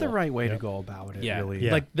good people. The right way to go about it. Yeah. Really.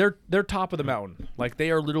 Yeah. Like they're top of the mountain. Like they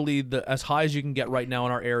are literally as high as you can get right now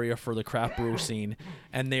in our area for the craft brew scene,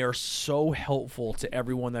 and they are so helpful to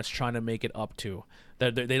everyone that's trying to make it up to.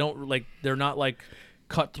 They don't like, they're not like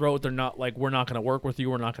cutthroat. They're not like, we're not going to work with you,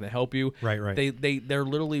 we're not going to help you. Right. They're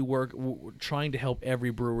literally trying to help every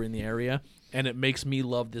brewery in the area, and it makes me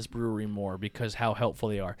love this brewery more because how helpful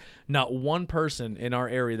they are. Not one person in our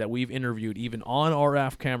area that we've interviewed, even on our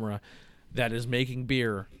AF camera, that is making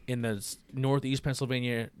beer in the northeast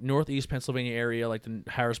Pennsylvania area, like the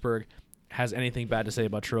Harrisburg, has anything bad to say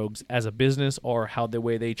about Trogs as a business or how the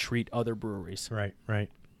way they treat other breweries. Right.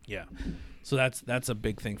 Yeah. So that's a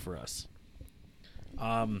big thing for us.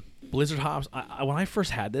 Blizzard hops. When I first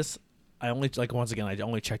had this, I only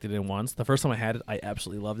checked it in once. The first time I had it, I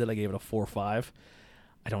absolutely loved it. I gave it a 4 or 5.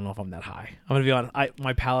 I don't know if I'm that high. I'm gonna be honest.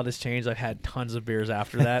 My palate has changed. I've had tons of beers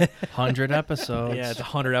after that. 100 episodes. Yeah, it's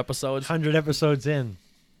 100 episodes. 100 episodes in.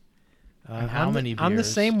 And how many beers? I'm the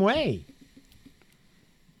same way.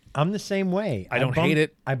 I don't hate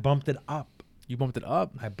it. I bumped it up. You bumped it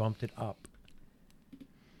up. I bumped it up.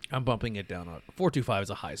 I'm bumping it down. 4.25 is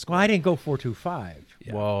a high score. Well, I didn't go 4.25.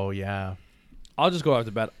 Yeah. Whoa, yeah. I'll just go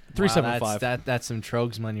after bat. 3.75. Wow, that's some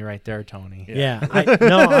Trogs money right there, Tony. Yeah.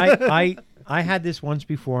 I had this once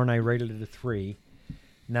before, and I rated it a 3.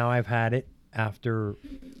 Now I've had it after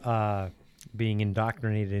being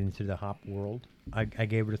indoctrinated into the hop world. I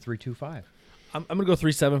gave it a 3.25. I'm gonna go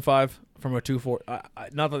 3.75 from a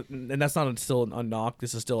 2.4. Not that, and that's not still a knock.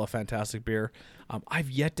 This is still a fantastic beer. I've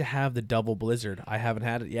yet to have the double Blizzard. I haven't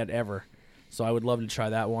had it yet ever, so I would love to try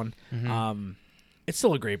that one. Mm-hmm. It's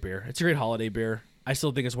still a great beer. It's a great holiday beer. I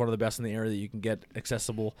still think it's one of the best in the area that you can get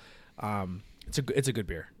accessible. It's a good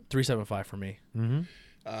beer. 3.75 for me.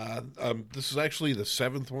 Mm-hmm. This is actually the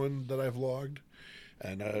 7th one that I've logged,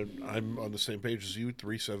 and I'm on the same page as you,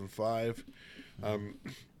 3.75.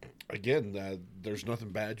 Again, there's nothing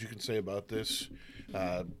bad you can say about this.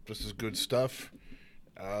 This is good stuff.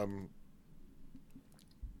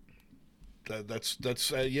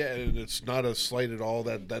 That's yeah, and it's not a slight at all.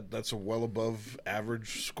 That's a well above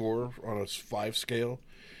average score on a 5 scale.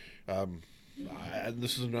 And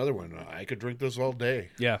this is another one. I could drink this all day.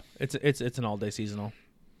 Yeah, it's an all day seasonal.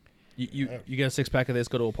 You get a 6-pack of this,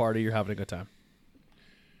 go to a party, you're having a good time.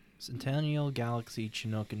 Centennial, Galaxy,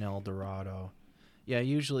 Chinook, and El Dorado. Yeah,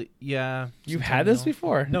 usually, yeah. You've had this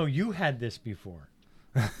before? No, you had this before.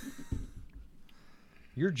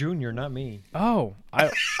 You're junior, not me. Oh,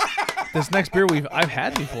 this next beer I've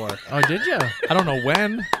had before. Oh, did you? I don't know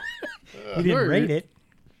when. You didn't rate it.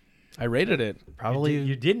 I rated it. Probably.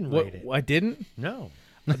 You didn't rate it. I didn't? No.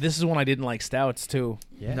 This is when I didn't like stouts too.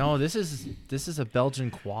 Yeah. No, this is a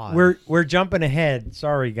Belgian quad. We're jumping ahead.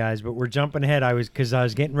 Sorry guys, but we're jumping ahead. I was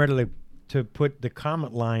getting ready to put the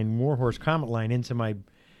Comet line, Warhorse Comet line, into my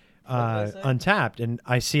Untapped, and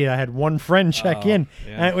I see I had one friend check in,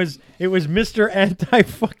 yeah. and it was Mr. Anti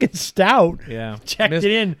fucking Stout. Yeah, checked it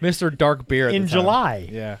in, Mr. Dark Beer at in the time. July.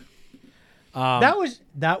 Yeah,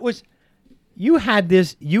 that was you had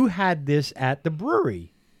this at the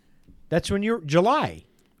brewery. That's when you're July.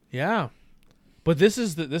 Yeah, but this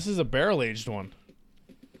is a barrel aged one.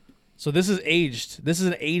 So this is aged. This is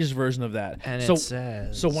an aged version of that. And so, it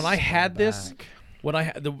says so when I had this, what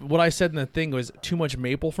I said in the thing was too much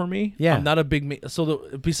maple for me. Yeah, I'm not a big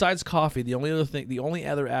besides coffee, the only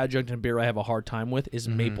other adjunct in beer I have a hard time with is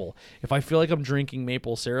maple. If I feel like I'm drinking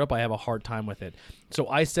maple syrup, I have a hard time with it. So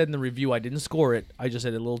I said in the review, I didn't score it. I just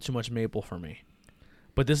said a little too much maple for me.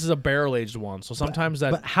 But this is a barrel aged one, so sometimes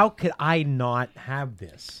But how could I not have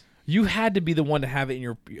this? You had to be the one to have it in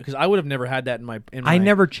your, because I would have never had that in my. I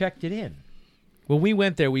never checked it in. When we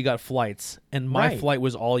went there, we got flights, and my Right. flight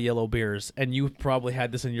was all yellow beers, and you probably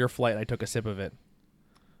had this in your flight. And I took a sip of it.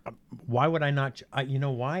 Why would I not? You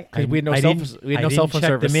know why? 'Cause we had no I cell didn't- phone- we had I no didn't cell phone check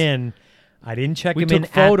service. them in. I didn't check We them in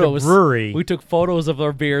took photos. at the brewery. We took photos of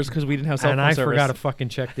our beers because we didn't have cell and phone I service. forgot to fucking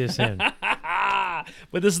check this in.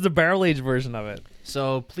 But this is the barrel aged version of it.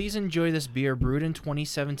 So please enjoy this beer brewed in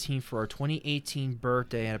 2017 for our 2018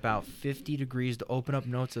 birthday at about 50 degrees to open up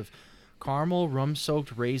notes of caramel,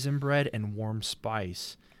 rum-soaked raisin bread, and warm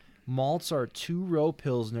spice. Malts are 2-row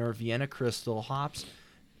Pilsner, Vienna Crystal, hops,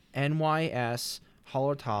 NYS,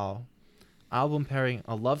 Hallertau. Album pairing,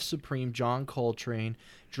 A Love Supreme, John Coltrane.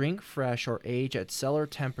 Drink fresh or age at cellar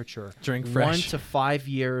temperature. Drink 1 fresh. to 5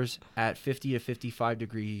 years at 50 to 55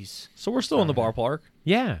 degrees. So we're still in the bar park.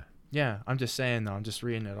 Yeah. Yeah, I'm just saying though. I'm just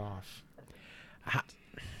reading it off.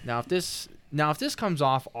 Now if this comes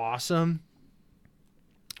off awesome,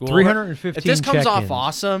 315 if this comes off check-ins.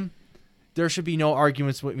 awesome, there should be no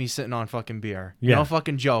arguments with me sitting on fucking beer. Yeah. No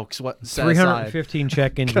fucking jokes. What set aside. 315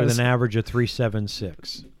 check-ins with an average of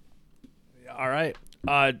 376. All right.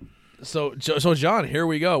 So John, here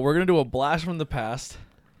we go. We're gonna do a blast from the past.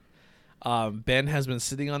 Ben has been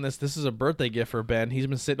sitting on this. This is a birthday gift for Ben. He's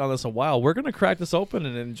been sitting on this a while. We're gonna crack this open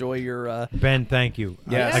and enjoy your. Ben, thank you.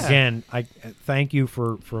 Yes. Again, I thank you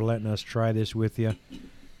for letting us try this with you.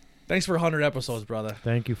 Thanks for 100 episodes, brother.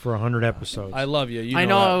 Thank you for 100 episodes. I love you. I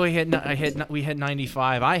know that. we hit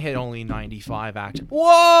 95. I hit only 95 actually. Whoa!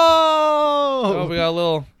 Oh, we got a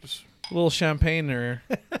little champagne there.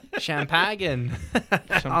 Champagne.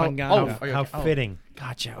 Champagne. How fitting.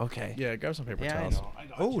 Gotcha. Okay. Yeah, grab some paper Yeah, I towels. know.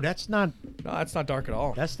 Oh, that's not No, that's not dark at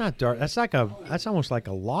all. that's not dark. That's almost like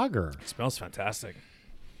a lager. It smells fantastic.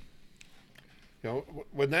 You know,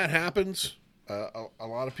 when that happens, a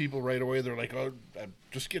lot of people right away they're like, "Oh,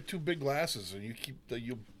 just get 2 big glasses, and you keep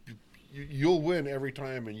you'll win every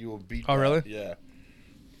time, and you will beat." Oh, that." really? Yeah.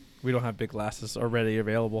 We don't have big glasses already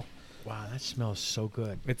available. Wow, that smells so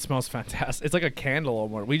good. It smells fantastic. It's like a candle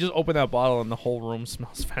almost. We just opened that bottle and the whole room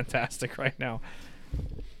smells fantastic right now.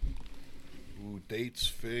 Ooh, dates,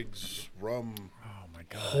 figs, rum. Oh my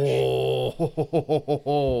gosh.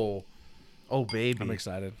 Oh, baby. I'm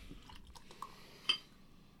excited.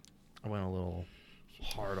 I went a little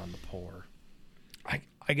hard on the pour.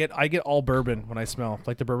 I get all bourbon when I smell,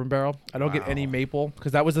 like the bourbon barrel. I don't get any maple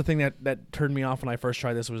because that was the thing that turned me off when I first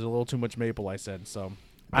tried this. Was a little too much maple. I said so.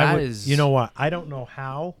 You know what? I don't know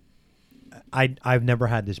how. I've never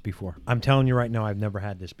had this before. I'm telling you right now, I've never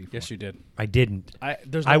had this before. Yes, you did. I didn't.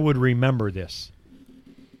 I would remember this.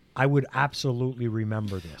 I would absolutely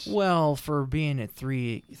remember this. Well, for being at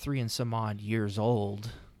three and some odd years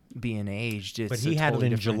old, being aged, it's But he a had totally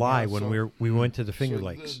it in different- July yeah, when so- we went to the Finger So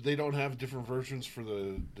Lakes. they don't have different versions for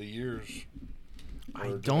the years. I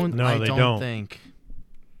Or- don't. No, I they don't don't. think.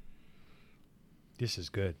 This is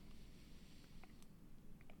good.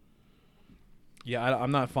 Yeah,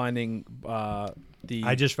 I'm not finding the.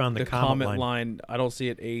 I just found the comment line. I don't see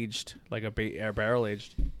it aged like a barrel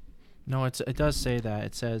aged. No, it does say that.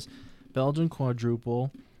 It says Belgian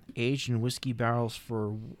quadruple, aged in whiskey barrels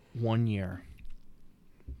for 1 year.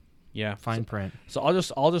 Yeah, Fine print. So I'll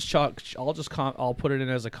put it in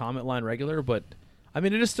as a comment line regular, but I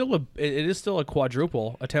mean it is still a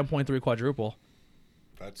quadruple, a 10.3 quadruple.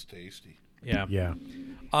 That's tasty. Yeah. Yeah.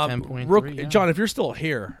 10.3, yeah. John, if you're still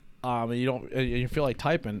here, and you feel like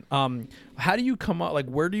typing, how do you come up? Like,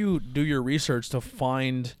 where do you do your research to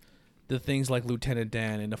find the things like Lieutenant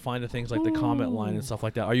Dan and to find the things like the comment line and stuff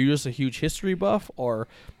like that? Are you just a huge history buff, or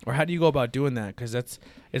how do you go about doing that? Because it's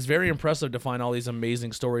very impressive to find all these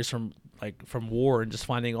amazing stories from war and just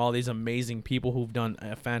finding all these amazing people who've done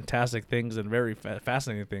fantastic things and very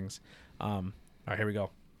fascinating things. All right, here we go.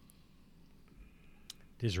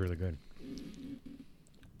 This is really good.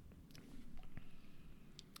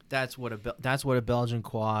 That's what a Belgian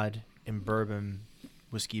quad in bourbon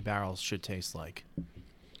whiskey barrels should taste like.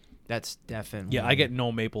 That's definitely. Yeah, I get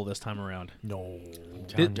no maple this time around. No.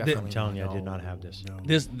 Definitely I'm telling you, I did not have this.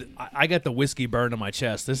 I got the whiskey burn on my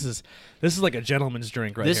chest. This is like a gentleman's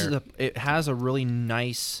drink right here. It has a really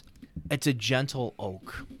nice. It's a gentle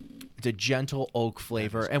oak. It's a gentle oak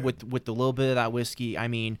flavor, and with the little bit of that whiskey, I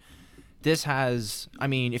mean, this has. I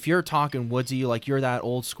mean, if you're talking woodsy, like you're that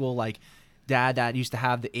old school, like dad that used to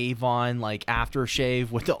have the Avon like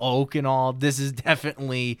aftershave with the oak and all. This is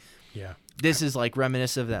definitely. Yeah. This is like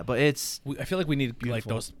reminiscent of that, but it's. I feel like we need like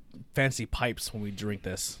those fancy pipes when we drink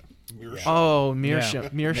this. Oh, Meerschaum. Yeah.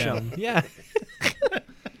 Meerschaum. Yeah.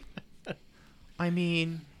 I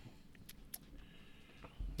mean,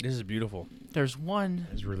 This is beautiful. there's one.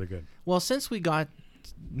 It's really good. Well, since we got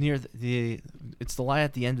near it's the light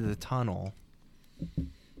at the end of the tunnel.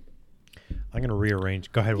 I'm going to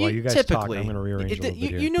rearrange. Go ahead while you guys talk. I'm going to rearrange a little bit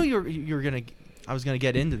here. You knew you're gonna I was gonna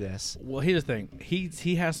get into this. Well, here's the thing.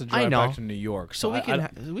 He has to I drive know. back to New York, So so we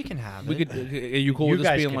can have we it. could. Are you cool You with this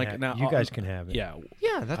guys being can like have- now? you guys can have it. Yeah.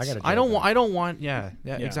 Yeah, that's. gotta I drive don't want. back. I don't want. Yeah,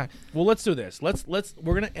 exactly. Well, let's do this. Let's.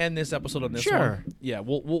 We're gonna end this episode on this Sure. one. Yeah.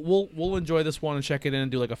 We'll enjoy this one and check it in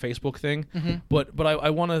and do like a Facebook thing. Mm-hmm. But I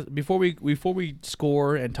want to before we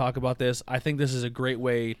score and talk about this. I think this is a great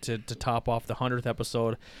way to top off the 100th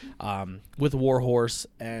episode, with Warhorse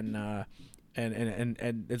and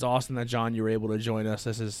it's awesome that John, you were able to join us.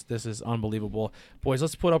 This is unbelievable, boys.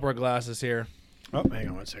 Let's put up our glasses here. Oh, hang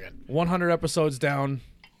on 1 second. 100 episodes down.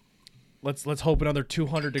 Let's hope another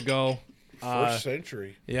 200 to go. First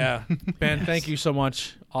century. Yeah, Ben, thank you so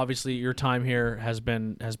much. Obviously, your time here has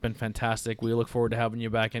been fantastic. We look forward to having you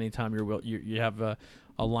back anytime you have a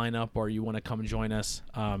lineup or you want to come join us.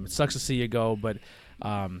 It sucks to see you go, but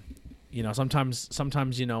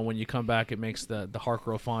sometimes when you come back, it makes the heart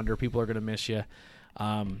grow fonder. People are gonna miss you.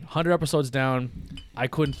 100 episodes down, I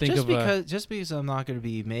couldn't think just because I'm not going to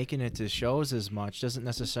be making it to shows as much doesn't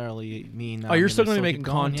necessarily mean. That you're I'm still gonna gonna be making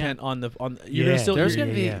keep going, content yeah. on the. Yeah, You're still, There's you're-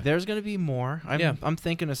 gonna be yeah. there's gonna be more. Yeah. I'm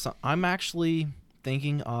thinking of some. I'm actually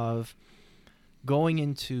thinking of going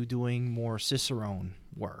into doing more Cicerone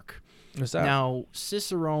work. What's that? Now,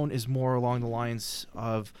 Cicerone is more along the lines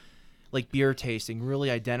of like beer tasting,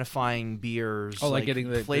 really identifying beers. Oh, like getting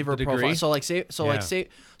the flavor degree? profile. So like Yeah.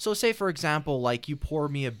 say for example, like you pour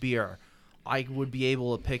me a beer, I would be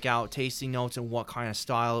able to pick out tasting notes and what kind of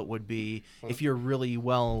style it would be if you're really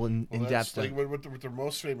well in That's depth. like what they're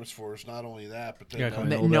most famous for is not only that, but Yeah, then,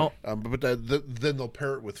 kinda no, then they'll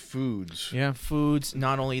pair it with foods. Yeah. foods.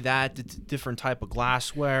 Not only that, different type of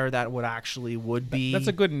glassware that would be. That's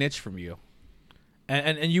a good niche from you.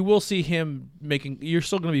 And you will see him making. You're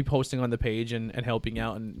still going to be posting on the page and helping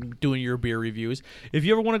out and doing your beer reviews. If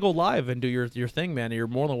you ever want to go live and do your thing, man, you're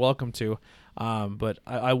more than welcome to. But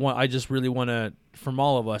I just really want to, from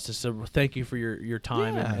all of us, just to thank you for your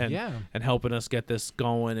time and helping us get this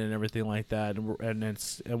going and everything like that.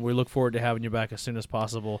 And we look forward to having you back as soon as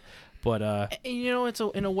possible. But And, it's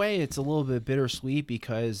in a way it's a little bit bittersweet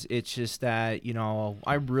because it's just that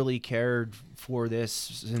I really cared for this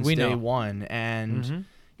since day one, and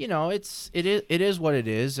it is what it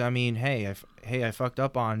is. I mean, hey, I fucked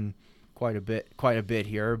up on quite a bit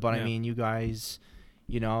here, but I mean, you guys,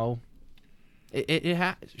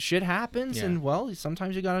 shit happens, and well,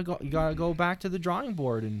 sometimes you gotta go back to the drawing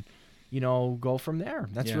board and go from there.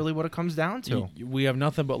 That's really what it comes down to. We have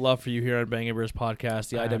nothing but love for you here on Bangin' Beers Podcast,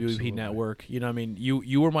 the IWEP Absolutely. Network. You know what I mean?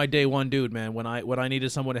 You were my day one dude, man. When I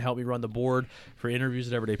needed someone to help me run the board for interviews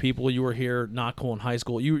with everyday people, you were here, not cool in high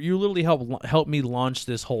school. You literally helped me launch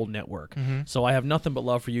this whole network. So I have nothing but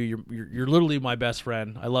love for you. You're literally my best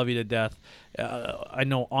friend. I love you to death. I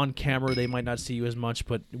know on camera they might not see you as much,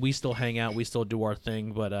 but we still hang out. We still do our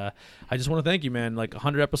thing. But I just want to thank you, man. Like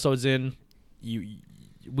 100 episodes in,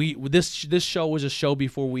 this show was a show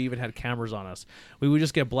before we even had cameras on us. We would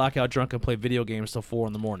just get blackout drunk and play video games till 4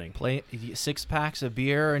 a.m. Play 6 packs of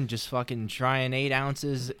beer and just fucking trying 8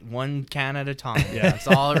 ounces, 1 can at a time. Yeah. That's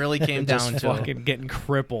all it really came down Just to. fucking getting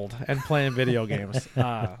crippled and playing video games.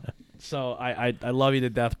 So I love you to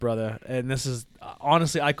death, brother. And this is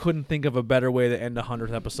honestly, I couldn't think of a better way to end the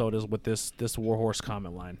 100th episode is with this Warhorse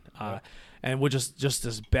comment line. And we're just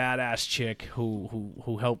this badass chick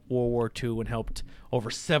who helped World War II and helped over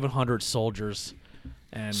 700 soldiers.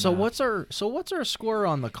 And So what's our score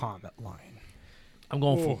on the comment line? I'm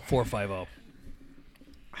going 450.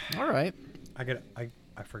 All right.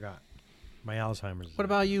 I forgot. My Alzheimer's. What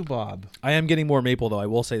about you, Bob? I am getting more maple though. I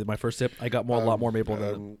will say that my first sip, I got a lot more maple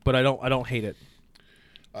than, but I don't hate it.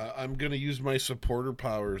 I'm gonna use my supporter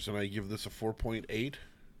powers, and I give this a 4.8.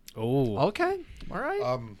 Oh, Okay. All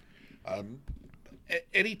right.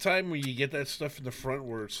 Anytime when you get that stuff in the front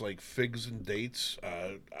where it's like figs and dates,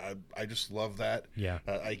 I just love that. Yeah.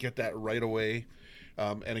 I get that right away.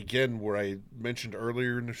 And again, where I mentioned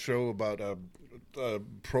earlier in the show about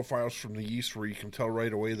profiles from the yeast where you can tell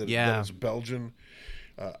right away that it's Belgian,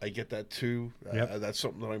 I get that too. Yep. That's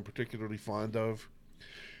something that I'm particularly fond of.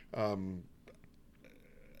 And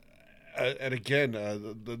again,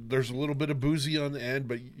 there's a little bit of boozy on the end,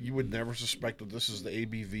 but you would never suspect that this is the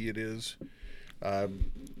ABV it is.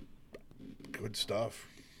 Good stuff.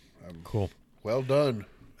 Cool. Well done.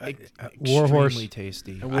 Warhorse. Extremely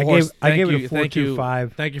tasty. I gave it a thank you.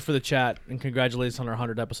 4.25. Thank you for the chat and congratulations on our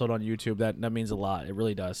 100th episode on YouTube. That means a lot. It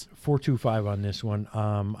really does. 4.25 on this one.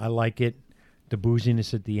 I like it. The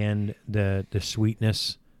booziness at the end, the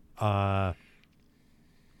sweetness,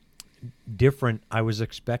 different. I was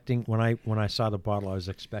expecting when I saw the bottle, I was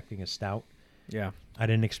expecting a stout. Yeah. I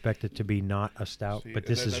didn't expect it to be not a stout, See, but and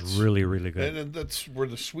this then is that's- really, really good. And then that's where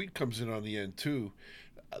the sweet comes in on the end too.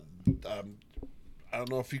 I don't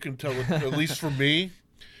know if you can tell, at least for me,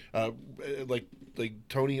 like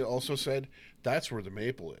Tony also said, that's where the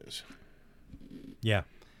maple is. Yeah.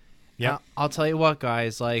 Yeah. I'll tell you what,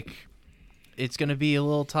 guys. Like, it's gonna be a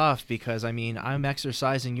little tough because I mean I'm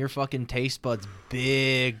exercising your fucking taste buds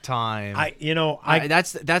big time. That's you know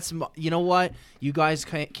what, you guys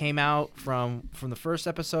came out from the first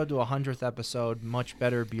episode to 100th episode much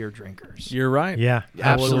better beer drinkers. You're right. Yeah.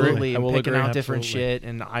 Absolutely, I and will picking agree. out different Absolutely. shit,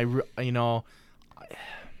 and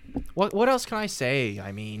what else can I say?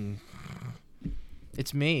 I mean,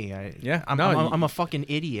 it's me. I'm a fucking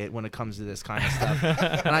idiot when it comes to this kind of stuff,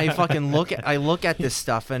 and I fucking look at this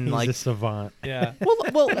stuff and He's like, a savant. Yeah.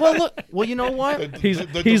 well, you know what?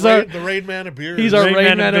 The Rain Man of beer. He's our Rain Rain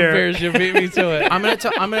Man of Man of Beer. Bears. You beat me to it. I'm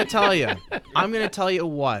gonna tell you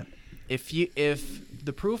what. If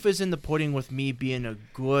the proof is in the pudding with me being a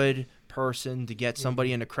good person to get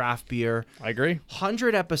somebody into craft beer, I agree.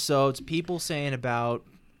 100 episodes, people saying about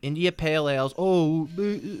India Pale Ales. Oh,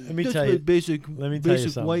 me that's tell my you- basic let me tell you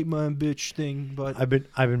basic something. white man bitch thing. But I've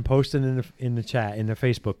been posting in the chat, in the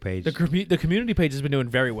Facebook page. The community page has been doing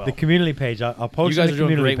very well. The community page. I'll post You guys in are the doing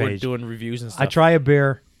community great with page. doing reviews and I stuff. try a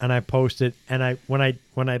beer and I post it, and when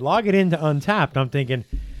I log it into Untapped, I'm thinking,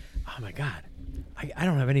 oh my god, I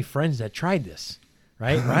don't have any friends that tried this,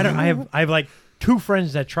 right? Or I have like 2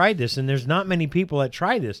 friends that tried this, and there's not many people that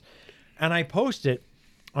try this, and I post it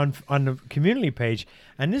on the community page,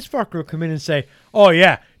 and this fucker will come in and say, oh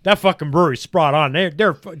yeah, that fucking brewery's spot on.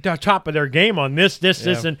 They're top of their game on this,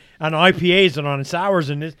 and on IPAs and on sours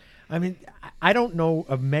and this. I mean, I don't know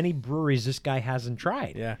of many breweries this guy hasn't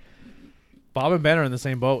tried. Yeah. Bob and Ben are in the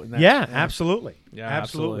same boat. In that. Yeah, absolutely. Yeah,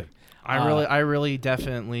 absolutely. I really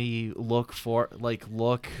definitely look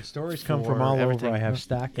Stories come from all everything. over. I have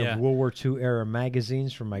stack of Yeah. World War II era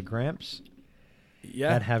magazines from my gramps Yeah.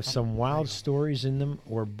 that have some wild stories in them,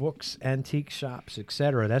 or books, antique shops,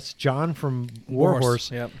 etc. That's John from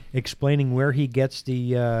Warhorse Yep. explaining where he gets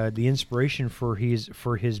the inspiration for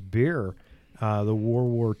his beer, the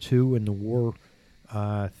World War II and the war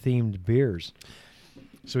themed beers.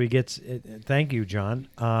 So he gets. Thank you, John.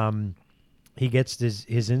 He gets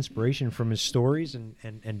his inspiration from his stories and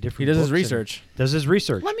different. He does his books and research. Does his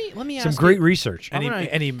research. Let me Some ask great you, research.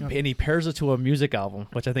 And he pairs it to a music album,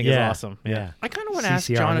 which I think is awesome. Yeah. I kind of want to ask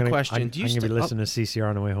CCR, John I'm a gonna- question. I'm Do you going to be still listening to CCR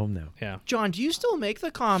on the way home now. Yeah. John, do you still make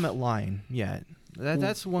the comment line yet?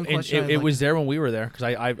 That's one question. It was there when we were there because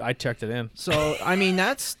I checked it in. so. I mean,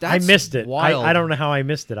 that's I missed it. Wild. I don't know how I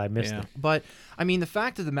missed it. I missed Yeah. it. But I mean, the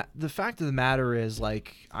fact of the matter is,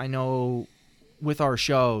 like, I know with our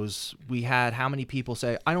shows we had how many people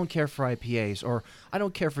say I don't care for IPAs or I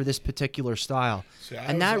don't care for this particular style, See, I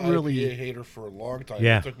and was that an really IPA hater for a long time.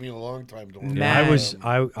 Yeah. It took me a long time to learn.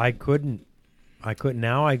 Man. I couldn't.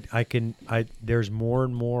 Now I can. There's more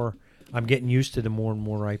and more. I'm getting used to the more and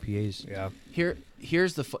more IPAs. Yeah.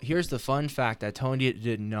 Here's the fun fact that Tony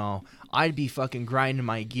didn't know. I'd be fucking grinding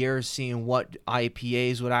my gears seeing what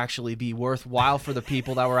IPAs would actually be worthwhile for the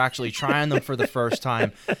people that were actually trying them for the first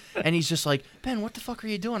time. And he's just like, Ben, what the fuck are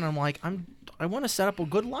you doing? I'm like, I want to set up a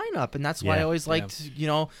good lineup, and that's why I Yeah. always liked,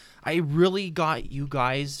 I really got you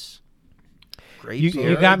guys great You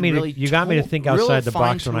beer. got me really to think real outside the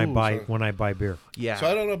box when I fine-tuned. buy beer. Yeah. So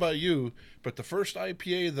I don't know about you, but the first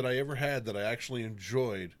IPA that I ever had that I actually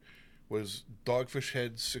enjoyed was Dogfish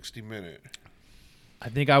Head's 60 Minute. I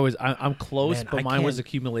think I'm close, Man, but I mine was can't-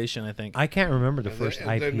 accumulation. I think. I can't remember the And first then-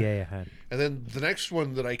 and then- IPA I had. And then the next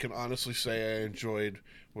one that I can honestly say I enjoyed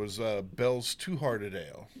was Bell's Two Hearted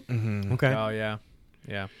Ale. Okay. Oh yeah,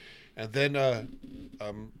 yeah. And then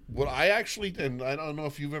what I actually, and I don't know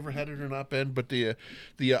if you've ever had it or not, Ben, but the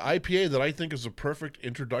IPA that I think is a perfect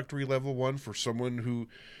introductory level one for someone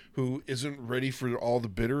who isn't ready for all the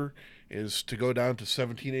bitter is to go down to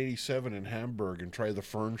 1787 in Hamburg and try the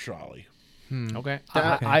Fern Schale. Okay.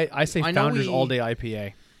 That- I say I know Founders we- All Day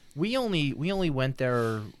IPA. We only went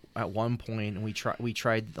there at one point, and we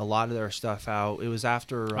tried a lot of their stuff out. It was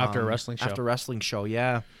after After a wrestling show. After a wrestling show,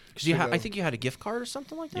 yeah. Because So, I think you had a gift card or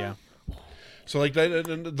something like that. Yeah. So like that,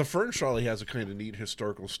 and the Fern Schale has a kind of neat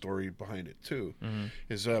historical story behind it too. Mm-hmm.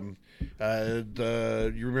 Is you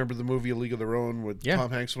remember the movie A League of Their Own with Yeah.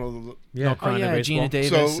 Tom Hanks and all the Yeah. No Oh Crying in yeah, Baseball. Gina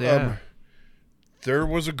Davis. So yeah. there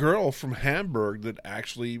was a girl from Hamburg that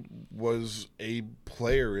actually was a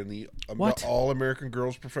player in the What? All-American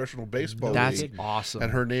Girls Professional Baseball That's League, awesome.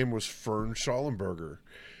 and her name was Fern Schallenberger,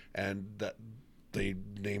 and that they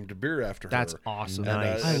named a beer after That's her. awesome.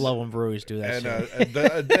 Nice. I love when breweries do that. And,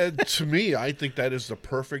 shit. and to me, I think that is the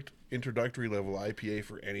perfect introductory level IPA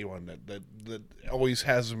for anyone that always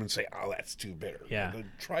has them and say, "Oh, that's too bitter." Yeah. Like,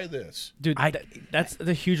 try this. Dude, that's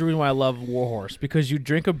the huge reason why I love Warhorse, because you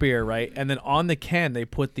drink a beer, right, and then on the can they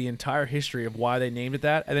put the entire history of why they named it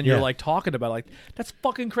that, and then you're like talking about it, like, that's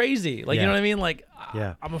fucking crazy. Like, you know what I mean? Like,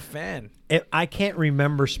 I'm a fan. I can't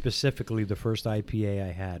remember specifically the first IPA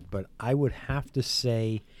I had, but I would have to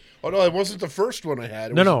say. Oh no, it wasn't the first one I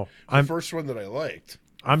had. It No, was the first one that I liked.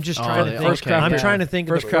 I'm just trying to think. okay. I'm trying to think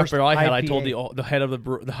First of the craft first beer I had. IPA. I told the head of the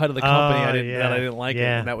company I didn't like it,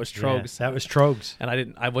 and that was Trogs. That was Trogs.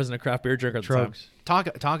 And I wasn't a craft beer drinker at the time.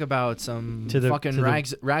 Trogs. Talk about some To the- fucking to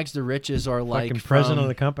the- rags to riches, or like Fucking president of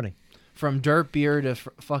the company. from dirt beer to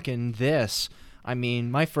fucking this. I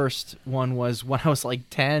mean, my first one was when I was like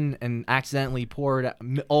 10 and accidentally poured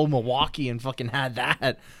Old Milwaukee and fucking had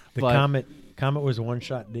that. The But Comet was a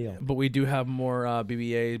one-shot deal. But we do have more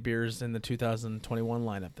BBA beers in the 2021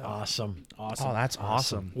 lineup, though. Awesome. oh, that's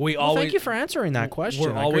awesome. We Well, always thank you for answering that question.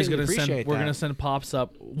 We're I always greatly going to send. appreciate We're that. going to send pops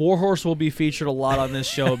up. Warhorse will be featured a lot on this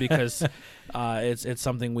show because it's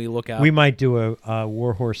something we look at. We might do a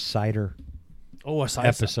Warhorse cider. a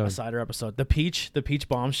cider episode. The peach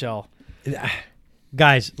bombshell.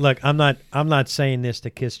 Guys, look, I'm not saying this to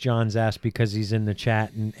kiss John's ass because he's in the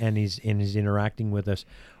chat and he's interacting with us.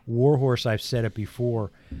 Warhorse, I've said it before.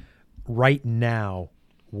 Right now,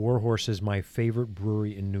 Warhorse is my favorite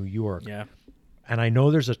brewery in New York. Yeah. And I know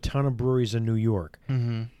there's a ton of breweries in New York.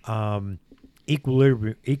 Mm-hmm.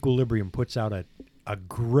 Equilibrium puts out a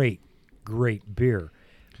great beer.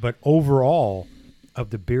 But overall, of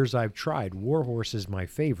the beers I've tried, Warhorse is my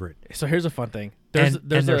favorite. So here's a fun thing. And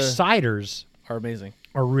their ciders are amazing.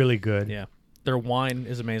 are really good. Yeah. Their wine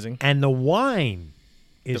is amazing. And the wine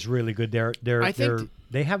is really good. I think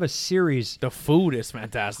they have a series. The food is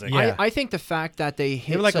fantastic. Yeah. I think the fact that they They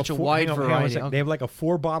hit have like such a four- wide hang on one variety. sec. They have like a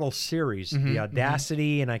 4-bottle series, the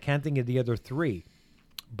Audacity, and I can't think of the other 3,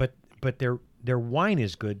 but their wine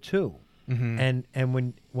is good too. And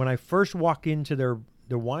when I first walked into their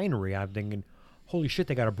winery, I'm thinking, holy shit,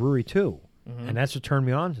 they got a brewery too, and that's what turned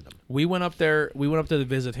me on to them. We went up there. We went up to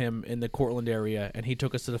visit him in the Cortland area, and he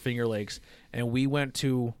took us to the Finger Lakes, and we went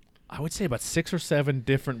to, I would say, about 6 or 7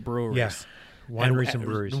 different breweries. Yeah. Wineries and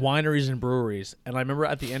breweries. Wineries and breweries. And I remember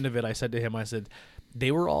at the end of it, I said to him, I said, they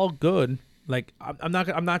were all good. Like, I'm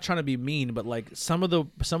not trying to be mean, but like some of the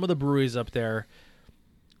breweries up there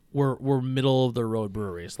were middle of the road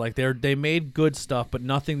breweries. Like they made good stuff, but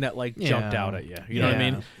nothing that like jumped out at you. You know what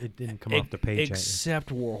I mean? It didn't come off the page. Except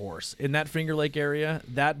Warhorse. In that Finger Lake area,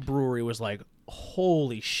 that brewery was like,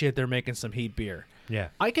 holy shit, they're making some heat beer. Yeah.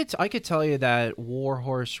 I could tell you that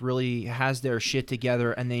Warhorse really has their shit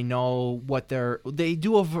together, and they know what they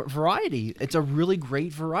do a variety. It's a really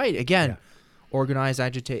great variety. Again, organize,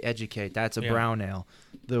 agitate, educate. That's a brown ale.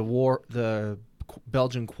 The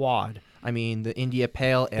Belgian Quad. I mean, the India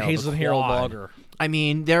Pale Ale. Hazel the Hero Quad. Lager. I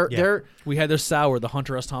mean, they're We had their sour, the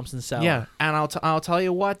Hunter S. Thompson sour. yeah. And I'll tell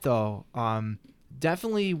you what though,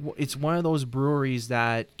 definitely it's one of those breweries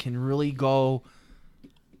that can really go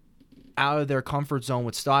out of their comfort zone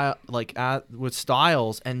with style, like with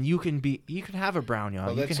styles, and you can have a brown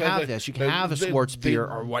ale, you can have this, you can have a Schwartz beer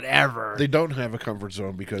or whatever. They don't have a comfort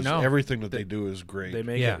zone because everything that they do is great. They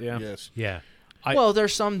make it, yeah. Yes. Yeah. Well,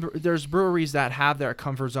 there's breweries that have their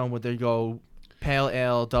comfort zone where they go pale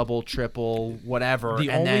ale, double, triple, whatever, The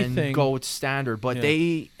and only then thing- go with standard. But Yeah.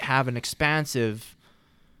 they have an expansive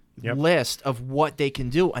list of what they can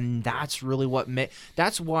do, and that's really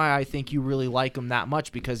that's why I think you really like them that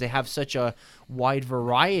much, because they have such a wide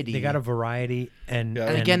variety. They got a variety, and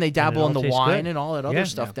and again, they dabble in the wine and all that other Yeah.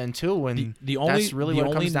 stuff then too, and The only that's really the what it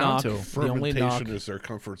only comes down knock, to. the only knock, Fermentation is their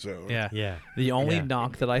comfort zone. yeah. The only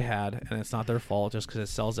knock that I had, and it's not their fault, just because it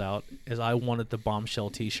sells out, is I wanted the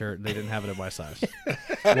Bombshell T-shirt, and they didn't have it in my size.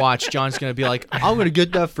 Watch, John's gonna be like, "I'm gonna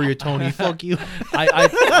get that for you, Tony. Fuck you."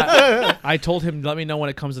 I told him, let me know when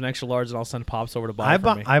it comes in extra large, and I'll send pops over to buy it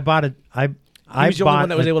for me. I bought it. He was the only one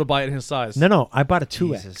that was able to buy it in his size. No, I bought a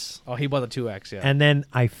 2X, Jesus. Oh, he bought the 2X, yeah. and then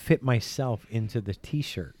I fit myself into the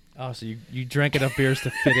T-shirt. Oh, so you drank enough beers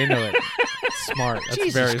to fit into it. Smart. That's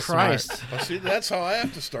Jesus very Christ. smart. Well, see, that's how I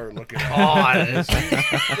have to start looking at it.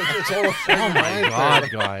 It's all a Oh my God,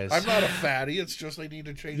 guys. I'm not a fatty. It's just I need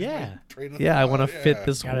to change Yeah. my train of Yeah, I thought. want to fit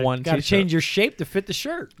this one Gotta T-shirt. change your shape to fit the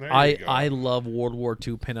shirt. There you go. I love World War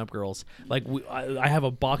II pinup girls. Like I have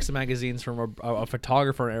a box of magazines from a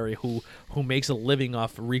photographer area who makes a living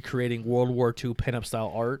off recreating World War II pinup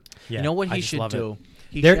style art. Yeah. You know what I he just should love do?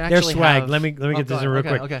 He Their should actually swag. have- Let me get this in real okay,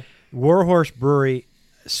 quick. Okay. Warhorse Brewery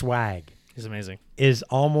swag It's amazing. is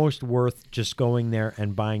almost worth just going there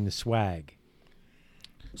and buying the swag.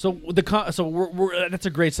 So we're that's a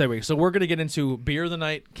great segue. So we're gonna get into beer of the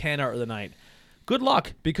night, can art of the night. Good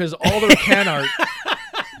luck, because all their can art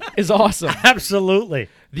is awesome. Absolutely.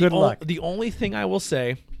 Good luck. The only thing I will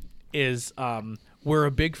say is we're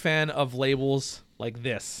a big fan of labels like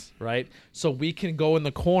this, right? So we can go in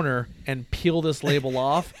the corner and peel this label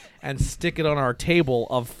off and stick it on our table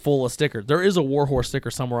full of stickers. There is a Warhorse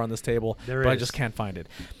sticker somewhere on this table, but I just can't find it.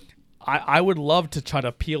 I would love to try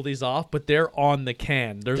to peel these off, but they're on the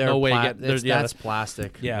can. There's no way to get that's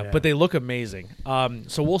plastic. Yeah, but they look amazing.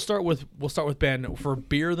 So we'll start with Ben for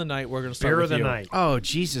beer of the night. We're gonna start with Beer of you. the night. Oh,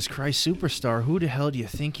 Jesus Christ, superstar! Who the hell do you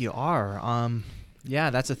think you are?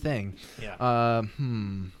 Yeah, that's a thing. Yeah.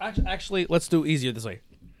 Actually, let's do it easier this way.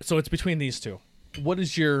 So it's between these two. What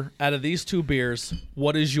is out of these two beers?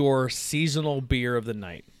 What is your seasonal beer of the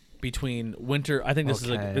night? Between winter, I think this is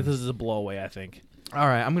a blowaway. I think. All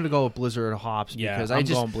right, I'm gonna go with Blizzard hops because I'm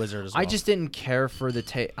going Blizzard as well. I just didn't care for the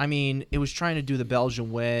taste. I mean, it was trying to do the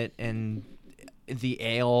Belgian wit and the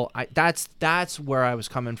ale. That's where I was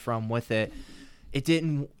coming from with it. It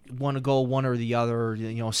didn't want to go one or the other.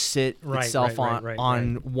 Sit itself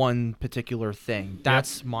on one particular thing.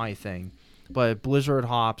 That's my thing. But Blizzard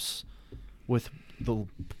hops with the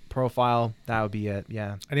profile, that would be it.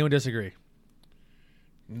 Yeah. Anyone disagree?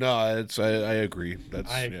 No, I agree.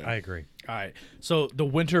 I agree. All right. So the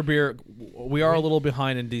winter beer, we are a little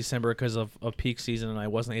behind in December because of peak season, and I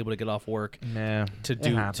wasn't able to get off work to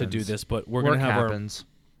do this. But we're gonna have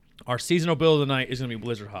our seasonal bill of the night is gonna be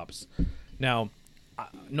Blizzard hops. Now,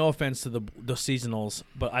 no offense to the seasonals,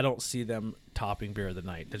 but I don't see them topping beer of the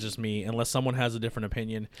night. That's just me, unless someone has a different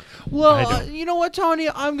opinion. Well, you know what, Tony?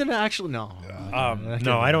 I'm gonna actually no.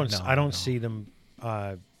 No, I don't see them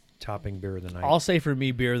topping beer of the night. I'll say for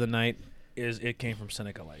me, beer of the night is it came from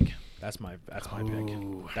Seneca Lake. That's my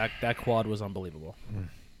pick. That quad was unbelievable.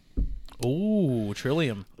 Ooh,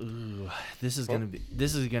 Trillium. Ooh, this is gonna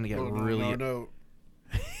get really. No.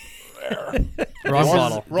 Wrong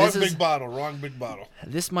bottle. Wrong big bottle.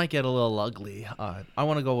 This might get a little ugly. I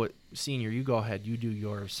want to go with Senior. You go ahead. You do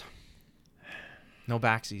yours. No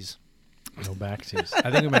backsies. No backsies. I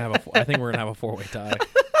think we're gonna have a 4-way tie.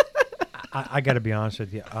 I got to be honest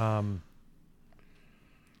with you. I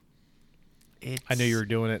knew you were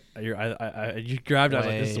doing it. You grabbed it. I was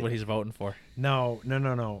like, this is what he's voting for. No.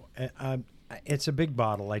 It's a big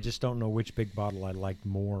bottle. I just don't know which big bottle I like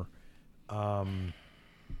more.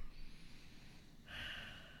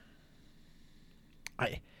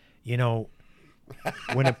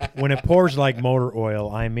 When it pours like motor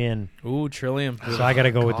oil, I'm in. Ooh, Trillium. So I got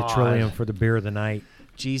to go with the Trillium for the beer of the night.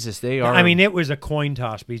 Jesus, they are. I mean, it was a coin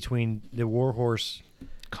toss between the Warhorse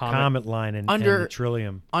Comet line and the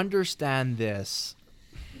Trillium. Understand this.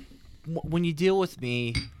 When you deal with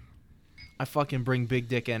me, I fucking bring big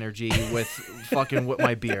dick energy with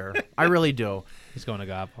my beer. I really do. He's going to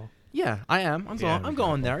Gabo. Yeah, I am. I'm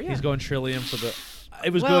going there. Yeah. He's going Trillium for the.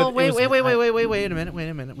 It was good. Wait a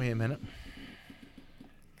minute.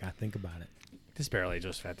 Gotta think about it. This barrel age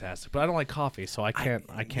was fantastic, but I don't like coffee, so I can't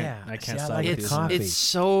side with these. coffee. It's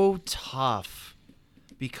so tough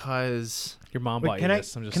because your mom bought you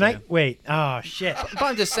this. I'm just saying. Can I wait? Oh shit! But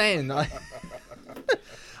I'm just saying. But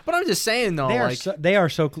I'm just saying though,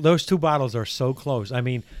 those two bottles are so close. I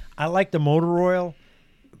mean, I like the motor oil,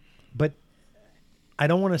 but I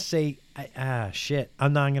don't want to say shit.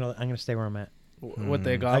 I'm gonna stay where I'm at. What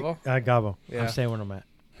they Gabo? Gabo. Yeah. I'm staying where I'm at.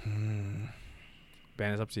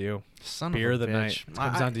 Ben, it's up to you. Beer of the night. It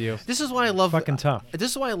comes down to you. This is what I love. Fucking tough. This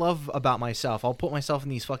is what I love about myself. I'll put myself in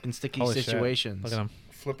these fucking sticky Holy situations. Shit. Look at him.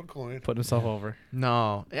 Flip a coin. Putting himself over.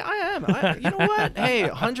 No, I am. You know what? Hey,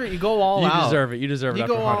 100, you go all out. You deserve it. You deserve it. You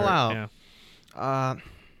after go 100. all out. Yeah.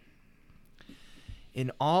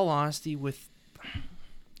 In all honesty,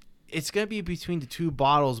 it's gonna be between the two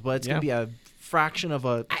bottles, but it's gonna be a fraction of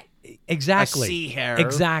a sea hair.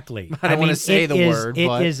 Exactly. I don't want to say the word.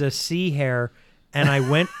 It is a sea hair, and I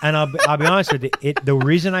went, and I'll be honest with you. The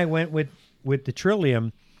reason I went with the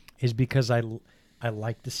Trillium is because I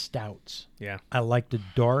like the stouts. Yeah. I like the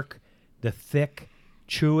dark, the thick,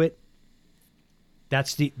 chew it. But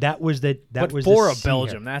for a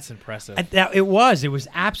Belgium, that's impressive. It was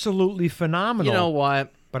absolutely phenomenal. You know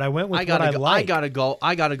what? But I went with what I like.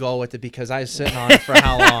 I gotta go with it because I was sitting on it for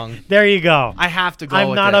how long? There you go. I have to go.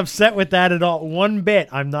 I'm not upset with that at all. One bit.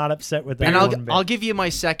 I'm not upset with that. And I'll give you my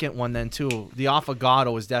second one then too. The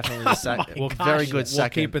Affogato is definitely the second. Very good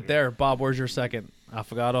second. We'll keep it there. Bob, where's your second?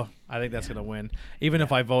 Affogato. I think that's gonna win. Even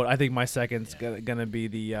if I vote, I think my second's gonna be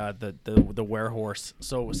the Warhorse.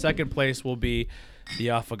 So second place will be the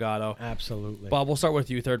Affogato. Absolutely. Bob, we'll start with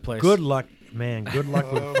you. Third place. Good luck, man. Good luck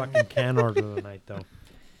with fucking can order tonight, though.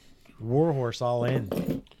 Warhorse all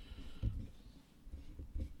in.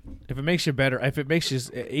 If it makes you better, if it makes you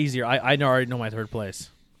easier, I already know my third place.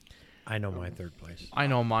 I know my third place. I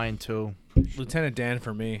know mine too. Lieutenant Dan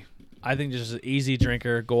for me. I think just an easy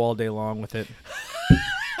drinker, go all day long with it.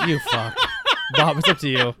 You fuck. Bob, it's up to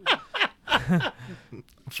you.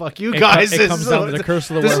 Fuck you guys. It comes down to the curse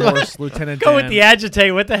of the werewolf, Lieutenant Dan. Go with the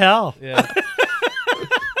agitate. What the hell? Yeah.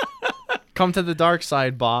 Come to the dark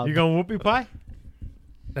side, Bob. You going whoopie pie?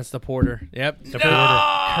 That's the porter. Yep. The porter.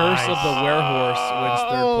 Curse of the werehorse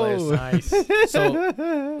wins third place.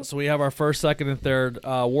 Nice. So we have our first, second, and third.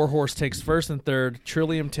 Warhorse takes first and third.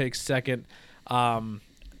 Trillium takes second.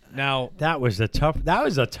 Now That was a tough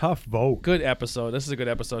vote. good episode. This is a good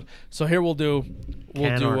episode. So here we'll do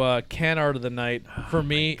can art of the night. For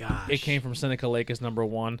me, gosh. it came from Seneca Lake as number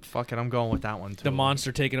one. Fuck it, I'm going with that one too. The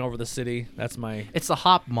monster taking over the city. That's my. It's the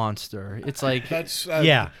hop monster. It's like That's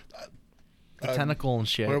Yeah. the tentacle and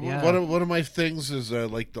shit. Yeah. One of my things is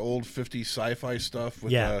like the old 50s sci-fi stuff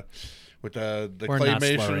with Yeah. with the We're not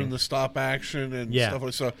claymation slurring. and the stop action and Yeah. stuff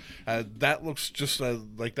like so. That looks just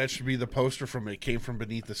like that should be the poster from It Came From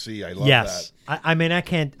Beneath the Sea. I love Yes. that. I mean, I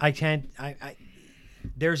can't.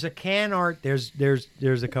 There's a can art. There's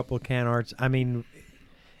a couple of can arts. I mean,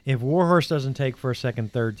 if Warhorse doesn't take first,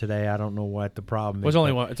 second, third today, I don't know what the problem is. It's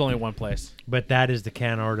only one. It's only one place. But that is the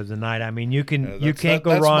can art of the night. I mean, you That's- can't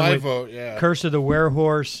go that's wrong my with vote. Yeah. Curse of the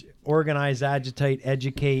Werehorse, Organize, Agitate,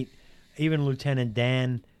 Educate, even Lieutenant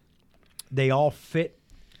Dan. They all fit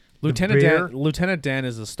Lieutenant beer. Lieutenant Dan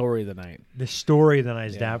is the story of the night. the story of the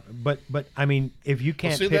night. Yeah. But I mean, if you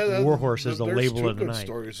can't See, pick that- Warhorse as the there's label two of the good night,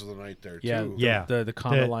 stories of the night there Yeah, too. Yeah. The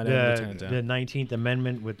comment line of Lieutenant Dan. the 19th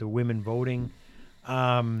Amendment with the women voting,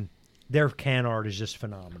 their can art is just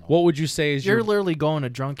phenomenal. What would you say is You're your? literally going to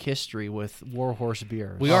drunk history with Warhorse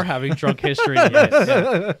beers. We are having drunk history.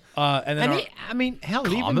 Yeah. And then And our- I mean, hell,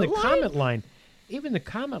 even Comment the line? comment line, even the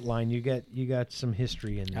comment line, you got some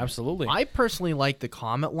history in there. absolutely. I personally like the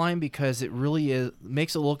comment line because it really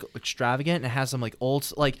makes it look extravagant and it has some like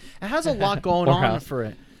old it has a lot going on Warehouse. for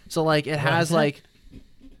it. So like it has like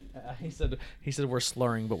He said we're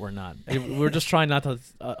slurring, but we're not. We're just trying not to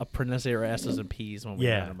pronounce our S's and P's when we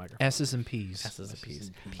Yeah. have the microphone. S's and P's. S's and P's.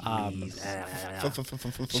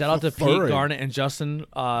 Shout out to Pete, Garnet, and Justin,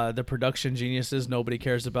 the production geniuses. Nobody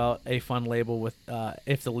cares about a fun label with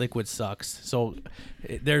if the liquid sucks. So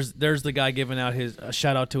there's the guy giving out his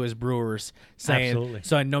shout out to his brewers, saying Absolutely.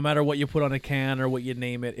 so no matter what you put on a can or what you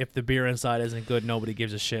name it, if the beer inside isn't good, nobody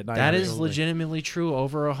gives a shit. And I That agree. is legitimately true.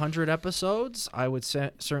 Over 100 episodes, I would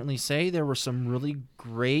certainly say there were some really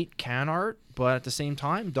great can art, but at the same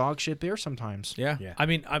time, dog shit beer sometimes. Yeah. Yeah. I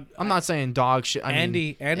mean, I'm not saying dog shit. I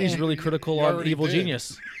mean, Andy's really critical You on already Evil did.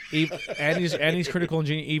 Genius. Andy's critical on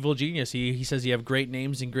Evil Genius. He says you have great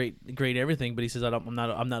names and great everything, but he says I'm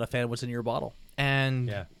not a fan of what's in your bottle. and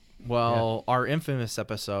Yeah. well, our infamous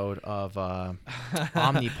episode of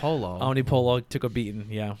Omnipolo. Omnipolo took a beating.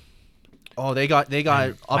 Yeah, Oh, they got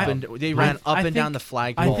up and they ran up I and down think- the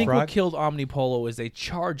flagpole. I think Frog? what killed Omnipolo is they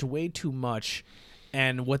charge way too much,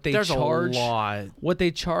 and what they There's charge, a lot. what they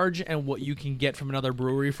charge, and what you can get from another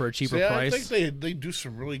brewery for a cheaper See, I price. think they do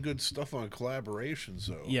some really good stuff on collaborations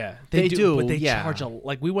though. Yeah, They do, but they yeah. charge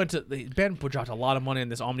like we went to Ben dropped a lot of money in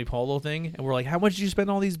this Omnipolo thing, and we're like, how much did you spend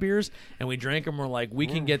on all these beers? And we drank them. We're like, we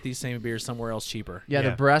can get these same beers somewhere else cheaper. Yeah,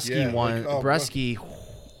 Yeah. the Bresky Yeah, one. like, oh, Bresky.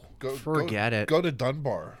 Forget it. Go to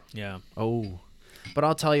Dunbar. Yeah, Oh, but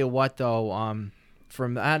I'll tell you what though.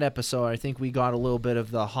 From that episode, I think we got a little bit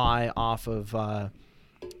of the high off of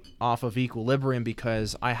Equilibrium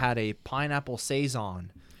because I had a pineapple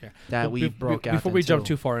saison that But we broke out before we jump into.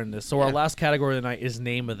 too far in this. So our last category of the night is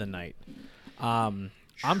name of the night. I'm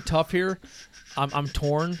tough here. I'm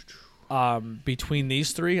torn between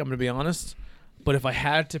these three. I'm gonna be honest, but if I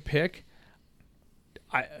had to pick,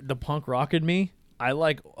 the punk rock in me, I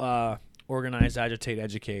like Organize, Agitate,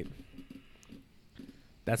 Educate.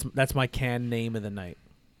 That's my can name of the night.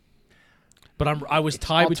 But I was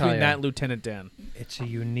tied I'll between tell ya. that and Lieutenant Dan. It's a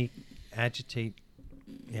unique agitate.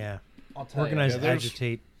 Yeah. I'll tell Organize, Yeah, there's-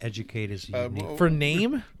 agitate, educate is unique. well, For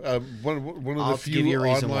name, one of the I'll give you few a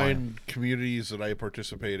reason online communities that I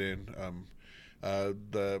participate in,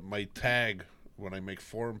 my tag when I make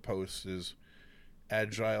forum posts is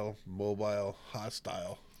agile, mobile,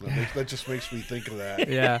 hostile. That just makes me think of that.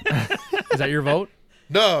 yeah. Is that your vote?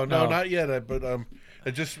 No, Oh. not yet. But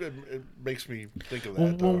it makes me think of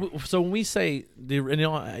When, that. though. so when we say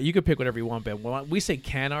you could pick whatever you want, Ben. When we say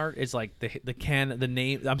can art, it's like the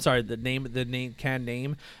name. I'm sorry, the name can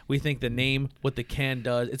name. We think the name, what the can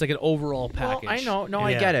does. It's like an overall package. Well, I know. No,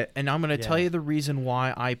 I Yeah. get it. And I'm going to tell Yeah. you the reason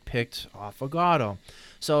why I picked Affogato.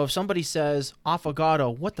 So if somebody says,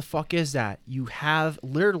 Affogato, what the fuck is that? You have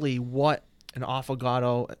literally what an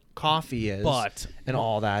Affogato coffee is But and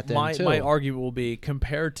all that. Then my too. my argument will be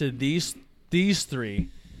compared to these three,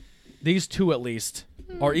 these two at least,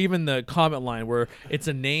 or even the comment line where it's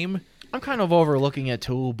a name. I'm kind of overlooking it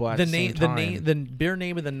too, but The at the name, same the time, name, the beer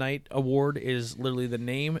name of the night award is literally the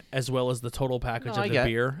name as well as the total package No, of I the get-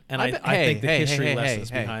 beer, and I I bet- think the hey, history hey, lessons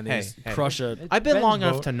hey, behind hey, these hey. crush a I've been Ben's long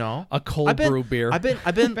enough vote. to know. cold I've been, brew beer. I've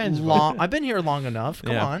been Ben's long. I've been here long enough.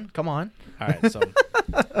 Come Yeah. on. All right, so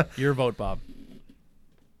your vote, Bob.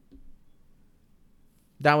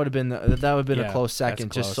 That would have been Yeah, a close that's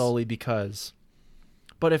second, just close. solely because.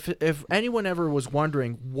 But if anyone ever was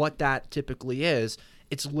wondering what that typically is,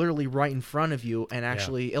 it's literally right in front of you and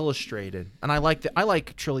actually illustrated. And I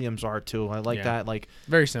like Trillium's art too. I like Yeah. that, like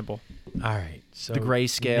Very simple. All right. So The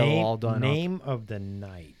grayscale name, all done up. Name of the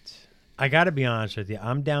night. I got to be honest with you.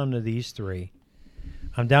 I'm down to these three.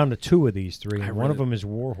 I'm down to two of these three. And one of really- them is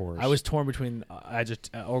Warhorse. I was torn between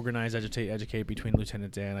organize, agitate, educate between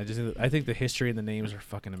Lieutenant Dan. I think the history and the names are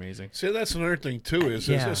fucking amazing. See, that's another thing too. Is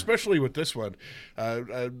Yeah. especially with this one,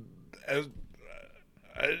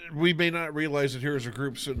 we may not realize it here as a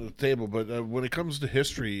group sitting at the table, but when it comes to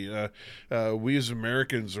history, we as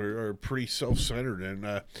Americans are pretty self-centered,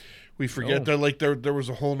 and we forget that like there was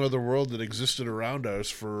a whole nother world that existed around us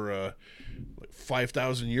for like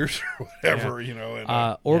 5,000 years or whatever, you know.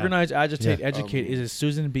 And, Organize, agitate, Yeah. educate is a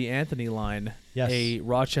Susan B. Anthony line. Yes. A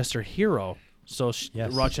Rochester hero. So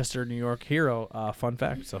Yes. Rochester, New York hero. Fun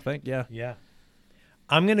fact. So yeah. Yeah.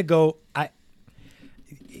 I'm going to go.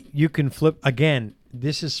 You can flip again.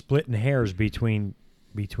 This is splitting hairs between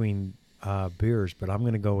beers, but I'm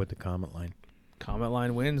going to go with the comment line. Comment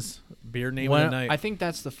line wins. Beer name of the night. I think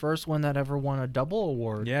that's the first one that ever won a double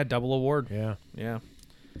award. yeah, double award. Yeah. Yeah.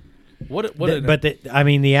 What? But the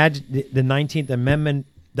 19th Amendment,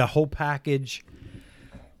 the whole package.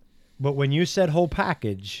 But when you said whole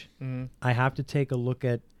package, I have to take a look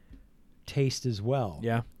at taste as well.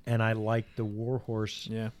 Yeah. And I like the Warhorse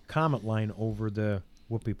Yeah. comment line over the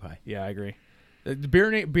whoopie pie. Yeah, I agree. The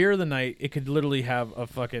beer of the night, it could literally have a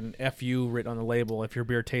fucking FU written on the label. If your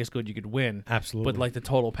beer tastes good, you could win. Absolutely. But like the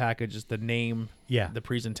total package is the name, Yeah. the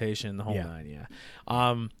presentation, the whole Yeah. nine.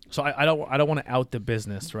 Yeah. So I don't want to out the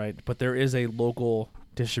business, right? But there is a local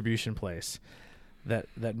distribution place that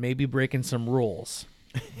may be breaking some rules,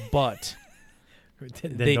 but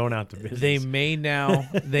Then don't out the business.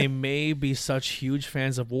 they may be such huge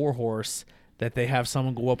fans of Warhorse that they have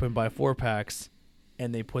someone go up and buy 4-packs.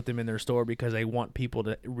 And they put them in their store because they want people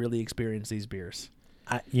to really experience these beers.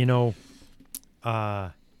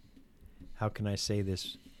 How can I say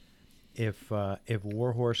this? If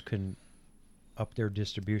Warhorse can up their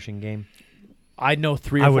distribution game, I know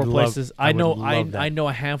 3 I or 4 would love- places. I I would know love that. I know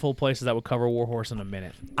a handful of places that would cover Warhorse in a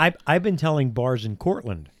minute. I've been telling bars in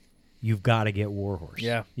Cortland, you've got to get Warhorse.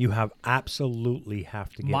 Yeah. You have absolutely have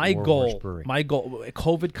to get My Warhorse goal, Brewing.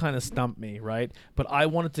 COVID kind of stumped me, right? But I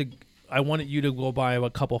wanted you to go buy a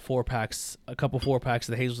couple 4-packs of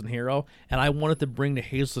the Hazelton Hero, and I wanted to bring the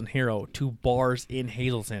Hazelton Hero to bars in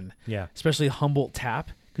Hazelton. Yeah. Especially Humboldt Tap.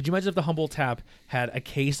 Could you imagine if the Humboldt Tap had a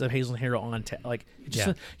case of Hazelton Hero on tap? Like,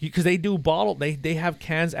 just because they do bottle, they have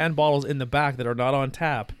cans and bottles in the back that are not on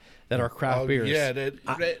tap that are craft beers. Yeah,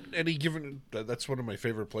 any given that's one of my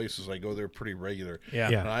favorite places. I go there pretty regular. Yeah.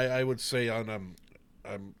 Yeah. And I would say on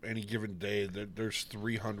any given day that there's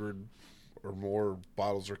 300 or more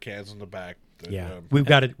bottles or cans in the back. That, Yeah, we've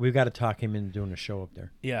got to talk him into doing a show up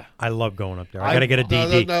there. Yeah. I love going up there. I got to get a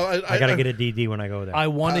DD. I got to get a DD when I go there. I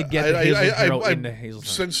want to get the Hazelton Hero into Hazelton.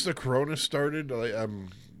 Since the Corona started,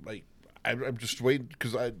 I'm just waiting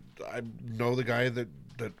because I know the guy that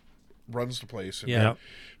runs the place. And, Yeah.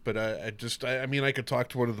 But I mean, I could talk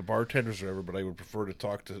to one of the bartenders or whatever, but I would prefer to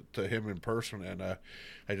talk to him in person. And I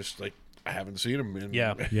haven't seen him.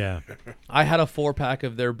 Yeah. yeah, I had a 4-pack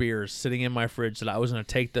of their beers sitting in my fridge that I was going to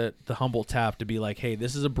take the Humboldt Tap to be like, hey,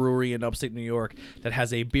 this is a brewery in upstate New York that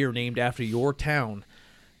has a beer named after your town.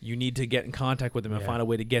 You need to get in contact with them and find a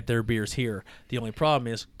way to get their beers here. The only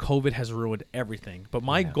problem is COVID has ruined everything. But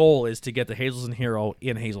my goal is to get the Hazelton Hero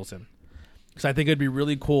in Hazelton. Because I think it'd be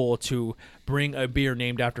really cool to bring a beer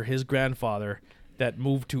named after his grandfather that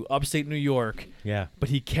moved to upstate New York. yeah. But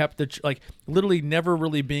he kept literally never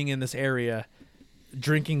really being in this area,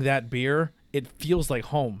 drinking that beer it feels like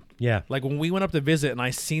home. Yeah. Like when we went up to visit and I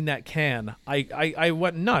seen that can, I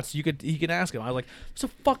went nuts. You can ask him. I was like, there's a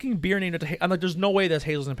fucking beer named after I'm like, there's no way that's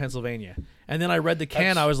Hazelton, Pennsylvania. And then I read the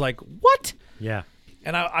can, I was like, what? Yeah.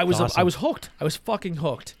 And I was awesome. I was hooked. I was fucking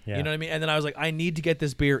hooked. Yeah. You know what I mean? And then I was like, I need to get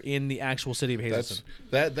this beer in the actual city of Hazelton.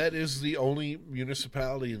 That is the only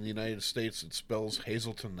municipality in the United States that spells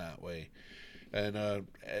Hazelton that way, and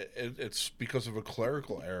it's because of a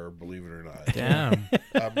clerical error, believe it or not. Damn.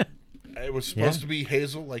 It was supposed to be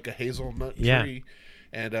hazel, like a hazelnut tree,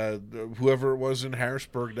 and whoever it was in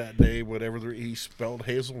Harrisburg that day, he spelled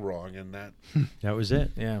hazel wrong, and That was it.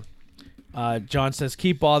 Yeah. John says,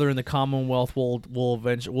 "Keep bothering the Commonwealth.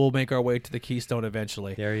 We'll make our way to the Keystone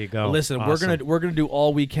eventually." There you go. Listen, Awesome. we're gonna do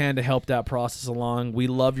all we can to help that process along. We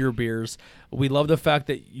love your beers. We love the fact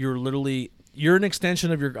that you're an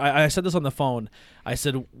extension of your. I said this on the phone. I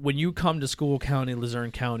said when you come to School County,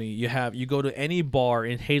 Luzerne County, you go to any bar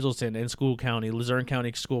in Hazelton and School County, Luzerne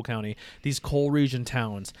County, School County, these coal region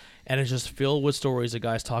towns, and it's just filled with stories of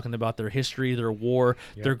guys talking about their history, their war.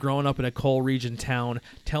 Yep. They're growing up in a coal region town,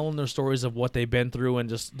 telling their stories of what they've been through,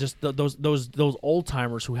 and those old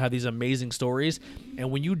timers who have these amazing stories.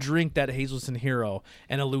 And when you drink that Hazelton Hero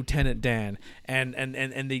and a Lieutenant Dan,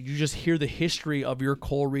 and you just hear the history of your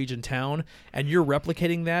coal region town, and you're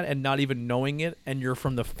replicating that and not even knowing it, and you're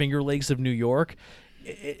from the Finger Lakes of New York,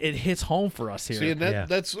 it hits home for us here. See, and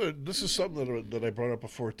that's this is something that I brought up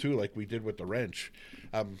before too, like we did with the wrench.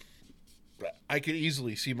 I could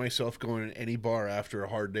easily see myself going in any bar after a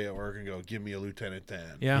hard day at work and go, "Give me a Lieutenant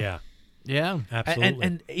Dan." Yeah. Yeah. Absolutely.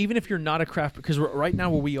 And even if you're not a craft, because right now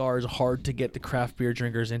where we are is hard to get the craft beer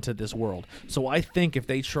drinkers into this world. So I think if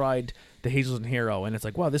they tried the Hazelton Hero and it's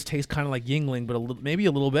like, wow, this tastes kind of like Yingling, but maybe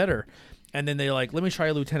a little better. And then they're like, let me try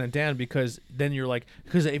a Lieutenant Dan, because then you're like,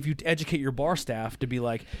 because if you educate your bar staff to be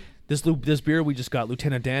like, this beer we just got,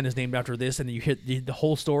 Lieutenant Dan, is named after this, and then you hit the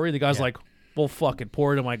whole story, the guy's like, well, fuck it,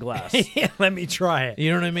 pour it in my glass. Let me try it.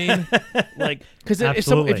 You know what I mean? Like, because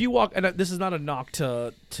Absolutely. if you walk, and this is not a knock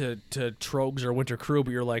to Trogs or Winter Crew,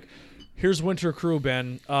 but you're like, here's Winter Crew,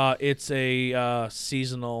 Ben. It's a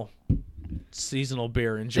seasonal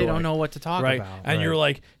beer. Enjoy. They don't know what to talk right? about. And you're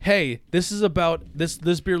like, hey, this is about this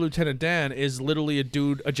beer. Lieutenant Dan is literally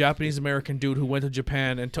a Japanese American dude who went to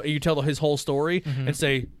Japan, and you tell his whole story and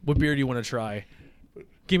say, what beer do you want to try?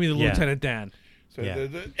 Give me the Lieutenant Dan. So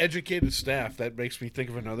the educated staff, that makes me think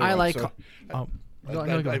of another. I one. like. So, Go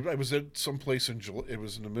I was at some place in it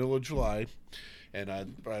was in the middle of July, and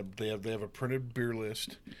they have a printed beer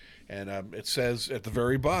list, and it says at the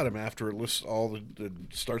very bottom, after it lists all the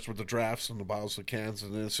starts with the drafts and the bottles and cans,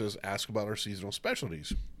 and then it says ask about our seasonal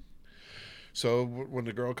specialties. So when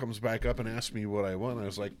the girl comes back up and asks me what I want, I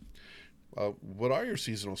was like, what are your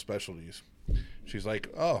seasonal specialties? She's like,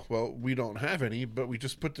 oh, well, we don't have any, but we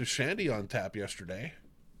just put the shandy on tap yesterday.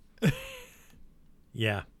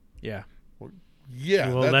 Yeah. Yeah.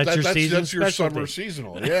 Yeah, Well, that's your that's your specialty. summer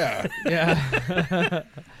seasonal. Yeah. Yeah.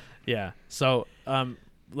 Yeah. So,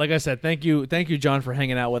 like I said, thank you, John, for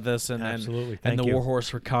hanging out with us, and Absolutely. and the Thank you. Warhorse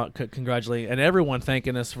for congratulating, and everyone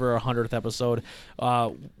thanking us for our 100th episode.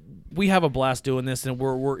 We have a blast doing this, and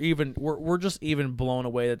we're just even blown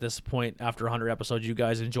away at this point. After 100 episodes, you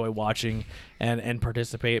guys enjoy watching and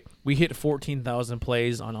participate. We hit 14,000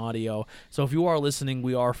 plays on audio. So if you are listening,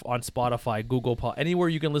 we are on Spotify, Google, anywhere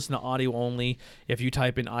you can listen to audio only. If you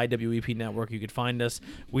type in IWEP Network, you could find us.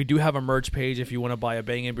 We do have a merch page if you want to buy a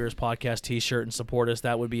Bangin Beers podcast T-shirt and support us.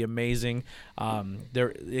 That would be amazing.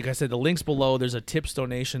 There, like I said, the links below. There's a tips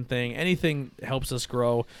donation thing. Anything helps us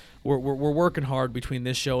grow. We're working hard between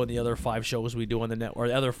this show and the other 5 shows we do on the net, or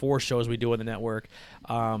the other 4 shows we do on the network.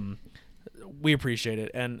 We appreciate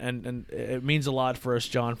it, and it means a lot for us,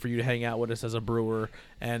 John, for you to hang out with us as a brewer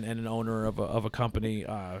and an owner of a company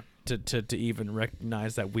to even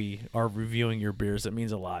recognize that we are reviewing your beers. It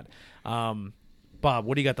means a lot. Bob,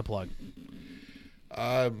 what do you got to plug?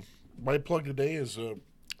 My plug today is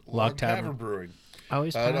Log Tavern Brewing.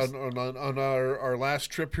 Always pass. On our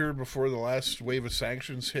last trip here before the last wave of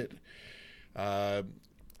sanctions hit,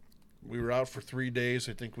 we were out for 3 days.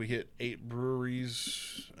 I think we hit 8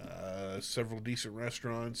 breweries, several decent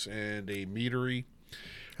restaurants, and a meadery.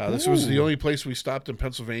 This was the only place we stopped in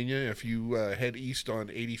Pennsylvania. If you head east on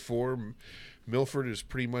 84, Milford is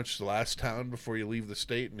pretty much the last town before you leave the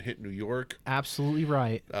state and hit New York. Absolutely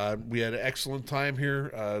right. We had an excellent time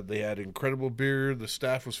here. They had incredible beer. The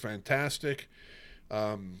staff was fantastic.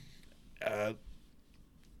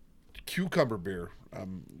 Cucumber beer.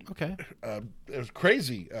 Okay. It was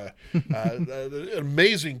crazy.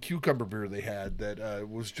 Amazing cucumber beer they had that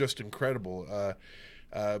was just incredible.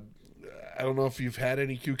 I don't know if you've had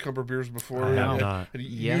any cucumber beers before. I have not.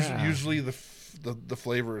 Yeah. Usually the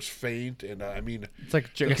flavor is faint, and I mean, It's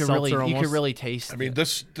like You a could seltzer really, you almost. could really taste. I mean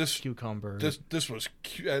this cucumber. this was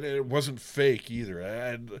cute, and it wasn't fake either.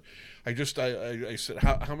 And I said,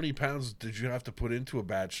 how many pounds did you have to put into a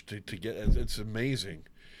batch to get? It's amazing.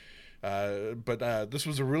 But this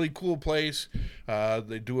was a really cool place.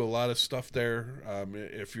 They do a lot of stuff there.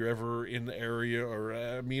 If you're ever in the area, or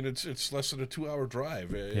I mean, it's less than a 2-hour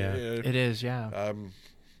drive. Yeah. It is, yeah.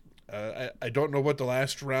 I don't know what the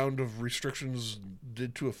last round of restrictions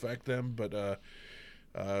did to affect them, but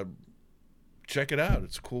check it out.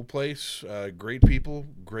 It's a cool place. Great people,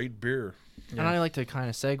 great beer. And I like to kind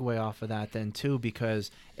of segue off of that then too,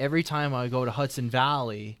 because every time I go to Hudson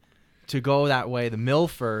Valley to go that way, the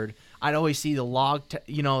Milford, I'd always see the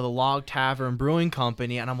Log Tavern Brewing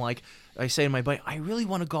Company, and I'm like, I say to my buddy, I really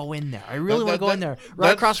want to go in there. I really want to go in there.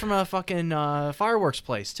 Right across from a fucking fireworks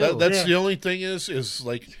place too. That's the only thing is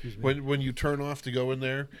like when you turn off to go in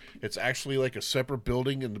there, it's actually like a separate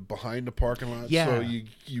building and behind the parking lot. Yeah. So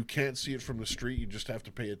you can't see it from the street. You just have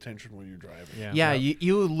to pay attention when you're driving. Yeah,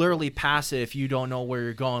 you literally pass it if you don't know where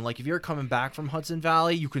you're going. Like if you're coming back from Hudson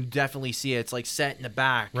Valley, you can definitely see it. It's like set in the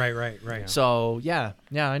back. Right. So yeah,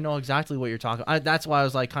 I know exactly what you're talking. That's why I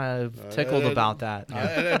was like kind of tickled about that.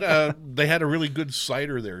 And, they had a really good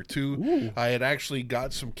cider there too. Ooh. I had actually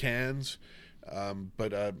got some cans,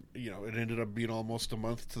 but it ended up being almost a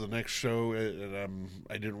month to the next show, and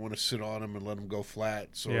I didn't want to sit on them and let them go flat.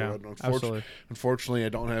 So unfortunately, I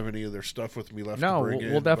don't have any of their stuff with me left. No, to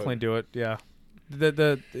bring we'll definitely do it. Yeah,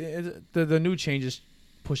 the new changes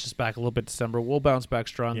push us back a little bit. December, we'll bounce back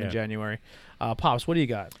strong in January. Pops, what do you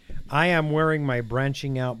got? I am wearing my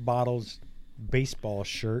Branching Out Bottles baseball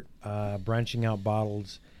shirt. Branching Out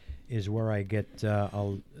Bottles is where I get a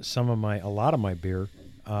lot of my beer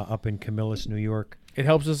up in Camillus, New York. It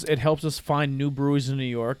helps us find new breweries in New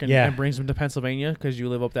York and brings them to Pennsylvania because you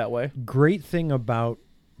live up that way. Great thing about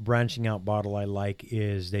Branching Out Bottle I like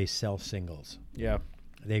is they sell singles. Yeah,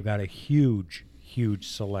 they've got a huge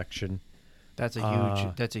selection. That's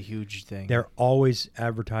a huge thing. They're always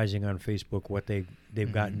advertising on Facebook what they've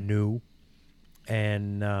got new,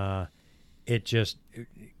 and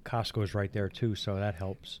Costco's right there too, so that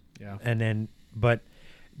helps. Yeah. And then, but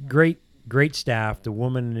great staff. The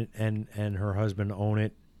woman and her husband own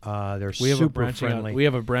it. They're super friendly. We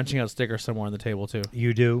have a branching out sticker somewhere on the table too.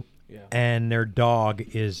 You do? Yeah. And their dog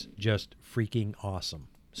is just freaking awesome.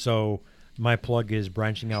 So my plug is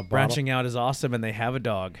Branching Out Bottle. Branching Out is awesome, and they have a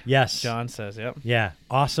dog. Yes. John says, yep. Yeah,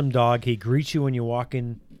 awesome dog. He greets you when you walk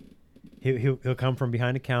in. He'll come from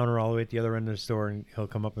behind the counter all the way at the other end of the store, and he'll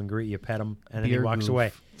come up and greet you, pet him, and then he walks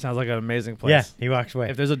away. Sounds like an amazing place. Yeah, he walks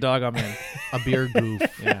away. If there's a dog, I'm in. A beer goof.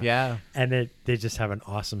 Yeah. And they just have an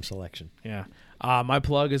awesome selection. Yeah. My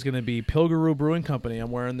plug is going to be Pilgaroo Brewing Company.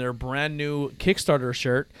 I'm wearing their brand new Kickstarter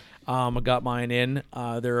shirt. I got mine in.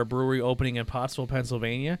 They're a brewery opening in Pottsville,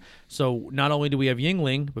 Pennsylvania. So not only do we have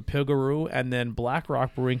Yingling, but Pilgaroo and then Black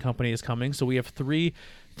Rock Brewing Company is coming. So we have three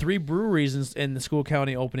breweries in the School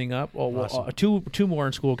County opening up. Awesome. Two more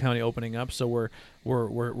in School County opening up. So we're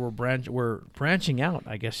branching out,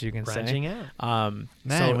 I guess you can say. Branching out.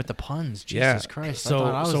 Man, with the puns, Jesus Christ!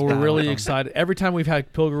 So we're really excited. Every time we've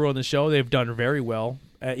had Pilgaroo on the show, they've done very well.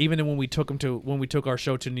 Even when we took our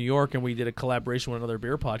show to New York and we did a collaboration with another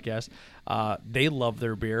beer podcast, they love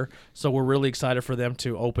their beer. So we're really excited for them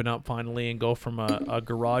to open up finally and go from a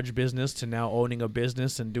garage business to now owning a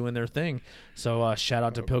business and doing their thing. So shout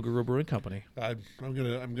out to Pilgaroo Brewing Company. I'm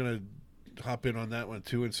gonna hop in on that one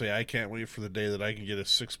too and say I can't wait for the day that I can get a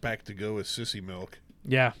 6-pack to go with Sissy Milk.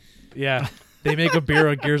 Yeah. They make a beer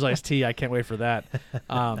of Gears Iced Tea. I can't wait for that.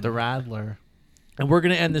 The Radler. And we're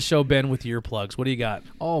going to end the show, Ben, with your plugs. What do you got?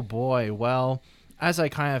 Oh, boy. Well, as I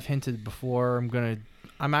kind of hinted before,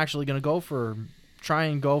 I'm actually going to try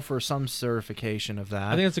and go for some certification of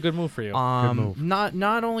that. I think it's a good move for you. Good move.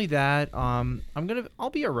 Not only that, I'll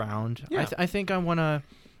be around. Yeah. I think I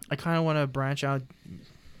kind of want to branch out,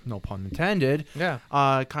 no pun intended. Yeah.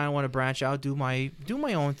 Kind of want to branch out, do my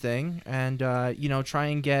own thing, and try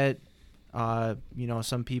and get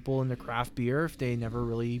some people in the craft beer, if they never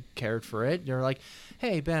really cared for it, they're like,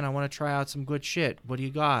 hey Ben, I want to try out some good shit, what do you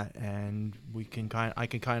got? And I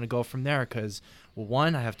can kind of go from there, because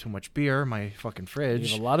one, I have too much beer in my fucking fridge.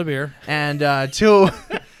 You have a lot of beer. And two,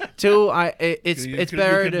 it's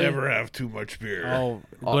better you can to never have too much beer.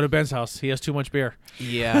 Go to Ben's house. He has too much beer.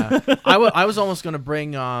 Yeah. I was almost going to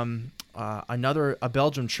bring a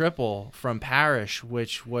Belgian triple from Parish,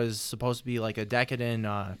 which was supposed to be like a decadent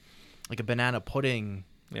like a banana pudding,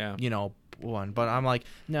 one. But I'm like,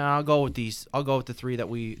 no, I'll go with these. I'll go with the 3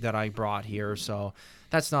 that I brought here. So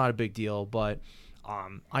that's not a big deal. But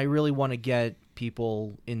I really want to get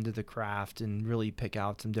people into the craft and really pick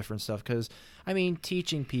out some different stuff, because I mean,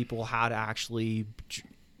 teaching people how to actually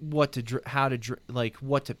what to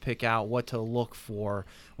pick out, what to look for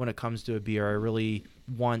when it comes to a beer. I really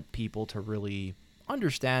want people to really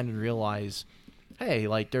understand and realize, hey,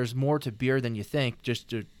 like, there's more to beer than you think. Just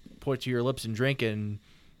to put to your lips and drink it and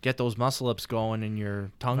get those muscle lips going and your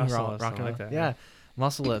tongue rocking like that. Yeah,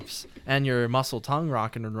 muscle lips and your muscle tongue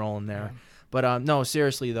rocking and rolling there. But no,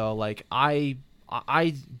 seriously though, like I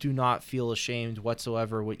do not feel ashamed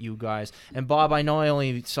whatsoever with you guys. And Bob, I know I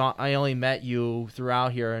only met you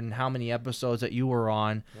throughout here, and how many episodes that you were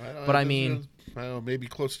on. But I mean, I don't know, maybe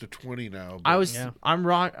close to 20 now. But I was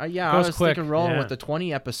quick. thinking rolling Yeah. with the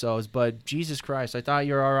 20 episodes, but Jesus Christ, I thought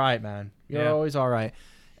you were all right, man. You're always all right.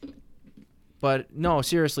 But no,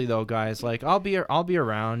 seriously though, guys, like I'll be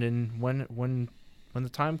around, and when the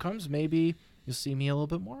time comes, maybe you'll see me a little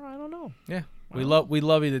bit more. I don't know. Yeah. We love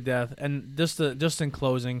you to death. And just in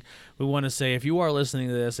closing, we want to say, if you are listening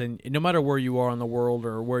to this, and no matter where you are in the world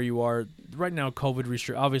or where you are right now,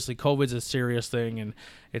 obviously COVID's a serious thing, and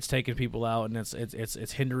it's taking people out, and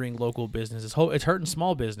it's hindering local business. It's hurting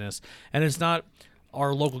small business, and it's not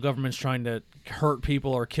our local government's trying to hurt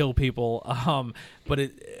people or kill people, but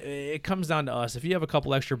it comes down to us. If you have a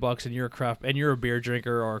couple extra bucks and you're a beer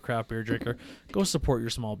drinker or a craft beer drinker, go support your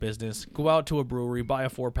small business. Go out to a brewery, buy a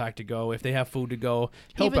 4-pack to go. If they have food to go,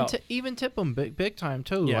 help out. Even tip them big time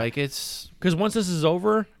too. Yeah. Like, it's because once this is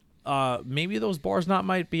over, maybe those bars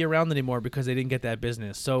might be around anymore because they didn't get that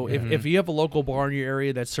business. So if you have a local bar in your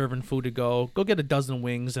area that's serving food to go get a dozen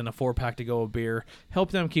wings and a 4-pack to go of beer.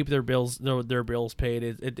 Help them keep their bills paid.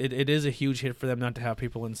 It is a huge hit for them not to have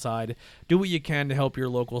people inside. Do what you can to help your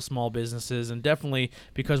local small businesses, and definitely,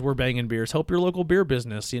 because we're banging beers, help your local beer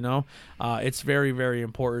business. It's very, very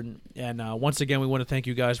important. And once again, we want to thank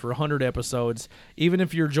you guys for 100 episodes. Even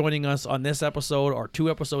if you're joining us on this episode or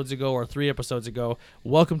 2 episodes ago or 3 episodes ago,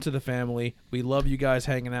 welcome to the family. We love you guys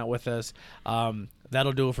hanging out with us.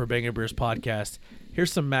 That'll do it for Bangin' Beers Podcast.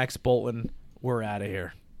 Here's some Max Bolton. We're out of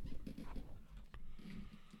here.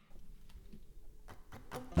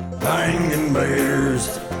 Bangin'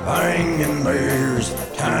 beers,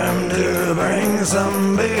 time to bang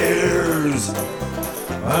some beers.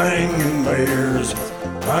 Bangin' beers,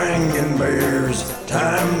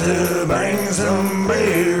 time to bang some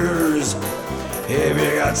beers. If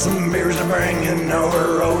you got some beers to bring, you know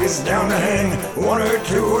we're always down to hang. 1 or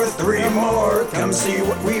 2 or 3 more, come see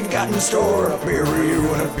what we've got in store. A beer for you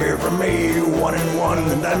and a beer for me, 1 and 1,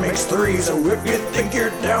 and that makes 3. So if you think you're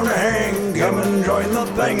down to hang, come and join the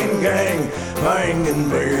bangin' gang. Bangin'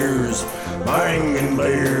 beers,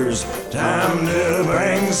 time to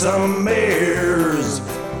bang some beers.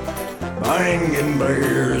 Bangin'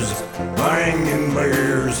 beers,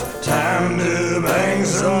 time to bang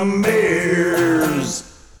some beers.